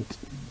equipment.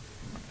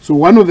 So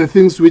one of the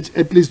things which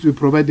at least we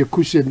provide a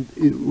cushion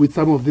with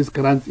some of these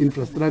grants,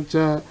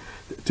 infrastructure,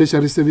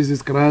 tertiary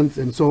services grants,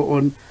 and so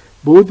on,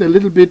 both a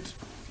little bit,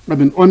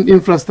 on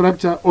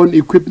infrastructure, on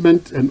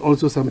equipment, and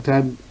also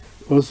sometimes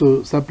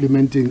also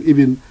supplementing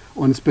even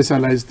on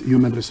specialized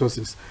human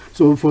resources.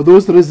 So for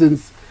those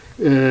reasons,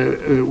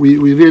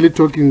 we're really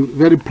talking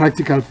very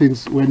practical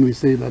things when we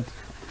say that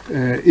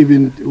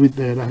even with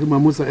the Rahima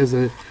Moosa as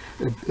a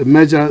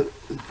major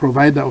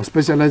provider of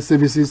specialized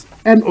services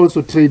and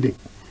also training,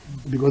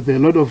 because there are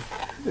a lot of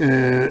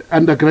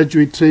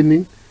undergraduate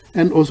training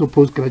and also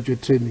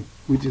postgraduate training,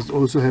 which is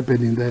also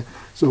happening there.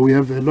 So we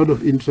have a lot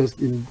of interest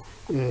in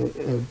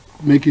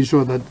making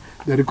sure that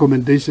the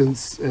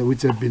recommendations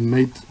which have been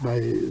made by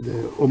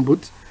the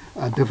Ombuds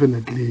are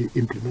definitely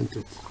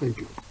implemented. Thank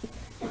you.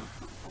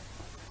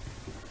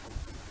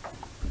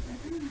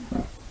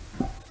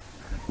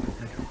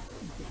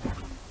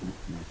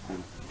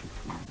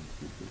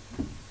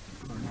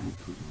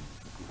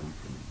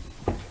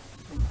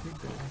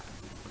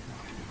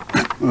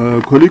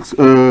 Colleagues,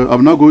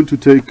 I'm now going to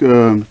take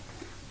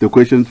the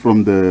questions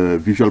from the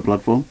visual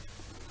platform.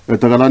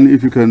 Tagalani,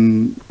 if you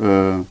can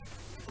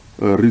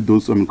read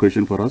those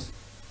questions for us.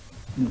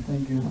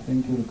 Thank you,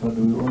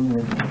 Ricardo. We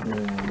only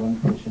have one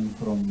question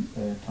from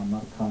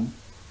Tamar Khan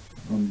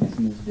from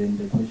Business Day.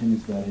 The question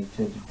is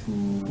directed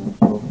to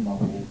Prof.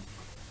 Mahu.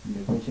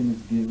 The question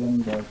is,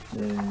 given that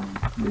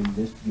the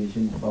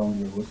investigation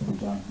found the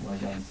hospital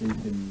was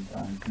unsafe and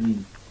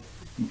unclean,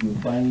 if you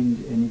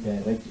find any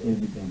direct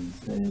evidence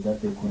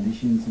that the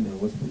conditions in the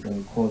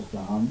hospital caused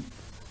harm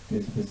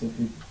to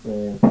specific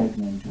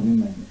pregnant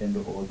women and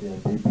or their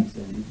babies,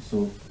 and if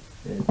so,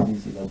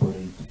 please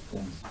elaborate.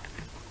 Thanks.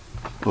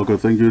 Okay,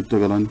 thank you,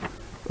 Tagalan.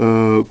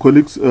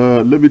 Colleagues,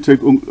 let me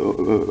take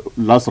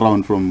last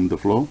round from the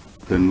floor,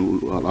 then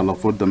I'll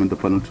afford them in the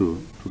panel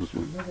to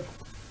respond.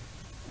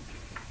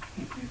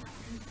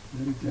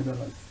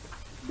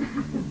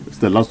 It's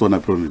the last one, I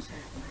promise.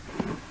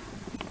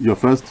 Your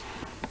first,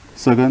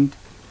 second,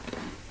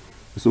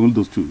 it's only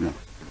those two, yeah.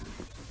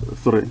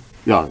 Sorry.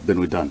 Yeah, then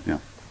we're done. Yeah.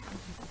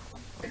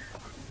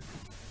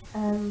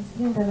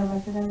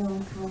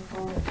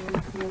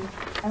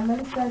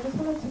 Minister, I just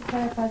wanted to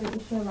clarify the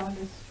issue around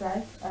the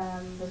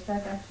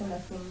strike action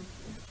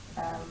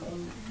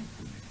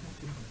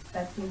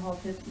that's been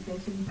halted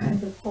eventually by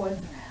the court.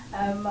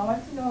 I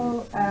want to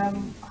know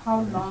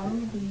how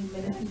long the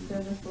military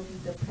service will be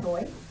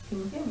deployed. Can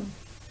you hear me?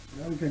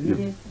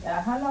 Yes.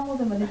 How long will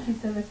the military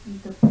service be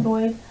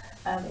deployed?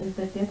 Is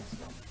the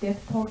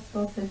death toll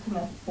still sitting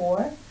at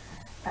 4?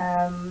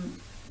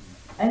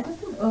 And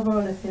just an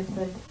overall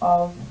assessment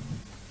of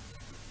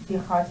the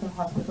Gauteng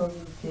hospitals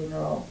in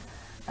general.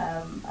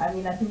 I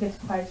mean, I think it's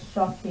quite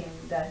shocking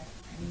that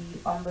the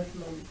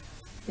Ombudsman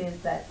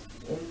says that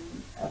in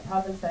a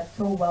province that's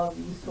so well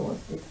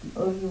resourced, it's the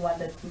only one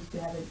that seems to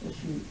have an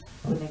issue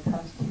when it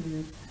comes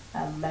to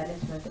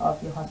management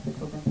of the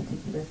hospitals, in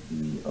particular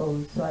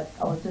CEOs. So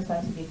I was just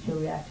trying to get your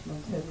reaction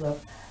in terms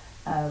of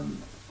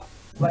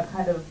what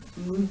kind of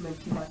movement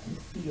you want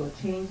to see or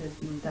changes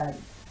being done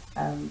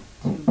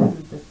to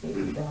improve the state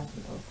of the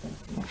hospitals.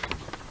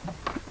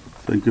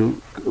 Thank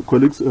you.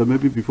 Colleagues,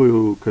 maybe before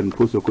you can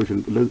pose your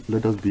question,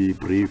 let us be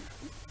brief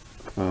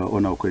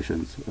on our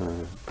questions.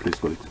 Please,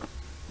 colleagues.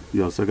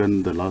 You are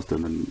second, the last,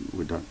 and then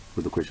we're done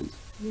with the questions.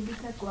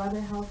 Libisek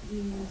Guabe Health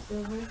EU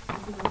Service.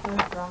 This is the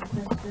first round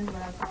question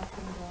where I'm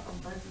asking the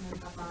Ombudsman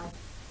about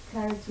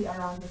clarity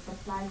around the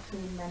supply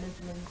chain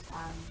management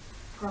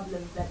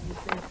problems that you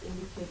said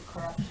indicate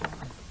corruption.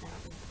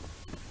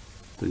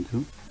 Thank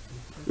you.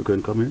 You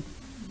can come in,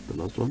 the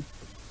last one.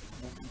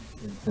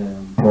 It's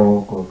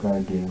Paul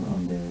Kokage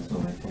on the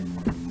Sowetan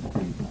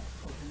newspaper.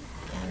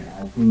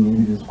 I think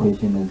maybe this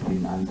question has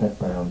been answered,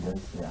 but I'll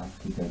just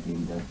ask it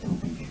again just to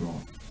be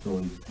sure. So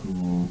it's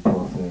to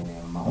Prof.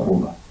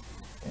 Mahoba.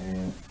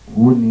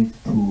 Who needs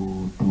to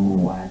do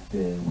what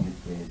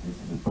with this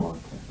report?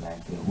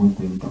 Like who's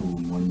going to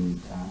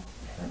monitor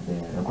that the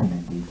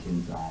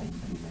recommendations are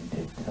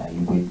implemented? Are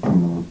you going to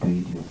do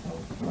it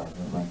yourself? So I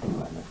just want to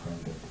understand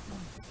that.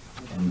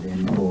 And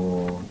then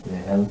for the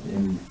health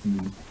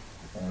MEC,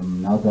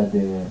 now that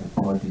the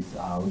report is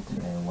out,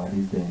 what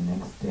is the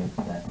next step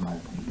that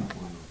must be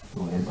followed? So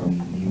as we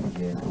leave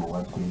here, so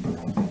what's going to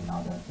happen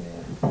now that the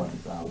report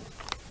is out?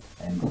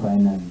 And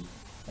finally,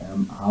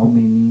 how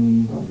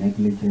many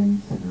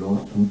negligence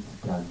lawsuits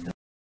does the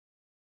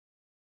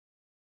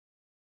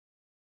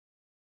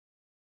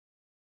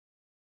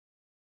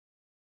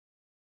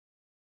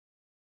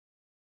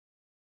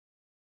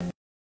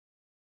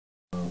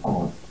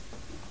cost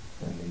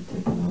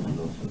related to those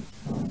lawsuits?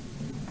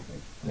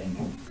 Thank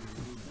you.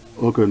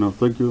 Okay, now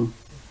thank you.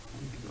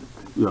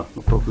 Yeah,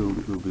 the Prof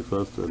will be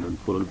first, and then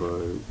followed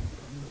by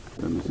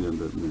MEC and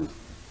the Minister.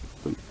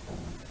 Thank you.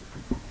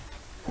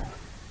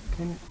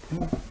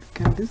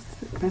 Can this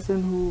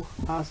person who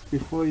asked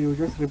before you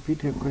just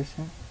repeat her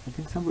question? I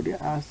think somebody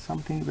asked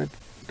something that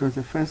it was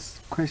the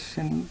first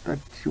question that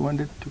she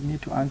wanted me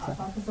to answer.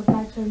 About the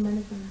supply chain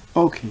management.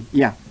 Okay,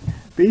 yeah.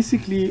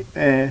 Basically,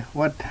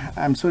 what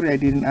I'm sorry I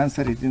didn't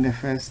answer it in the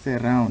first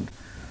round.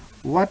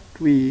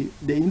 The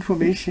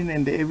information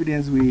and the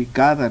evidence we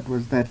gathered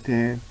was that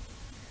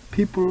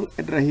people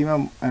at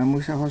Rahima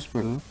Moosa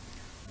Hospital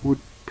would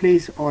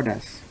place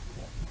orders,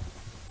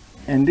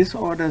 and these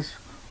orders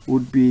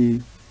would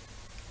be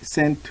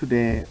sent to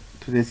the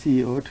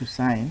CEO to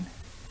sign,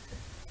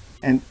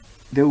 and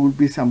there would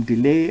be some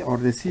delay, or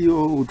the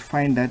CEO would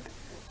find that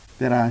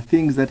there are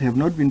things that have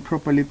not been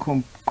properly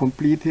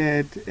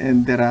completed,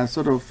 and there are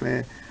sort of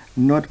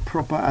not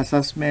proper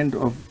assessment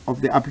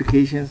of the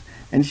applications,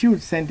 and she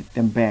would send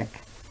them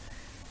back.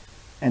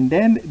 And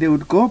then they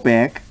would go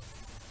back,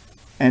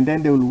 and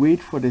then they will wait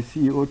for the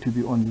CEO to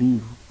be on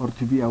leave or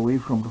to be away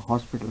from the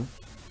hospital,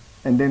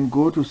 and then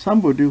go to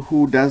somebody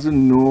who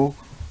doesn't know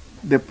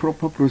the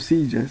proper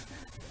procedures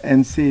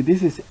and say,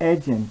 this is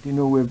urgent, you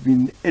know, we've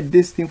been at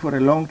this thing for a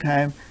long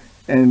time,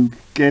 and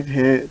get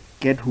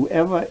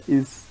whoever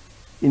is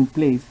in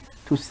place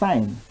to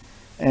sign.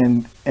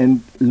 And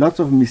lots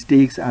of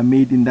mistakes are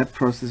made in that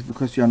process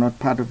because you're not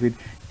part of it.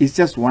 It's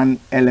just one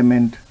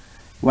element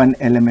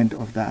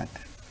of that.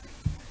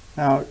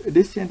 Now,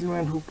 this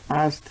gentleman who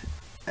asked,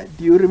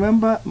 do you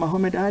remember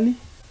Muhammad Ali?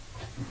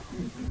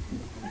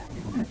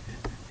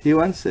 He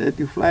once said,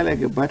 you fly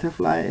like a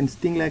butterfly and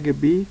sting like a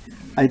bee.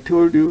 I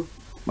told you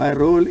my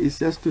role is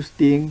just to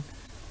sting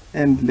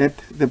and let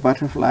the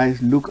butterflies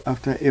look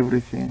after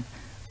everything.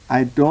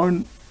 I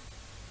don't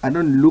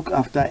look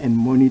after and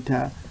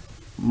monitor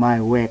my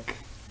work.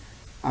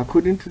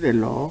 According to the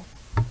law,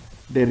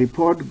 the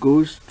report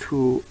goes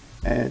to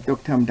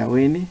Dr.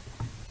 Mdaweni,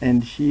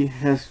 and she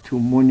has to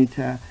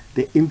monitor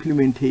the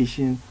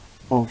implementation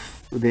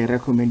of the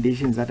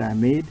recommendations that are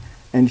made,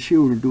 and she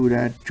will do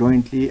that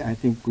jointly, I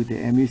think, with the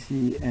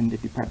MEC and the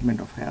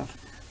Department of Health.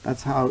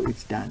 That's how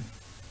it's done.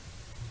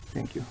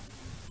 Thank you.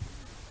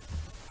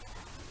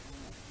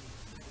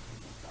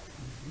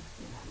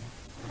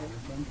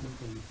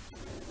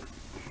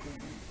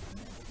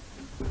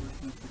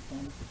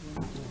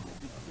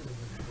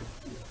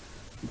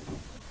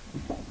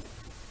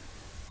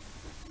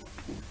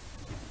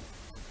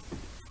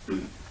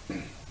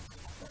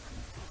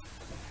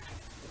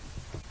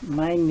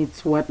 Mine,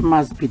 it's what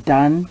must be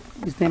done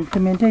is the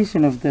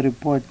implementation of the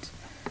report.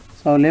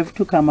 So I'll have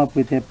to come up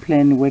with a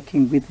plan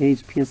working with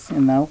HPSC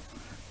now,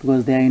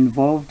 because they are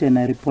involved, and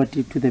I report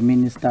it to the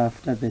minister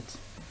after that.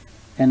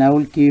 And I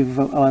will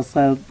give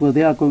ourselves, well,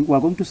 we are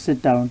going to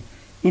sit down,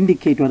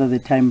 indicate what are the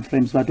time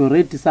frames, but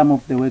already some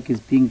of the work is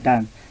being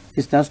done.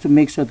 It's just to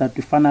make sure that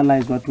we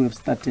finalize what we have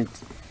started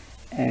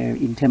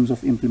in terms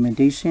of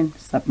implementation,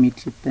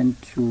 submit it then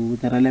to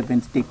the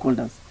relevant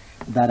stakeholders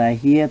that are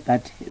here,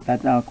 that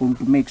are going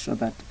to make sure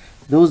that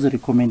those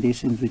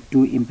recommendations, we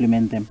do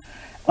implement them.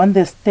 On the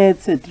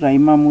stats at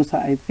Rahima,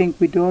 Moosa, I think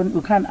we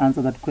can't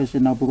answer that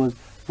question now, because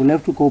we'll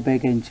have to go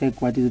back and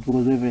check what is it,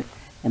 because we have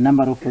a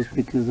number of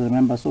hospitals,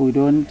 remember, so we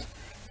don't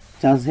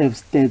just have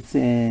stats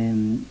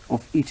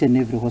of each and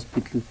every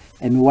hospital,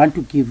 and we want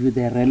to give you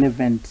the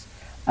relevant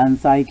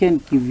answer. I can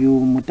give you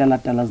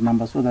Mutalatala's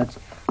number so that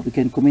we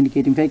can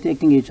communicate. In fact,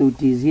 Acting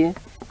HOD is here.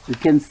 You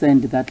can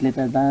send that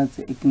letter. That's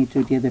Acting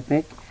HOD at the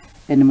back.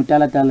 And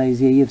Mutalatala is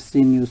here. He has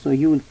seen you, so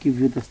he will give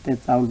you the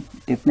stats. I will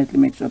definitely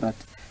make sure that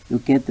you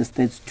get the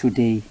stats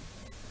today,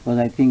 because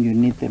I think you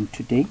need them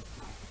today.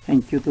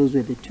 Thank you. Those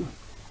were the two.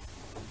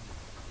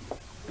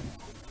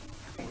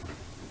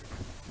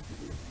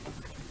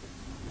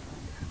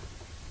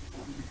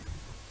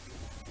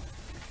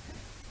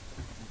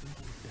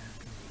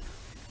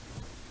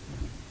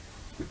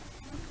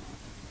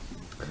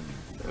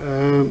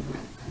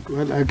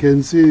 Well, I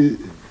can see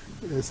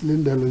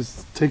Slindal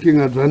is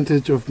taking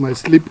advantage of my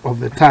slip of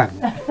the tongue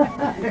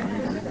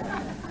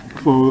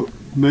for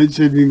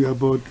mentioning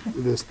about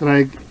the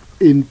strike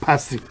in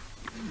passing.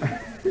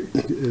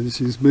 And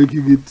she's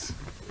making it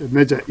a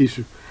major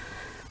issue.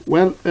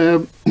 Well,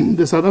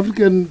 the South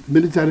African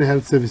Military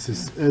Health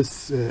Services,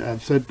 as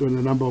I've said on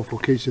a number of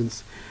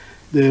occasions,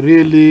 they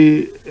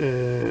really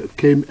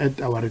came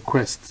at our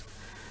request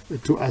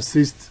to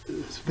assist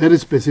very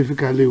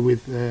specifically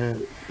with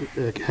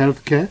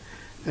health care,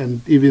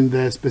 and even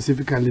there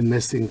specifically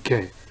nursing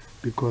care,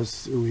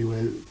 because we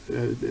were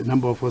a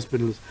number of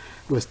hospitals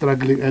were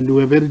struggling, and we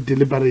were very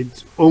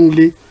deliberate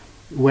only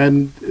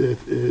when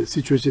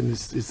situation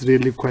is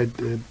really quite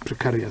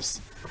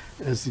precarious,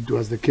 as it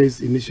was the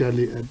case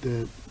initially at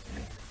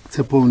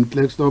Tsepo and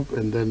Klerksdorp,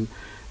 and then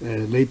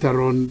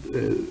later on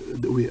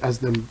we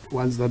asked them,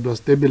 once that was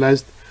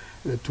stabilized,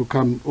 to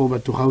come over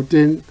to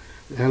Gauteng,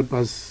 help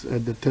us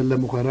at the Tella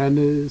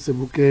Mokharane,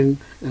 Sebokeng,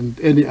 and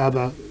any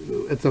other.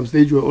 At some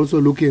stage, we were also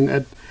looking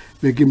at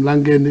Bekim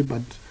Langeni,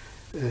 but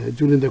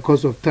during the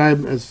course of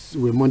time, as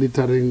we're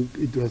monitoring,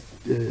 it was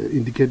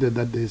indicated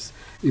that there's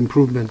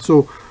improvement.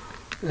 So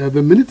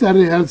the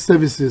military health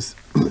services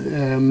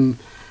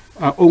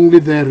are only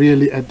there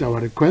really at our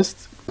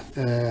request.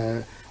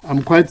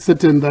 I'm quite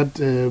certain that,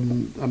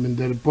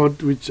 the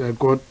report which I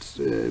got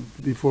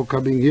before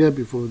coming here,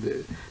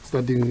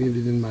 starting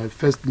even in my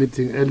first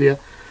meeting earlier,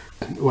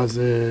 was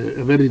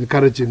a very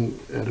encouraging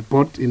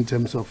report in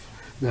terms of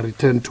the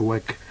return to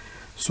work.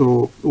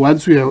 So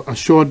once we are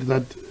assured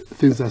that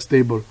things are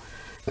stable,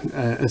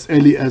 as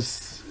early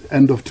as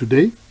end of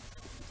today,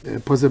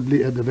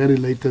 possibly at the very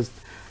latest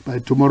by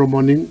tomorrow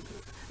morning,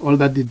 all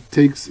that it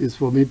takes is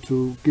for me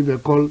to give a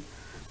call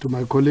to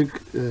my colleague,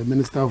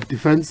 Minister of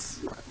Defense,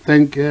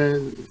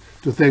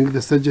 to thank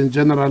the Surgeon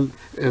General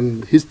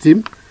and his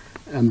team,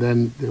 and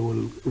then they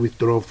will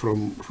withdraw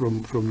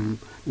from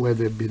where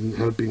they've been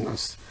helping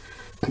us.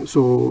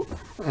 So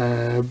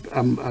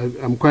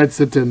I'm quite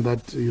certain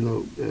that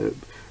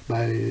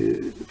by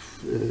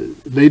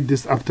late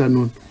this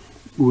afternoon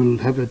we'll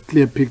have a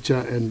clear picture,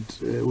 and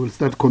we'll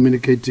start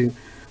communicating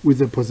with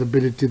the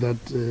possibility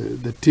that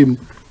the team,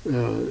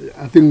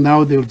 I think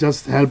now they'll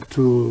just help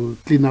to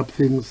clean up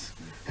things,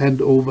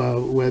 hand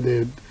over where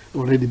they've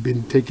already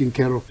been taking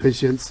care of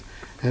patients,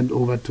 hand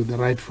over to the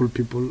rightful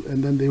people,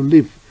 and then they'll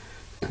leave.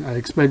 I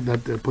expect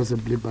that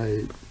possibly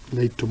by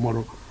late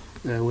tomorrow,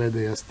 where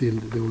they are still,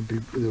 they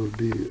will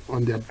be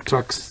on their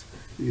trucks,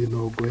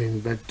 going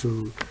back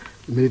to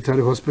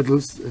military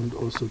hospitals and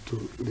also to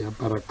their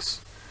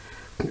barracks.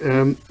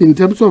 In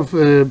terms of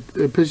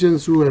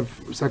patients who have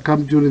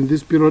succumbed during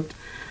this period,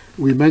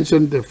 we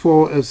mentioned the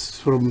 4 as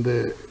from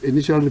the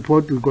initial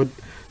report. We got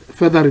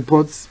further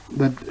reports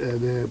that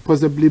there are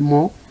possibly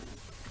more,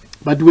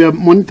 but we are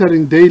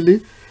monitoring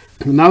daily.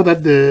 Now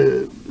that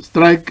the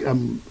strike,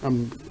 I'm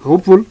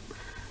hopeful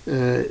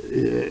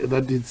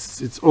that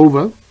it's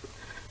over.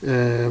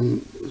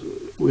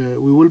 We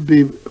will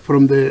be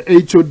from the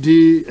HOD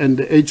and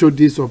the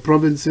HODs of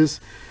provinces.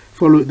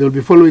 They'll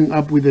be following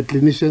up with the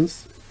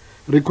clinicians,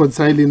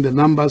 reconciling the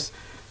numbers,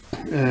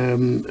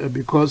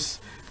 because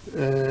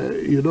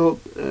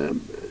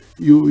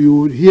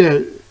you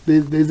hear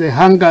there's a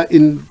hunger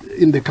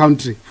in the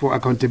country for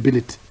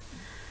accountability.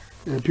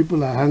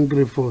 People are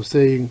hungry for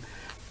saying,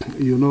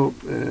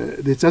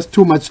 there's just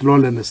too much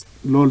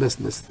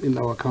lawlessness in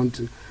our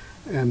country.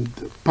 And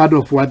part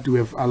of what we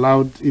have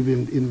allowed,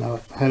 even in our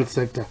health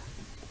sector,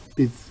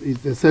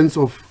 it's a sense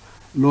of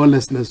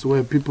lawlessness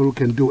where people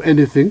can do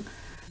anything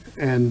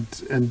and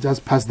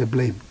just pass the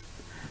blame.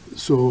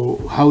 So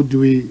how do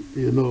we,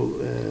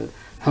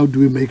 how do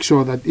we make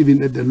sure that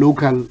even at the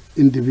local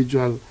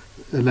individual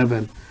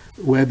level,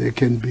 where there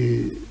can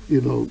be,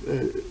 you know,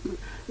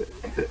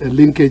 a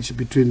linkage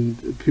between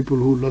people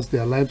who lost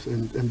their lives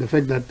and the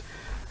fact that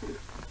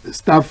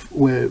staff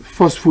were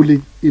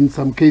forcefully, in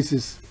some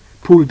cases,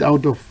 pulled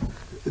out of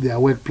their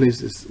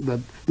workplaces, that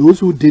those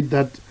who did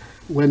that,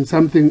 when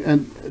something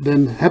and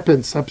then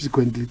happens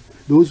subsequently,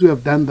 those who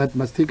have done that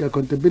must take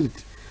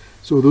accountability.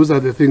 So those are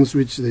the things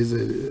which there's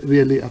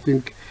really, I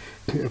think,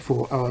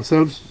 for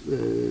ourselves,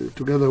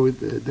 together with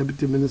the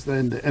Deputy Minister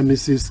and the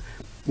MECs,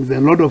 there's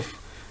a lot of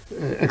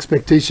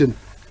expectation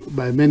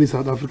by many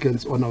South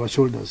Africans on our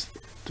shoulders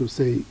to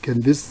say,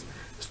 can this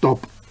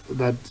stop?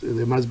 That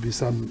there must be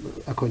some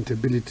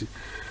accountability.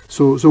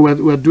 So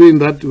we're doing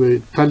that.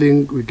 We're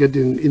telling, we're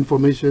getting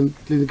information,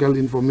 clinical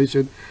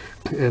information,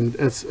 and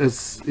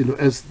as you know,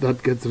 as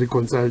that gets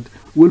reconciled,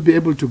 we'll be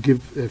able to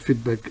give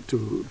feedback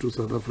to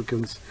South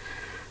Africans.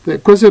 The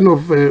question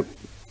of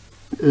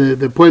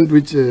the point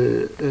which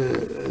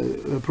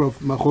Prof.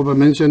 Makgoba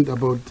mentioned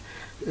about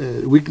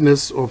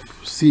weakness of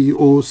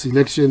CEO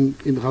selection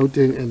in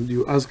Gauteng, and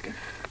you ask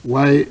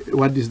why,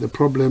 what is the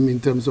problem in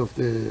terms of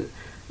the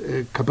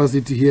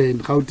capacity here in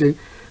Gauteng?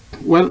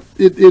 Well,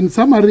 in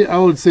summary, I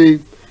would say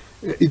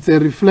it's a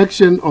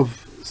reflection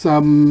of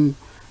some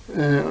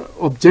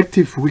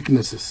objective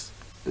weaknesses.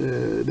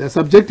 There are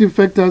subjective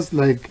factors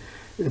like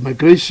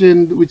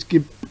migration, which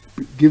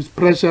gives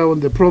pressure on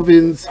the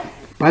province,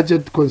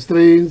 budget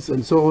constraints,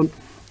 and so on.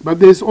 But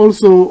there's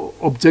also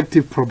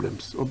objective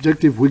problems,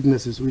 objective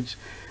weaknesses, which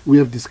we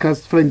have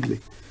discussed frankly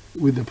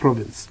with the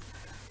province.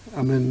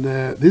 I mean,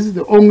 this is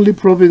the only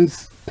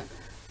province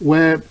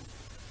where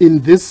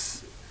in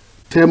this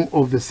term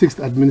of the 6th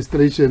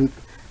administration,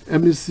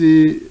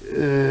 MEC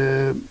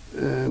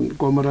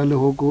Komarale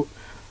Hoko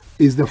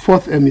is the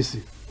 4th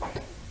MEC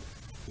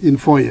in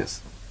 4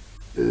 years.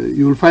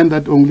 You will find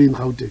that only in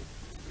Gauteng.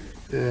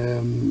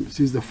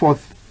 She's the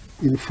 4th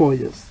in 4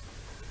 years.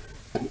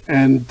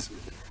 And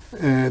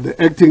the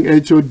acting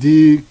HOD,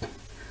 you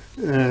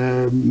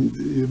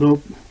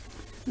know,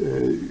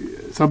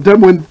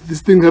 sometimes when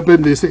this thing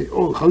happens, they say,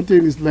 oh,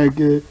 Gauteng is like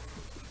the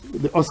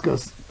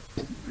Oscars,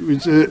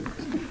 which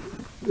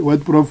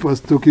what Prof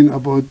was talking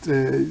about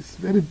is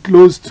very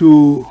close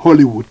to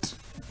Hollywood,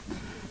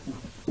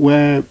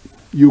 where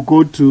you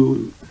go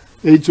to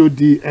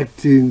HOD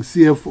acting,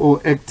 CFO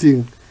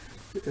acting,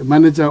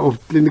 manager of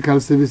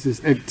clinical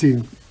services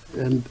acting,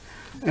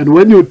 and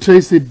when you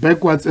trace it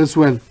backwards as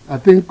well, I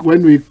think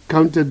when we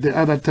counted the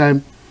other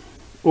time,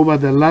 over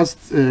the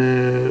last,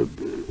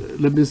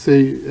 let me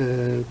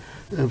say,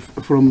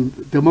 from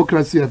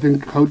democracy, I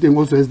think Gauteng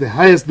also has the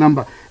highest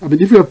number. I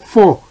mean, if you have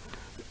 4,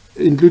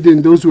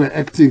 including those who are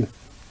acting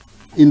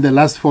in the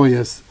last 4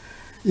 years,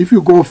 if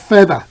you go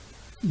further,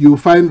 you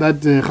find that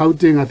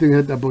Gauteng, I think,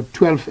 had about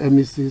 12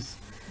 MECs,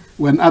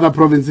 when other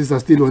provinces are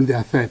still on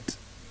their 3rd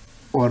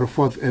or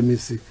 4th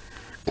MEC.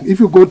 If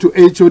you go to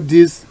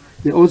HODs,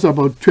 they're also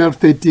about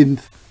 12th,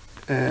 13th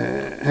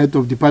head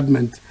of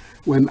department,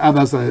 when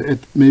others are at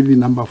maybe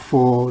number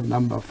 4,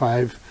 number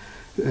 5.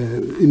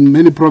 In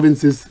many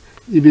provinces,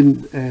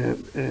 even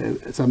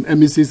some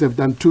MECs have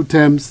done 2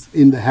 terms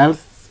in the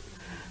health,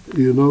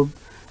 you know.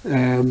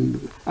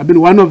 I mean,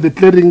 one of the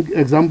clearing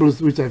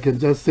examples which I can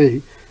just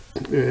say,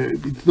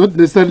 it's not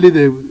necessarily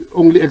the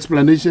only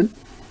explanation.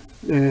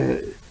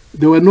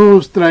 There were no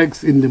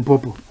strikes in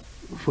Limpopo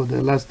for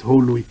the last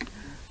whole week.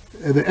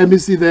 The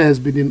MEC there has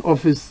been in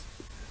office.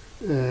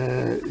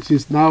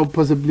 She's now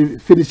possibly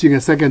finishing a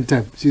 2nd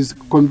term. She's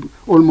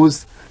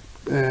almost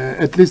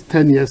at least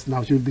 10 years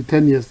now. She'll be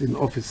 10 years in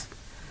office.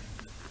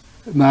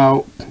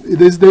 Now,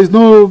 there's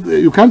no,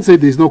 you can't say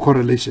there's no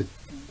correlation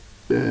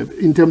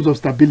in terms of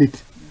stability,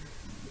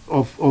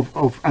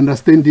 of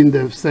understanding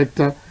the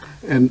sector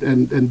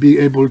and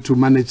being able to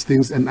manage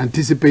things and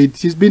anticipate.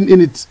 She's been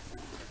in it.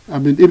 I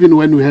mean, even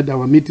when we had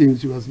our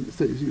meetings,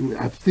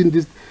 I've seen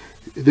this.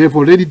 They've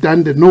already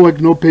done the no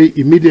work, no pay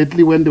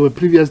immediately when there were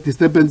previous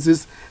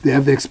disturbances. They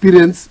have the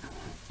experience.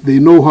 They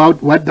know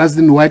what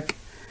doesn't work.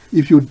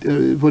 If you,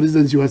 for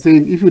instance, you were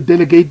saying, if you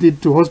delegate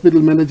it to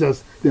hospital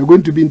managers, they are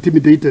going to be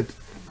intimidated.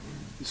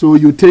 So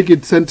you take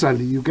it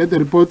centrally. You get the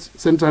reports,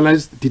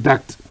 centralized,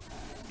 deduct.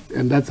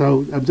 And that's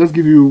how, I'm just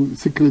giving you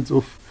secrets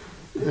of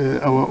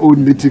our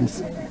own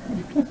meetings.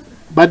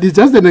 But it's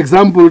just an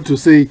example to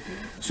say,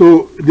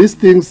 so these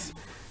things,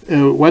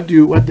 what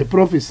the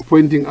Prof is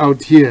pointing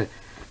out here,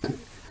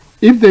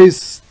 if there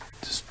is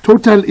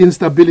total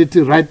instability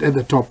right at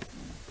the top,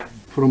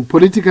 from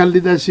political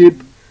leadership,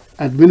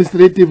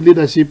 administrative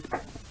leadership,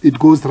 it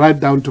goes right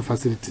down to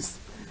facilities.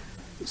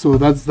 So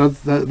that's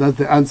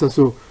the answer.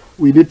 So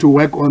we need to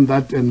work on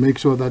that and make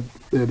sure that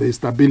there is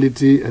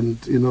stability, and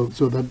you know,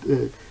 so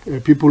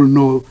that people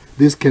know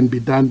this can be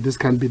done, this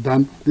can be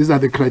done. These are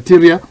the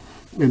criteria,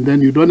 and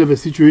then you don't have a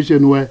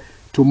situation where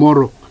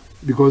tomorrow,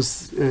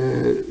 because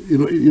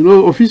you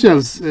know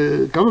officials,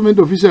 government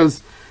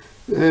officials,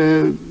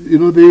 you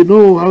know, they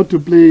know how to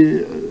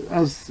play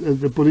as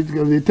the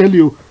political. They tell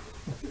you,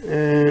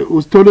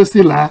 "Ustolo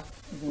sila,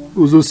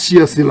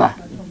 uzoshia sila,"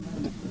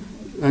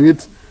 and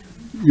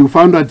you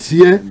found out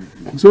here.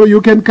 So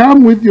you can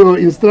come with your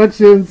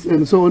instructions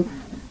and so on.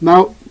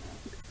 Now,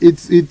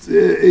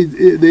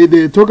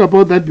 they talk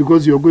about that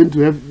because you're going to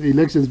have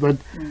elections, but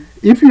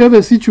if you have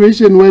a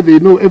situation where they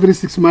know every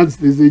 6 months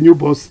there's a new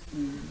boss,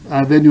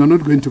 then you're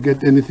not going to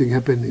get anything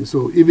happening.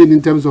 So even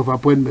in terms of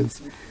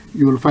appointments,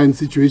 you will find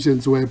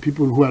situations where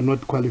people who are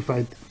not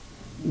qualified,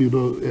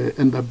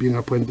 end up being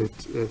appointed.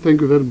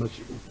 Thank you very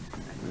much.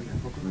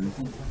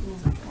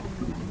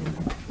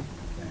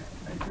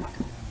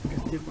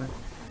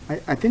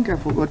 I think I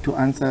forgot to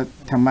answer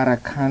Tamara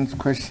Khan's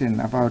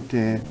question about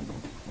the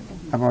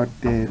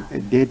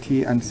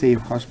dirty, unsafe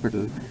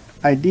hospital.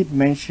 I did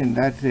mention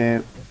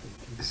that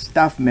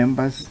staff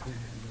members,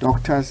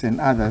 doctors and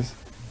others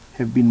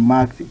have been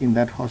marked in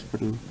that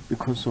hospital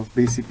because of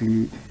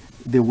basically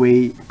the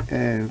way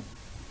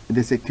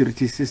the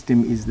security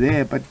system is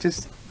there, but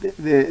just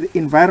the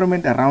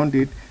environment around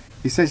it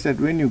is such that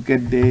when you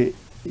get there,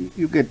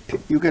 you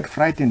get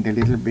frightened a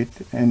little bit,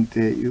 and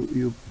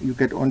you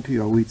get onto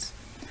your wits.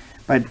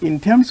 But in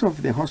terms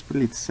of the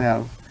hospital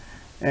itself,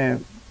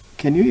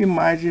 can you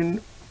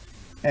imagine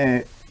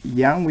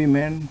young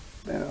women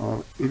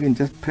or even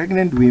just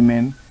pregnant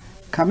women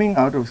coming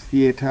out of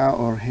theater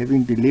or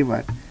having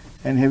delivered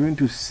and having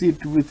to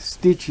sit with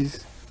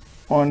stitches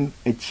on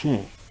a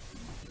chair,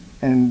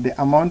 and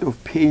the amount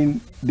of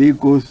pain they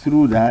go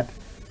through that,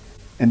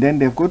 and then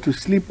they've got to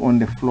sleep on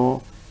the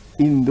floor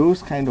in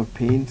those kind of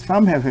pain.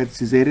 Some have had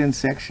cesarean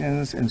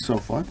sections and so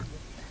forth,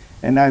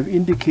 and I've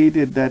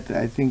indicated that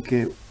I think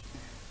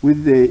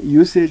with the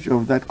usage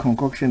of that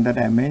concoction that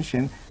I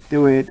mentioned,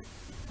 there were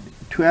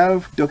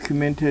 12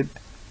 documented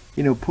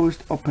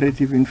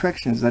post-operative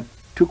infections that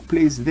took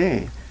place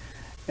there.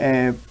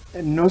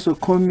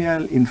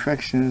 Nosocomial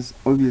infections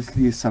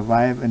obviously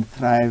survive and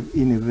thrive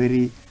in a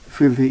very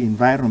filthy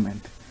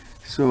environment.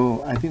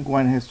 So I think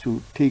one has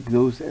to take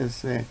those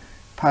as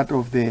part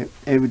of the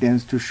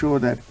evidence to show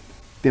that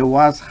there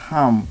was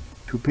harm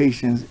to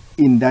patients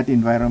in that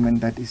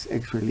environment that is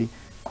actually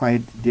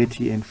quite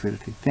dirty and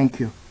filthy. Thank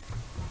you.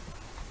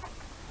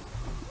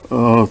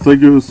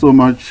 Thank you so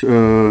much,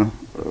 our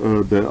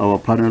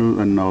panel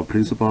and our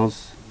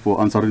principals, for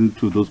answering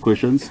to those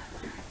questions.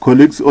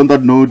 Colleagues, on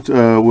that note,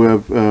 we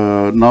have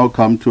now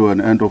come to an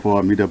end of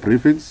our media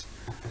briefings.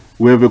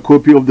 We have a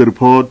copy of the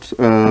report,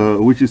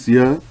 which is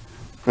here,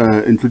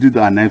 including the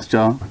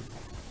annexure,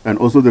 and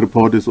also the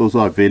report is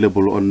also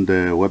available on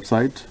the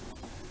website.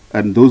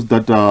 And those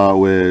that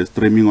were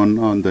streaming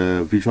on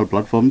the visual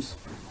platforms,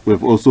 we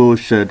have also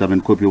shared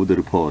a copy of the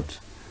report.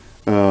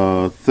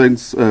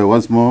 Thanks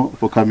once more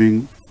for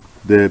coming.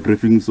 The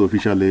briefing is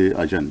officially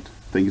adjourned.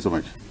 Thank you so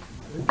much.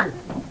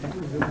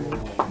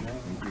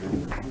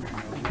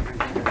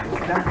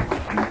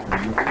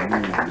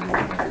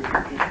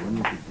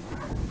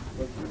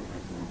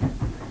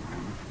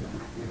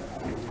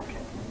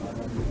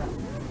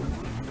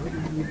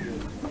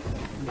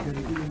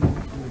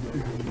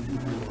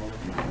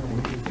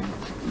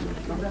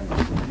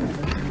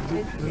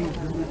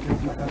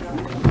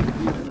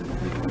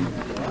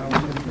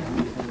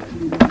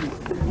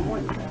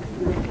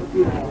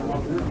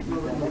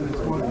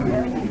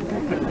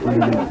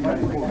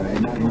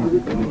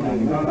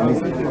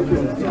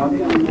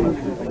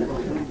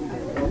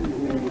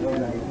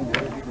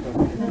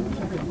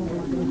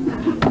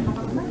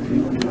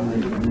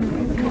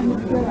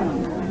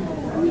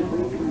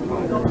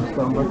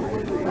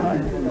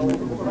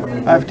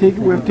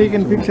 We've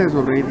taken pictures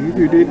already. If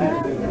you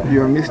didn't,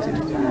 you missed it.